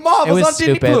no new It Marvels was on Disney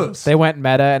stupid. Plus. They went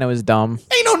meta and it was dumb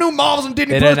Ain't no new Marvels on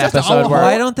Disney They Plus. did an That's the episode old where-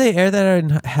 Why horror. don't they air that in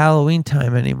Halloween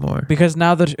time anymore? because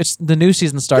now it's the new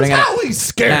season starting Because at Halloween's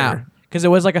scary. now. Because it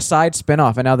was like a side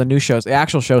spin-off, and now the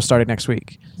actual show started next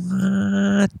week.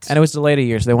 What? And it was delayed a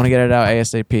year, so they want to get it out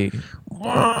ASAP.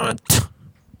 What?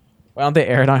 Why don't they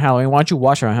air it on Halloween? Why don't you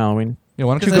watch it on Halloween? Yeah,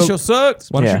 why don't Because you that go? show sucks.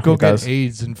 Why don't Yeah, you go it get does.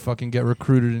 AIDS and fucking get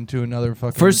recruited into another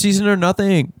fucking First season or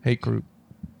nothing. hate group?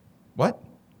 What?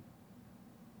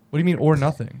 What do you mean or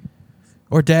nothing?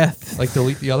 Or death. Like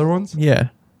delete the other ones? Yeah.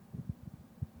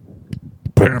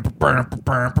 Burning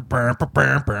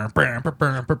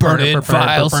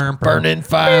files. Burning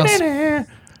files.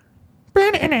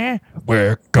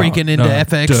 We're Breaking into gonna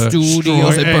FX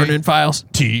Studios and destroy burning files.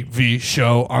 TV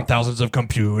show on thousands of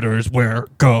computers. We're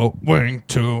going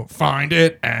to find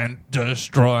it and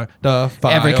destroy the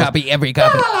files. Every copy.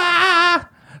 Da-la-la,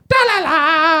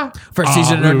 da-la-la, First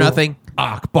season or Allahu nothing.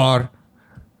 Akbar.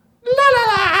 La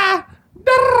la la.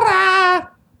 Da-ra.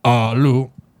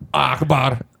 Allahu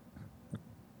Akbar.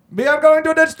 We are going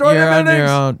to destroy You're the on buildings. your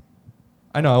own.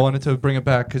 I know. I wanted to bring it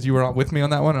back because you were with me on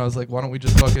that one. I was like, why don't we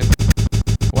just fucking?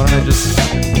 Why don't I just?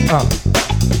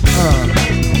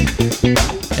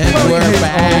 And Well, we're you hate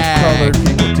back. all colored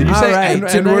people. Did you All say right, N-word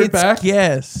tonight's back?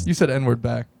 guest. You said N-word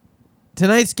back.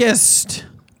 Tonight's guest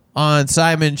on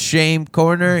Simon's Shame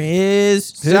Corner is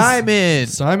Simon.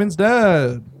 Simon's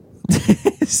dad.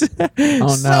 Oh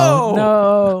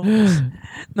So-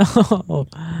 no,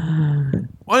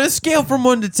 On a scale from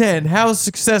 1 to 10, how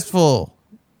successful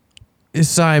is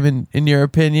Simon in your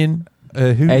opinion?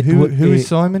 Who is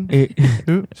Simon?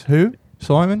 Who?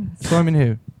 Simon? Simon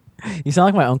who? You sound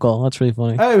like my uncle. That's really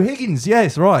funny. Oh, Higgins.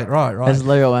 Yes, right. That's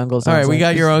literally what my uncle All sounds right, we like.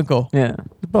 got your uncle. Yeah.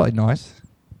 It's probably nice.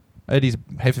 Eddie's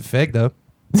half a fag though.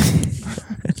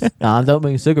 Nah, I don't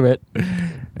mean cigarette.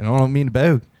 And I don't mean to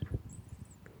bog.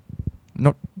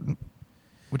 Not.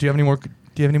 Would you have any more? Do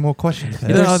you have any more questions?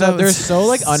 They're so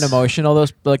like unemotional.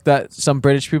 Those like that. Some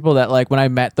British people that like when I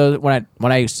met those when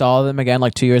I saw them again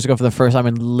like 2 years ago for the first time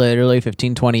in literally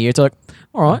 15, 20 years. They're like,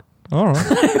 all right.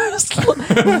 That's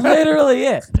literally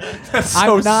it.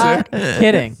 I'm not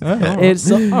kidding. It's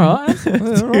so, all right.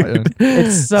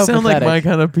 It's so sound pathetic. like my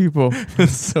kind of people.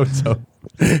 It's so tough.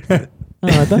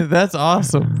 That's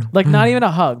awesome. Like not even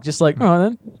a hug. Just like, all right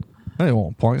then. Hey,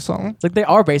 want to point something? Like they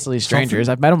are basically strangers.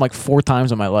 I've met them like 4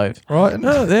 times in my life. Right.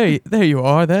 Oh, there you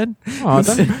are then. Oh,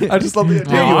 then. I just love the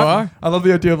idea. There you are. I love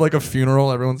the idea of like a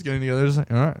funeral. Everyone's getting together. Just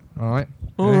like, all right.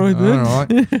 All right then.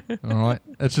 All right.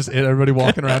 That's just it. Everybody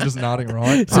walking around just nodding.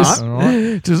 Right. Just- All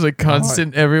right. Just a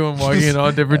constant everyone walking in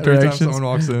all different Every time directions. someone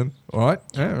walks in. All right.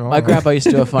 Yeah, all My right. grandpa used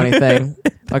to do a funny thing.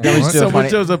 My grandpa used to do a Someone funny.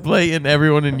 shows a plate and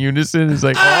everyone in unison is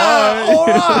like, All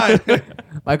right.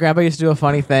 My grandpa used to do a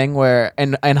funny thing where,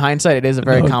 in hindsight, it is a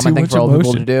very No, common too thing much for old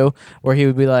people to emotion. do, where he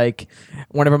would be like,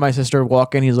 whenever my sister would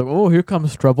walk in, he's like, oh, here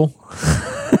comes trouble.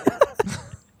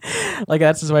 Like,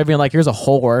 that's his way of being like, here's a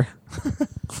whore.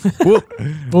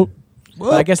 Whoop.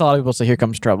 But I guess a lot of people say, here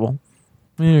comes trouble.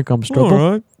 Here comes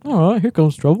trouble. All right, here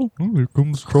comes trouble. Oh, here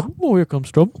comes trouble. Oh, here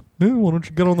comes trouble. Yeah, why don't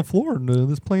you get on the floor and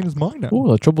this plane is mine now?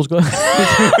 Oh, the trouble's good.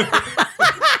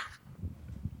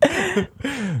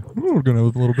 We're gonna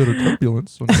have a little bit of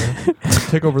turbulence when we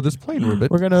take over this plane for a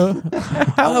bit. we're gonna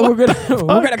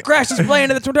crash this plane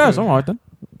into the Twin Towers. All right, then.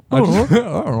 All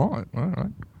right.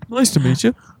 nice to meet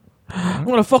you. I'm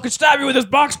gonna fucking stab you with this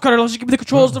box cutter unless you give me the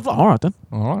controls to fly. All right, then.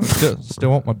 All right.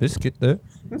 Still want my biscuit there.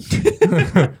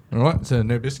 All right. So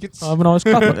no biscuits. Have a nice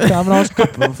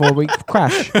cup before we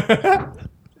crash.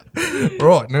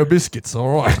 Right. No biscuits. All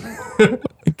right.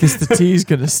 I guess the tea's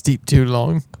gonna steep too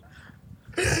long.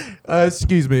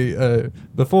 Excuse me.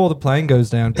 Before the plane goes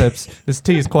down, Peps, this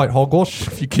tea is quite hogwash.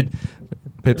 If you could,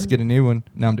 Peps, get a new one.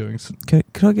 Now I'm doing. Can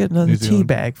I get another New tea Zealand.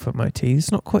 bag for my tea? It's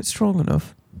not quite strong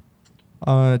enough.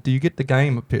 Do you get the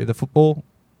game up here? The football,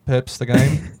 Peps, the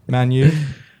game, Man U.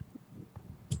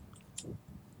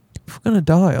 If we're gonna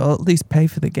die, I'll at least pay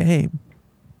for the game.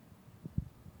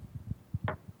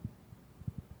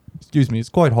 Excuse me. It's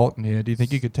quite hot in here. Do you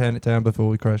think you could turn it down before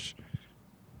we crash?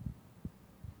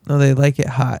 No, they like it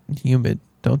hot and humid,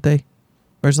 don't they?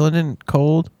 Or is London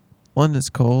cold? London's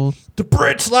cold. The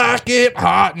Brits like it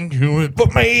hot and humid,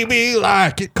 but maybe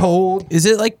like it cold. Is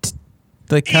it like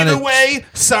the kind Either of? way,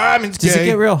 Simon's Does gay. it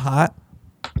get real hot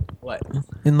What?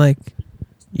 in like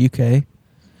UK?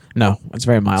 No, it's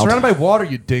very mild. Surrounded by water,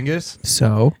 you dingus.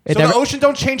 So It So never- the ocean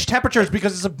don't change temperatures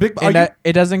because it's a big.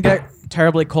 It doesn't get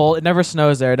terribly cold. It never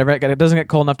snows there. It doesn't get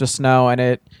cold enough to snow, and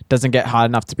it doesn't get hot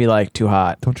enough to be like too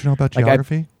hot. Don't you know about Like,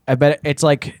 geography? I bet it's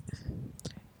like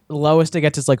the lowest it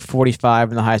gets is like 45,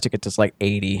 and the highest it gets is like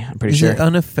 80. I'm pretty is sure. it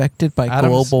unaffected by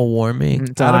Adam's- global warming?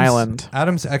 It's an island.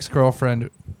 Adam's ex-girlfriend,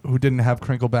 who didn't have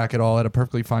crinkle back at all, had a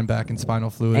perfectly fine back and spinal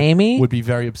fluid. Amy? would be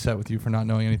very upset with you for not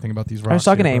knowing anything about these rocks. I was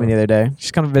talking to here, Amy bro. the other day.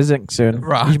 She's coming visiting soon.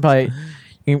 Rock. You should probably,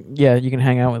 you can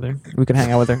hang out with her. We can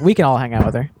hang out with her. We can all hang out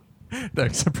with her.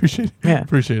 Thanks, appreciate it. Yeah,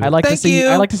 Appreciate it. I'd like to Thank see. you.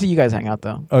 I'd like to see you guys hang out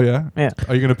though. Oh yeah. Yeah.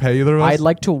 Are you gonna pay either of us? I'd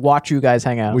like to watch you guys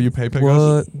hang out. Will you pay pig What?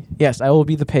 us? Yes, I will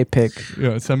be the pay pig.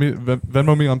 Yeah, send me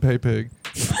Venmo me on PayPig.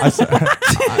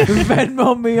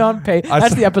 Venmo me on pay. I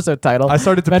That's s- the episode title. I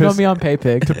started to Venmo piss me on pay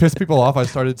pig. to piss people off. I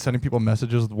started sending people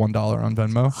messages with $1 on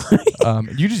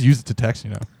Venmo. You just use it to text,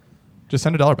 Just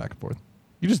send $1 back and forth.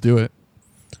 You just do it.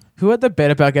 Who had the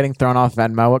bit about getting thrown off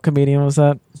Venmo? What comedian was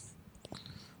that?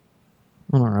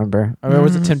 I don't remember. Or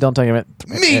was it Tim Dillon talking about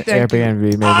Me, thank you. Airbnb?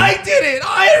 Maybe. I did it.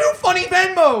 I do funny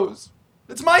Venmos.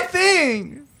 It's my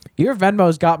thing. Your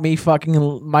Venmos got me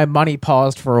fucking my money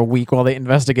paused for a week while they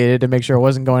investigated to make sure it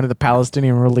wasn't going to the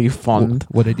Palestinian Relief Fund.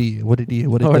 What it do? What it do?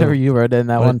 What it Or do? whatever you wrote in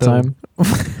that What one it do? time.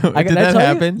 Did that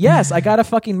happen? Yes, I got a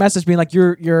fucking message being like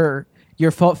your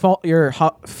folds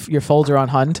are on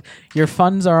hunt. Your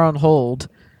funds are on hold,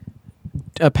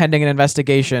 pending an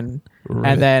investigation.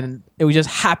 Right. And then it would just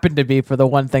happened to be for the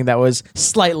one thing that was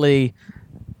slightly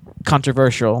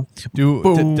controversial.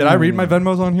 Did I read my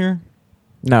Venmos on here?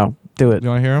 No, do it. You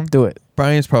want to hear them? Do it.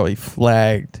 Brian's probably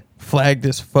flagged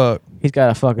as fuck. He's got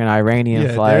a fucking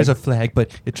Iranian flag. there's a flag, but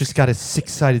it just got a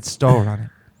 6-sided star on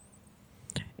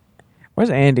it. Where's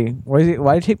Andy?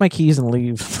 Why did he take my keys and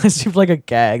leave? That seems like a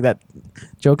gag. That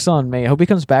joke's on me. I hope he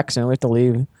comes back soon. We have to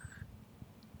leave.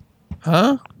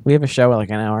 Huh? We have a show in like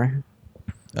an hour.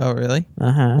 Oh, really?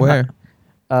 Uh-huh. Where?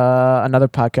 Another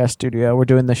podcast studio. We're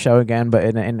doing the show again, but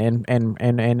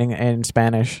in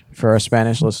Spanish for our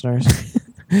Spanish listeners.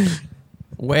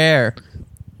 Where?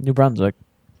 New Brunswick.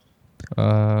 Who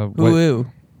are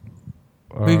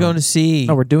you going to see?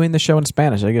 No, we're doing the show in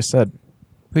Spanish. I just said.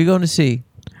 Who are you going to see?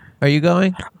 Are you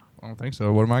going? I don't think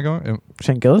so. What am I going?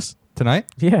 St. Gillis? Tonight?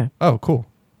 Yeah. Oh, cool.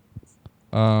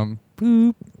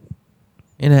 Boop.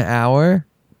 In an hour?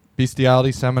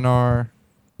 Bestiality seminar.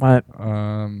 What?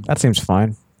 That seems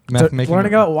fine.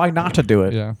 Learning about why not to do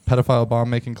it. Yeah. Pedophile bomb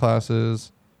making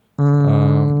classes. You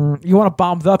want to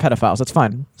bomb the pedophiles. That's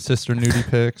fine. Sister nudie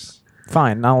pics.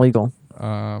 Fine. Not illegal.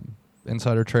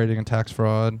 Insider trading and tax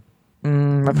fraud.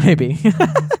 Maybe.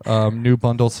 New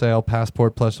bundle sale,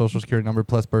 passport plus social security number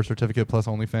plus birth certificate plus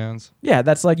OnlyFans. Yeah,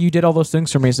 that's like you did all those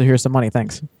things for me, so here's some money.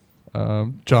 Thanks.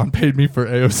 John paid me for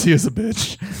AOC as a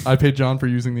bitch. I paid John for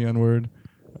using the N-word.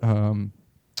 I don't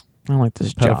like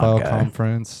this pedophile John guy.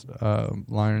 conference,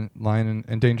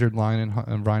 endangered lion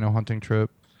and rhino hunting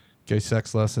trip, gay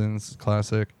sex lessons,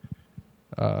 classic,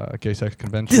 gay sex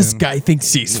convention. This guy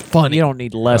thinks he's funny. You don't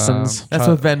need lessons. That's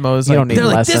what Venmo is You like. don't need They're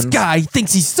like, lessons. this guy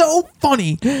thinks he's so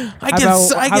funny. I get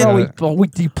we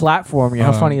deplatform you?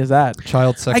 How funny is that?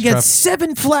 Child sex. I get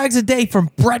 7 flags a day from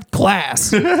Brett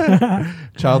Glass.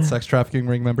 Child sex trafficking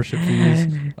ring membership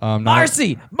fees.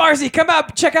 Marcy, come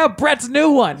out, check out Brett's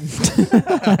new one.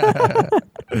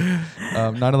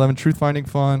 9/11 truth finding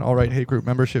fund. All right, hate group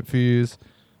membership fees.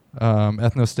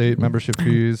 Ethno state membership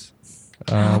fees.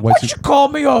 What you call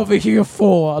me over here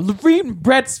for? Reading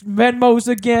Brett's Venmos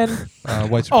again? I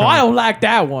don't like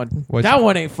that one. That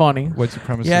one ain't funny. White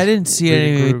supremacy. Yeah, I didn't see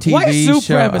any new TV White supremacy.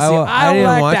 show. I didn't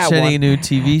like watch that any one. new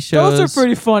TV shows. Those are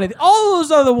pretty funny. All those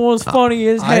other ones funny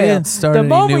as hell. I didn't start the any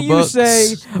moment new you books.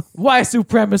 say white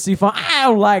supremacy fun, I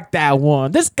don't like that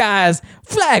one. This guy's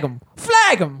flag him.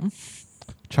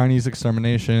 Chinese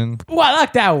extermination. Oh, I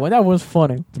like that one. That one's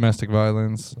funny. Domestic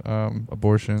violence.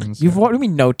 Abortions. What do you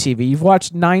mean no TV? You've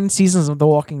watched 9 seasons of The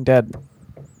Walking Dead.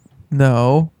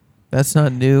 No, that's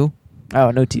not new.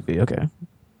 Oh, no TV. Okay.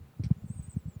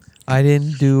 I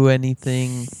didn't do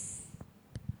anything.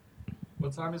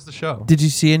 What time is the show? Did you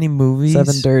see any movies?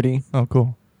 7:30. Oh,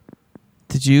 cool.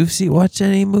 Did you watch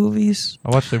any movies? I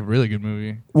watched a really good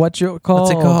movie. What's it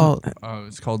called?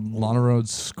 It's called Lana Rhoades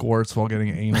squirts while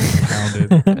getting anally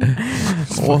pounded.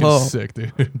 It's fucking sick,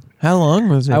 dude. How long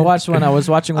was it? I watched when I was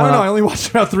watching one. I don't know. I only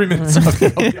watched about 3 minutes of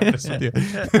it. I'll be honest with you.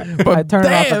 I turned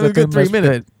it off Damn, after a good 3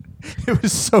 minutes. It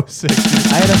was so sick, dude.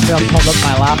 I had a film pulled up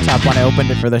my laptop when I opened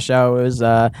it for the show. It was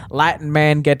Latin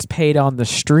man gets paid on the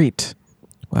street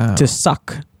to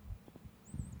suck.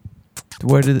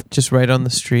 Where did it just right on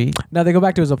the street? No, they go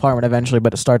back to his apartment eventually,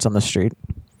 but it starts on the street.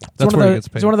 That's where he gets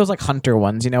paid. It's one of those like hunter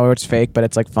ones, where it's fake, but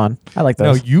it's like fun. I like No,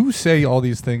 those. you say all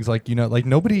these things like like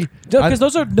nobody. Because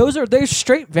those are they're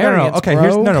straight variants. No. Okay,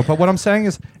 bro. But what I'm saying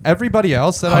is everybody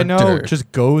else that I know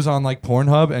just goes on like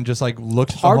Pornhub and just like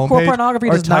looks at the Hardcore homepage pornography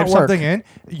or does not types work. something in.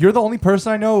 You're the only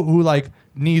person I know who like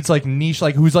needs like niche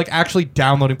who's like actually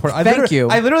downloading porn. Thank you.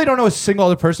 I literally don't know a single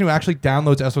other person who actually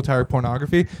downloads esoteric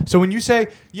pornography. So when you say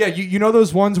you know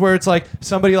those ones where it's like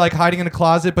somebody like hiding in a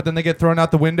closet but then they get thrown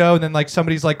out the window and then like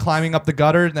somebody's like climbing up the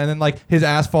gutter and then like his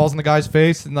ass falls in the guy's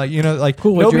face and like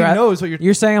cool. nobody knows what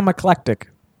you're saying. I'm eclectic.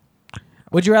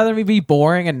 Would you rather me be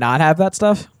boring and not have that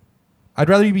stuff? I'd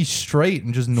rather you be straight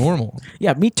and just normal.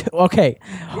 Yeah, me too. Okay,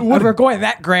 if we're going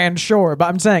that grand, sure, but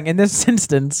I'm saying in this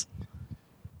instance,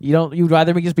 you'd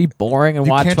rather me just be boring and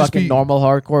watch fucking normal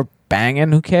hardcore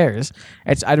banging. Who cares?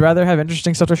 I'd rather have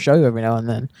interesting stuff to show you every now and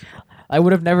then. I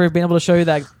would have never been able to show you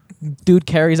that dude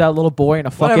carries out a little boy in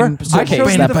a fucking suitcase. I showed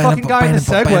you the fucking guy in the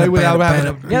Segway without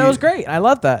having to. Yeah, that was great. I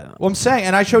love that. Well, I'm saying,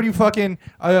 and I showed you fucking.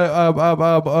 Are you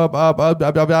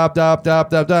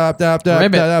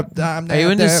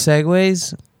into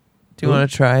Segways? Do you want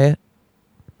to try it?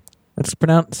 It's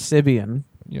pronounced Sibian.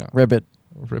 Yeah. Ribbit.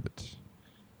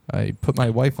 I put my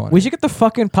wife on. We should get the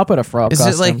fucking puppet a frog. Is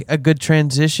costume. it like a good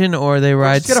transition, or they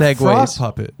ride just get a frog Segways?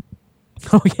 puppet.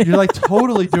 Oh yeah. You're like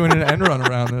totally doing an end run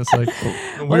around this, like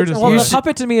the weirdest. Well, the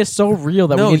puppet to me is so real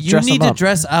that we need to dress you need him to up.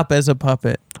 dress up as a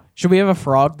puppet. Should we have a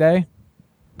frog day?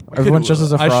 Everyone's just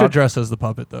as a frog. I should dress as the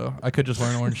puppet though. I could just wear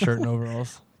an orange shirt and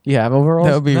overalls. You have overalls?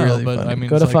 That would be really but fun. I mean,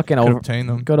 Go to it's fucking could obtain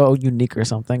them. Go to Old Unique or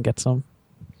something. Get some.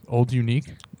 Old Unique.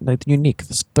 Like Unique,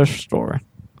 the thrift store.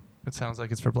 It sounds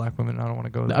like it's for black women. I don't want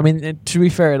to go there. I mean, to be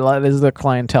fair, it is the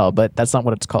clientele, but that's not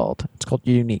what it's called. It's called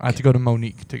Unique. I have to go to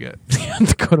Monique to get. You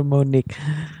have to go to Monique.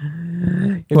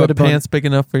 What, pants big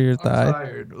enough for your thigh? I'm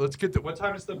tired. Let's get to. What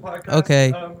time is the podcast? Okay.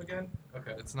 Again.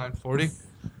 Okay, it's 9:40.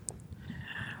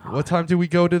 What time do we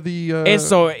go to the? It's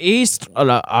so east.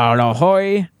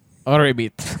 Ahoy.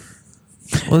 Orbit.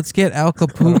 Let's get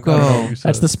Acapulco.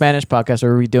 That's the Spanish podcast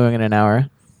we're redoing in an hour.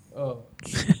 Oh.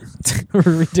 We're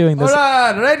redoing this. Hold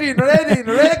on, ready.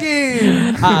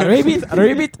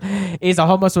 Orbit is a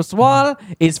homosexual.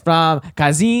 Is from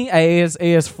Kazin.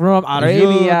 Is from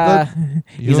Arabia.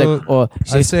 He's like, oh,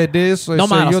 I said this. I No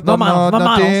say manos, you no don't know manos, no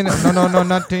nothing. manos. No,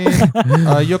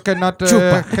 nothing. You cannot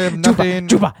have nothing.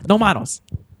 Chupa, no manos.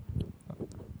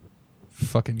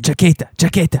 Fucking Chaqueta.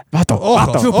 Vato,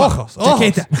 ojos.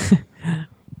 Chaqueta.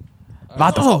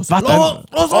 vato.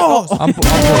 I'm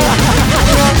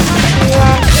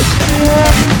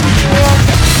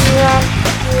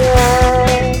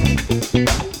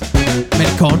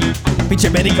Mericón. Pinche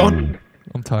mericón.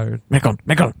 tired.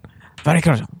 Mekon. Very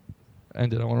good.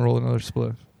 End it. I want to roll another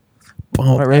split.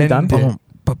 We're really done? End it.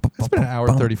 It's been an hour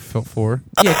 34.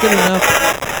 Yeah, good enough.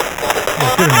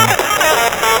 Yeah, good enough.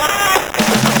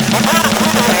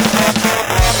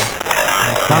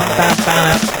 Bum, bum,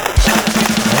 bum.